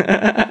cheese.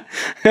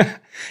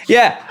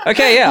 Yeah.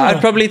 Okay. Yeah. I'd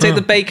probably take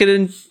the bacon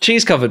and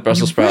cheese covered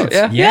Brussels sprout.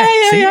 Yeah.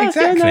 See,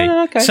 exactly.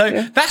 Okay,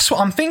 so that's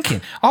what I'm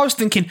thinking. I was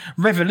thinking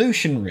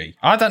revolutionary.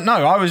 I don't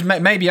know. I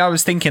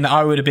was thinking that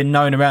I would have been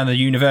known around the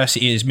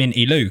university as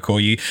Minty Luke, or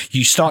you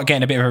start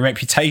getting a bit of a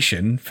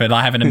reputation for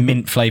like having a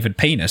mint flavored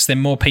penis. Then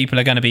more people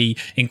are going to be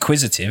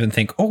inquisitive and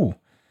think, "Oh,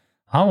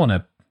 I want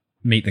to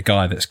meet the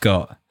guy that's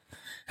got."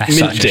 That's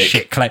such a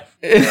shit claim.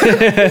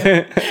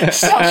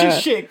 Such a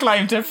shit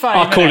claim to fame.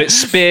 I call it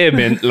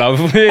spearmint, love.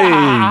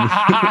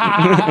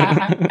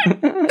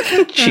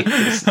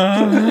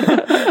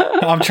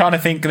 I'm trying to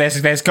think.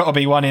 There's got to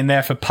be one in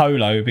there for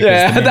polo.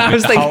 Because I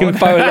was thinking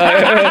polo.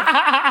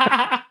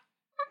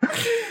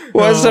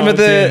 What are some of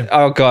the?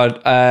 Oh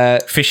God,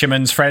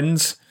 Fisherman's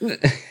Friends.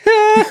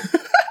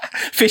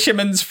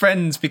 Fisherman's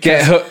Friends.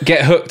 Because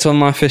get hooked on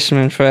my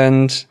fisherman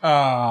friend.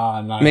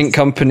 Ah, nice. Mint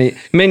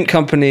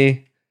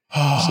Company.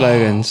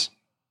 Slogans.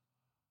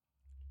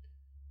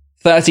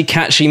 30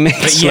 catchy mint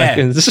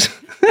slogans.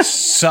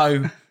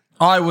 So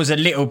I was a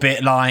little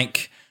bit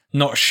like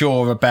not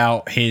sure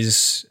about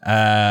his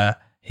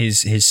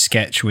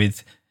sketch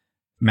with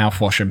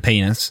mouthwash and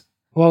penis.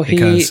 Well,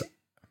 because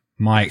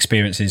my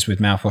experiences with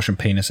mouthwash and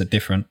penis are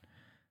different.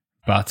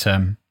 But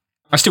I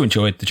still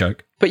enjoyed the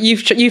joke. But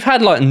you've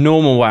had like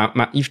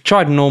you've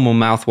tried normal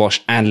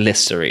mouthwash and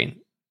Listerine.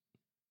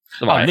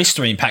 Right. Oh,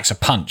 Listerine packs a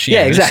punch.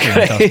 Yeah,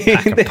 exactly. Does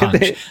pack a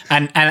punch.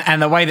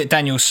 And the way that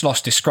Daniel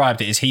Sloss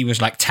described it is he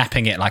was like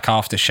tapping it like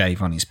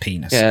aftershave on his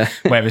penis. Yeah.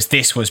 Whereas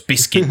this was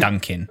biscuit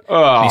dunking. This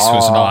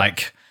was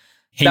like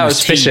he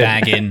was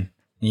teabagging.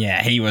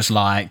 Yeah, he was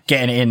like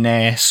getting it in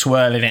there,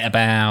 swirling it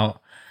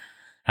about.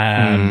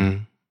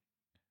 When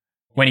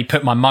he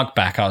put my mug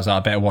back, I was like, I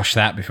better wash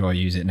that before I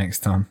use it next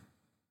time.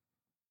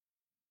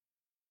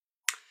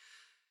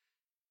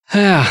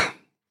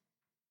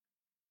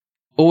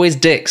 Always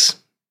dicks.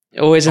 It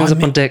always ends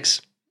up on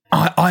dicks.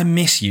 I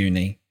miss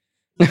uni.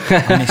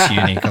 I miss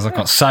uni because I've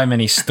got so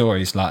many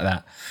stories like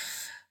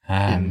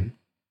that.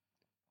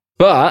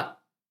 But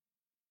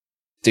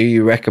do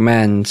you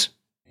recommend?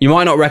 You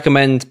might not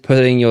recommend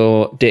putting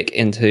your dick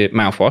into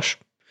mouthwash,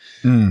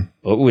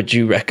 but would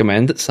you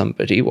recommend that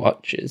somebody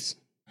watches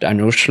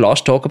Daniel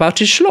Sloss talk about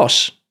his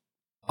schloss?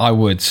 I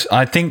would.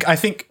 I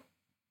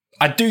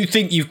do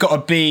think you've got to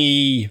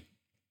be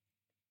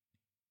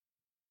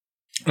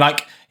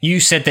like. You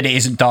said that it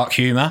isn't dark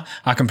humour.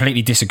 I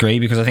completely disagree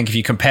because I think if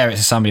you compare it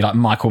to somebody like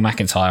Michael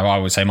McIntyre, I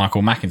would say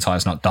Michael McIntyre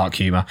is not dark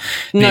humour.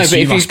 No, but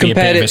if you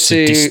compared it to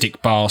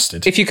sadistic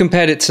bastard, if you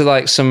compared it to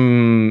like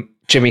some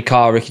Jimmy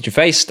Carr, Ricky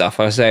Gervais stuff,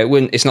 I would say it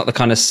wouldn't. It's not the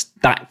kind of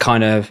that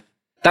kind of.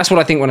 That's what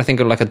I think when I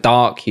think of like a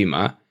dark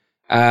humour.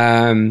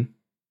 I'd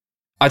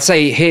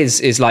say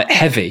his is like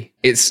heavy.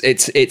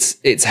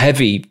 It's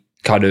heavy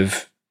kind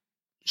of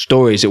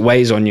stories. It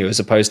weighs on you as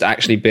opposed to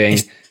actually being.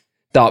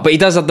 Dark, but he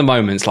does have the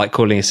moments like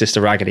calling his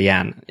sister Raggedy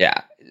Ann. Yeah,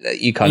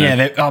 you kind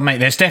of. Mate,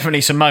 there's definitely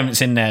some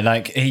moments in there.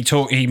 Like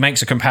he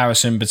makes a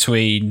comparison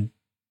between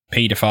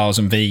paedophiles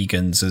and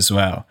vegans as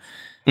well.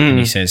 And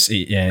he says,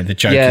 the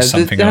joke is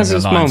something along the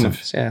lines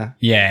moments, of.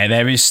 Yeah,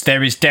 there is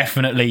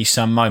definitely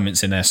some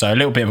moments in there. So a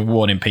little bit of a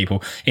warning,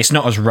 people. It's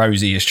not as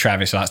rosy as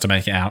Travis likes to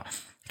make it out.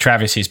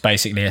 Travis is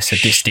basically a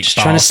sadistic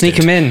bastard. Trying to sneak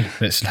him in.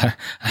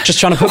 Just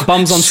trying to put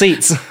bums on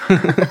seats.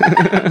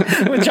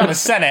 We're trying to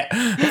sell it.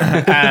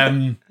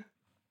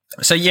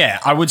 So yeah,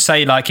 I would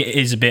say like it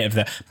is a bit of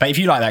the, but if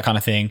you like that kind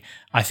of thing,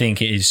 I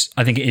think it is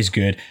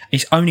good.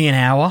 It's only an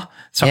hour,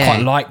 so I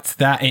quite liked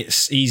that.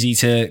 It's easy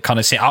to kind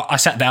of sit. I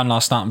sat down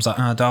last night and was like,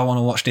 oh, do I want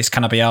to watch this?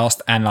 Can I be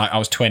asked? And like I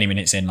was 20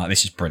 minutes in, like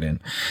this is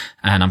brilliant,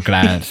 and I'm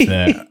glad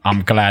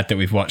that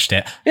we've watched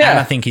it. Yeah. And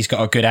I think he's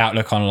got a good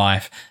outlook on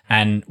life.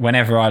 And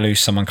whenever I lose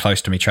someone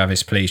close to me,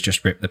 Travis, please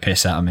just rip the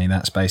piss out of me.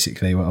 That's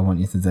basically what I want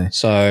you to do.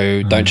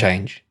 So don't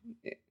change.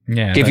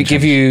 Yeah,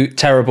 Give you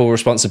terrible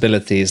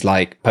responsibilities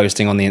like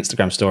posting on the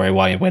Instagram story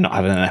why we're not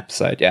having an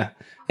episode. Yeah.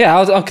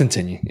 I'll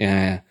continue.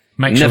 Yeah.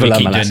 Make sure Never we learn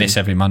keep my doing lesson. this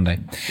every Monday.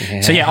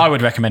 So yeah, I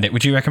would recommend it.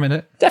 Would you recommend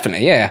it?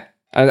 Definitely. Yeah.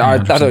 I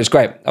thought it was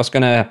great. I was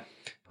gonna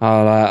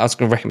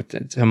recommend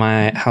it to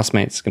my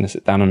housemates. Going to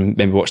sit down and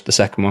maybe watch the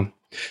second one.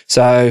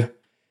 So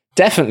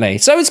definitely.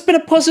 So it's been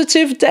a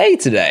positive day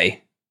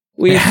today.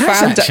 We've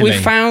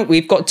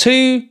got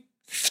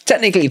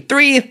technically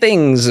 3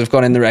 things have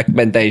gone in the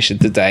recommendation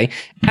today,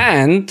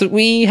 and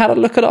we had a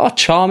look at our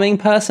charming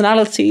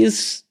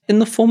personalities in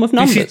the form of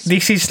numbers.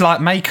 This is like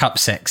makeup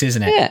sex,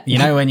 isn't it? Yeah. You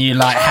know when you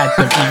like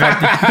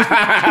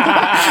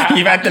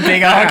you've had the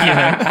big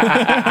argument,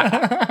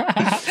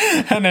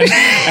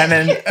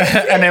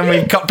 and then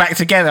we've got back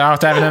together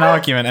after having an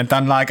argument and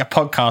done like a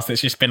podcast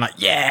that's just been like,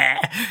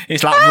 yeah,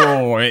 it's like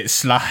raw.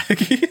 It's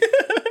like.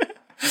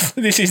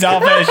 This is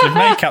our version of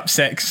makeup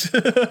sex.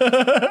 That's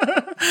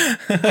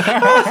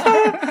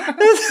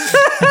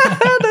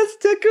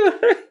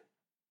tickling.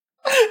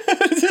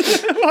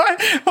 Why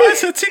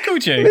has it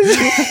tickled you?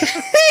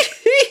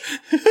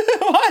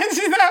 Why is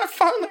it that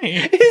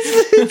funny?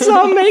 It's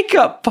our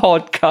makeup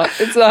podcast.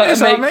 It's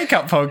our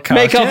makeup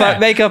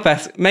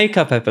podcast.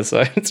 Makeup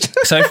episodes.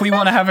 So if we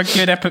want to have a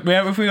good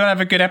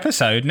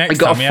episode next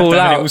time, we have to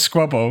have a little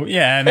squabble.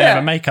 Yeah, and then have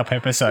a makeup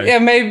episode. Yeah,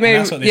 maybe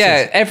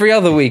every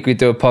other week we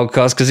do a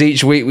podcast because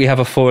each week we have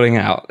a falling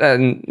out,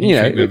 and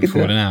we're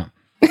falling out.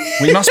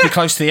 We must be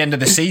close to the end of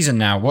the season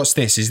now. What's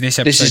this? Is this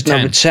episode 10? This is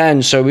number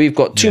 10, so we've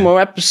got 2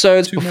 more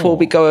episodes before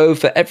we go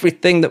over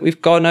everything that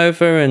we've gone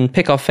over and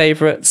pick our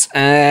favourites,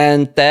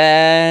 and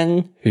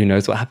then who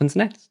knows what happens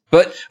next.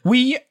 But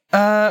we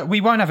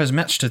won't have as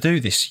much to do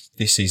this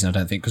season, I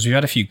don't think, because we've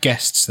had a few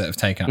guests that have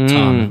taken up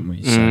time, haven't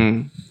we?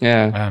 So,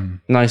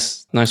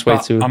 nice way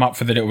to... I'm up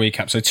for the little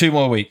recap. So 2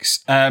 more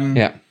weeks.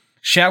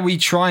 Shall we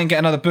try and get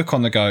another book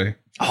on the go?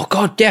 Oh,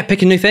 God, yeah,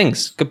 picking new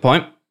things. Good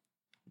point.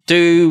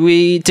 Did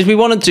we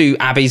want to do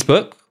Abby's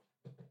book?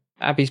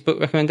 Abby's book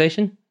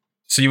recommendation?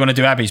 So you want to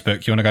do Abby's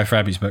book? You want to go for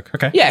Abby's book?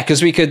 Okay. Yeah,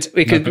 because we could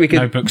do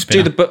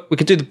the book. We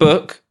could do the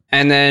book,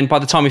 and then by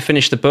the time we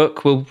finish the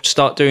book, we'll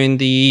start doing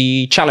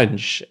the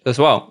challenge as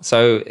well.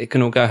 So it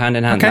can all go hand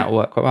in hand. Okay. That'll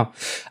work quite well.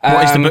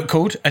 What is the book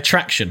called?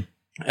 Attraction.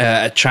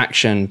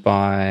 Attraction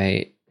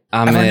by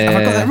Amir. Have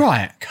I got that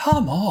right?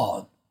 Come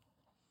on.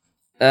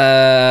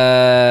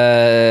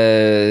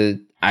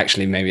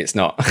 Actually, maybe it's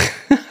not.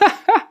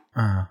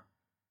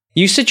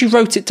 You said you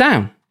wrote it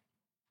down.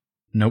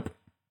 Nope.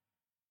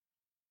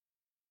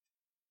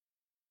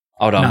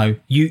 Hold on. No,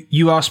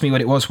 you asked me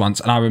what it was once,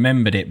 and I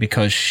remembered it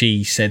because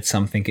she said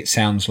something. It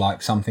sounds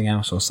like something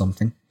else or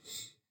something,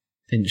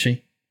 didn't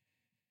she?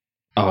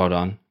 Oh, hold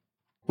on.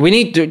 We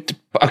need to.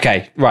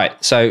 Okay, right.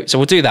 So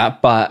we'll do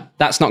that, but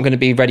that's not going to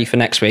be ready for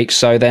next week.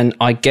 So then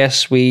I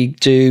guess we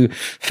do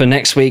for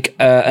next week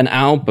an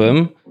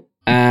album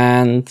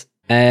and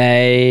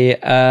a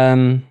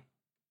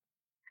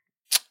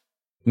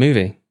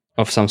movie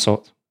of some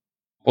sort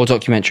or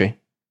documentary.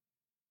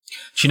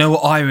 Do you know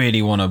what I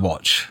really want to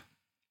watch?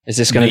 Is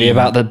this going to be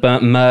about the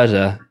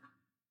murder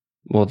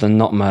or the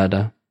not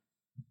murder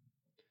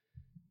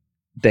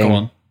thing? Go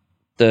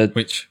on.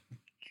 Which?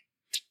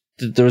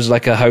 There was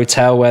like a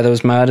hotel where there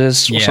was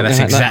murders. Or something that's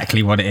like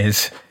exactly what it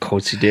is. Of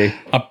course you do.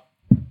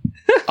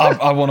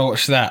 I want to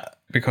watch that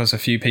because a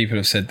few people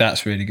have said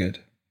that's really good.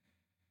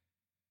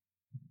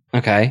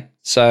 Okay.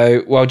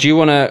 So, well, do you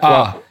want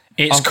to...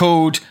 it's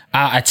called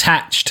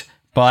Attached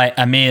by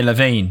Amir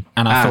Levine,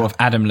 and I thought of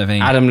Adam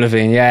Levine. Adam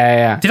Levine,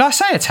 yeah. Did I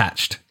say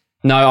Attached?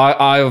 No,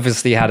 I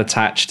obviously had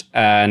Attached,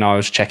 and I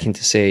was checking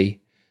to see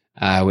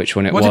which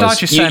one it was. What did I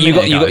just say?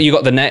 You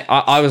got the net.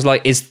 I was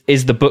like,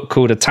 is the book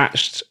called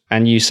Attached?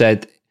 And you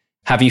said,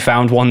 have you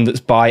found one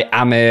that's by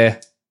Amir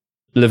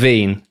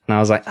Levine? And I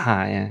was like,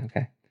 yeah,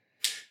 okay.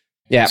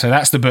 Yeah. So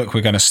that's the book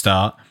we're going to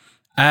start.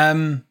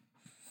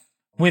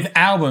 With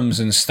albums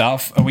and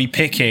stuff, are we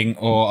picking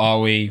or are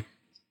we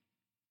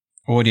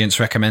audience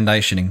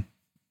recommendationing?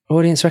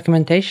 Audience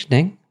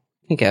recommendationing?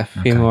 You get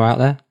a few more out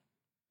there.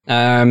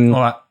 All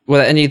right. Were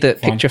there any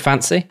that piqued your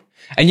fancy?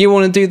 And you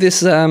want to do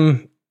this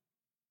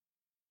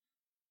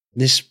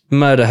this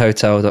murder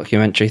hotel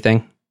documentary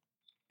thing?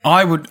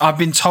 I've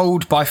been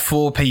told by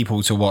 4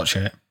 people to watch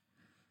it.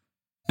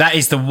 That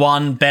is the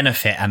one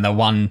benefit and the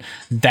one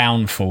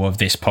downfall of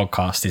this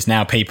podcast is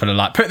now people are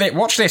like,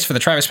 watch this for the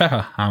Travis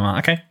Pepper. I'm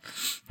like, okay.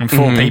 And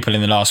 4 people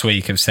in the last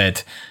week have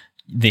said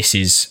this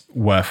is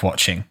worth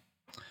watching.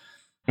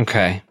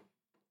 Okay.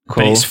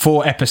 Cool. But it's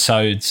 4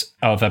 episodes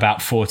of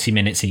about 40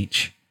 minutes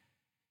each.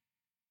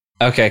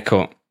 Okay,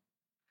 cool.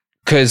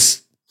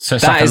 Because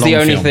that is the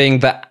only thing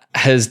that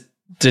has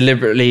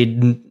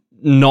deliberately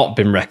not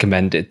been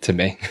recommended to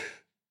me.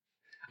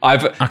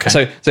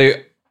 So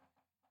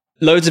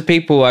loads of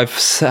people I've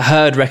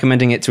heard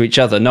recommending it to each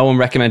other. No one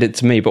recommended it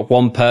to me, but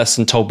one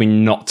person told me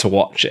not to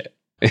watch it.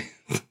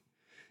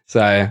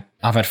 So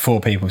I've had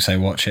 4 people say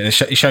watch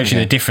it. It shows you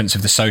the difference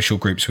of the social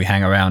groups we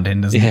hang around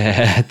in, doesn't it?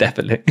 Yeah,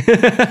 definitely.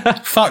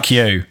 Fuck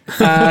you.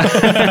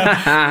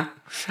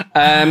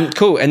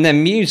 Cool. And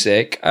then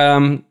music.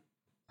 So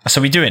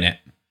we're doing it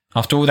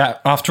after all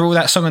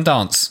that song and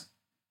dance.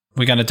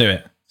 We're going to do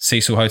it.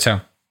 Cecil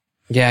Hotel.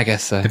 Yeah, I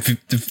guess so.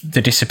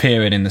 The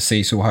disappearing in the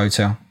Cecil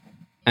Hotel.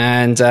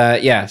 And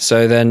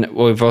so then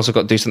we've also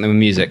got to do something with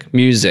music.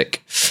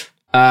 Music.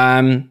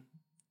 I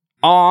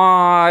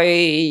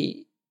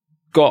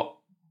got.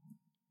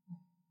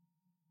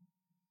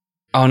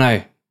 Oh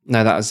no,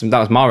 that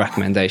was my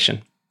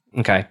recommendation.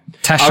 Okay,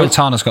 Tash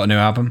Sultana's got a new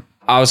album.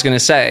 I was going to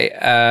say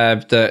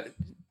that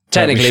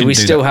technically we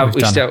still haven't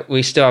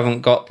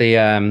got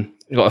the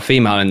got a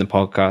female in the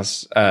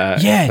podcast.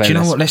 Yeah, do you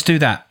know what? Let's do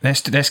that.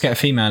 Let's get a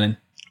female in.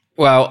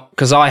 Well,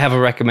 because I have a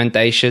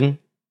recommendation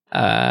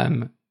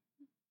that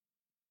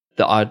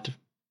I'd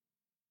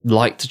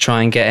like to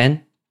try and get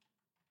in.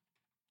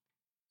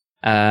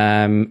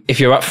 If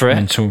you're up for it.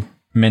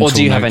 Mental or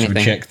do you have note to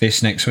anything? Check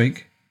this next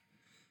week.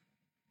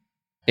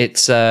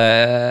 It's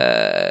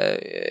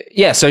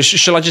yeah. So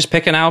shall I just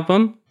pick an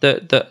album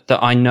that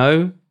I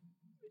know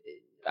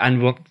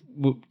and what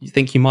you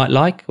think you might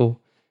like, or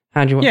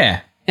how do you want?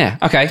 Yeah.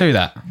 Okay. Do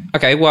that.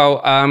 Okay.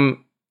 Well,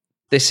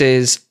 this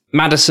is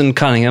Madison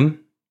Cunningham,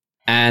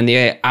 and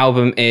the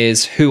album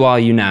is "Who Are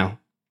You Now."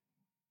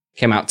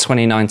 Came out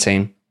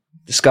 2019.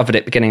 Discovered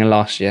it beginning of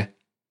last year.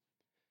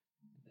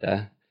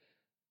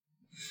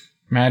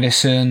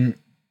 Madison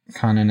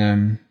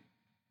Cunningham.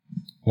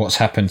 What's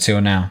happened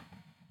till now?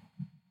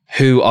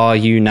 Who Are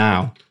You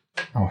Now?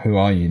 Oh, who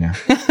are you now?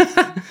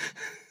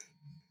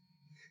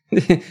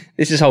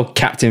 This is whole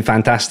Captain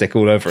Fantastic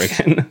all over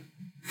again.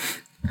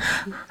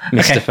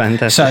 Mr.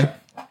 Fantastic. So,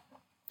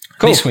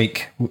 cool. This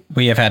week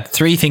we have had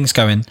 3 things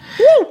going.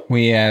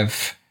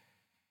 We've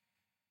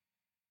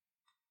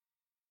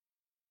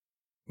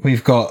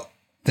got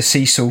the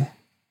Cecil,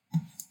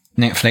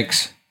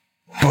 Netflix,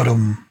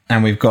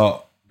 and we've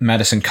got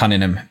Madison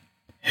Cunningham.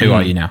 Who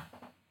are you now?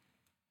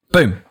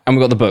 Boom. And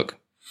we've got the book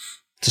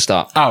to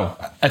start. Oh,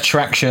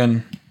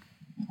 Attraction.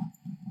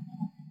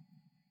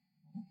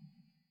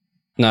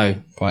 No.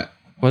 What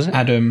Was it?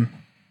 Adam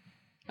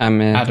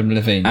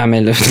Levine.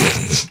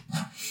 The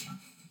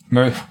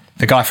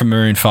The guy from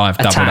Maroon 5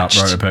 doubled Attached.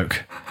 up, wrote a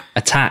book.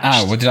 Attached.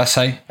 Oh, what did I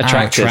say?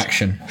 Attracted.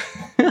 Attraction.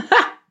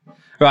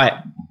 Right.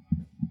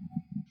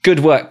 Good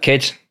work,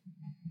 kid.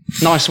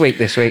 Nice week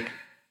this week.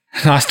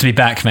 Nice to be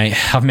back, mate.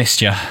 I've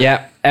missed you.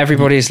 Yeah,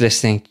 everybody's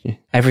listening.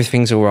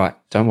 Everything's all right.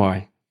 Don't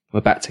worry. We're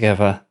back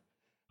together.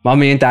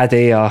 Mummy and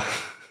Daddy are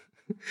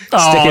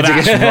sticking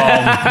that's together.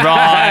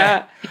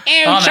 wrong.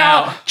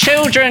 Right.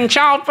 Children,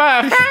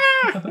 childbirth.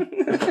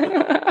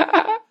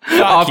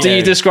 After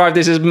you described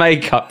this as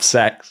makeup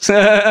sex.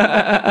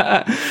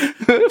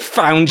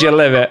 Found your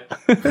limit.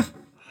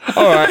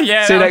 All right.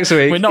 Yeah, see you next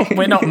week.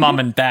 We're not mum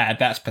and dad.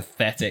 That's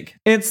pathetic.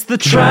 It's the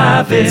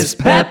Travis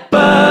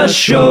Pepper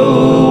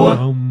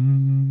Show.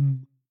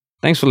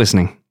 Thanks for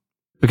listening.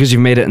 Because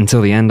you've made it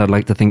until the end, I'd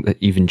like to think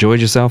that you've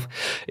enjoyed yourself.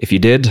 If you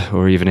did,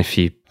 or even if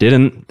you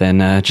didn't,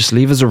 then just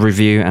leave us a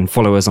review and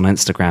follow us on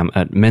Instagram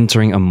at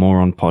Mentoring a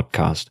Moron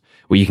Podcast,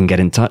 where you can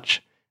get in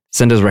touch,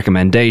 send us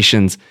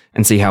recommendations,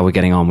 and see how we're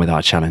getting on with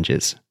our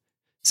challenges.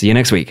 See you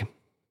next week.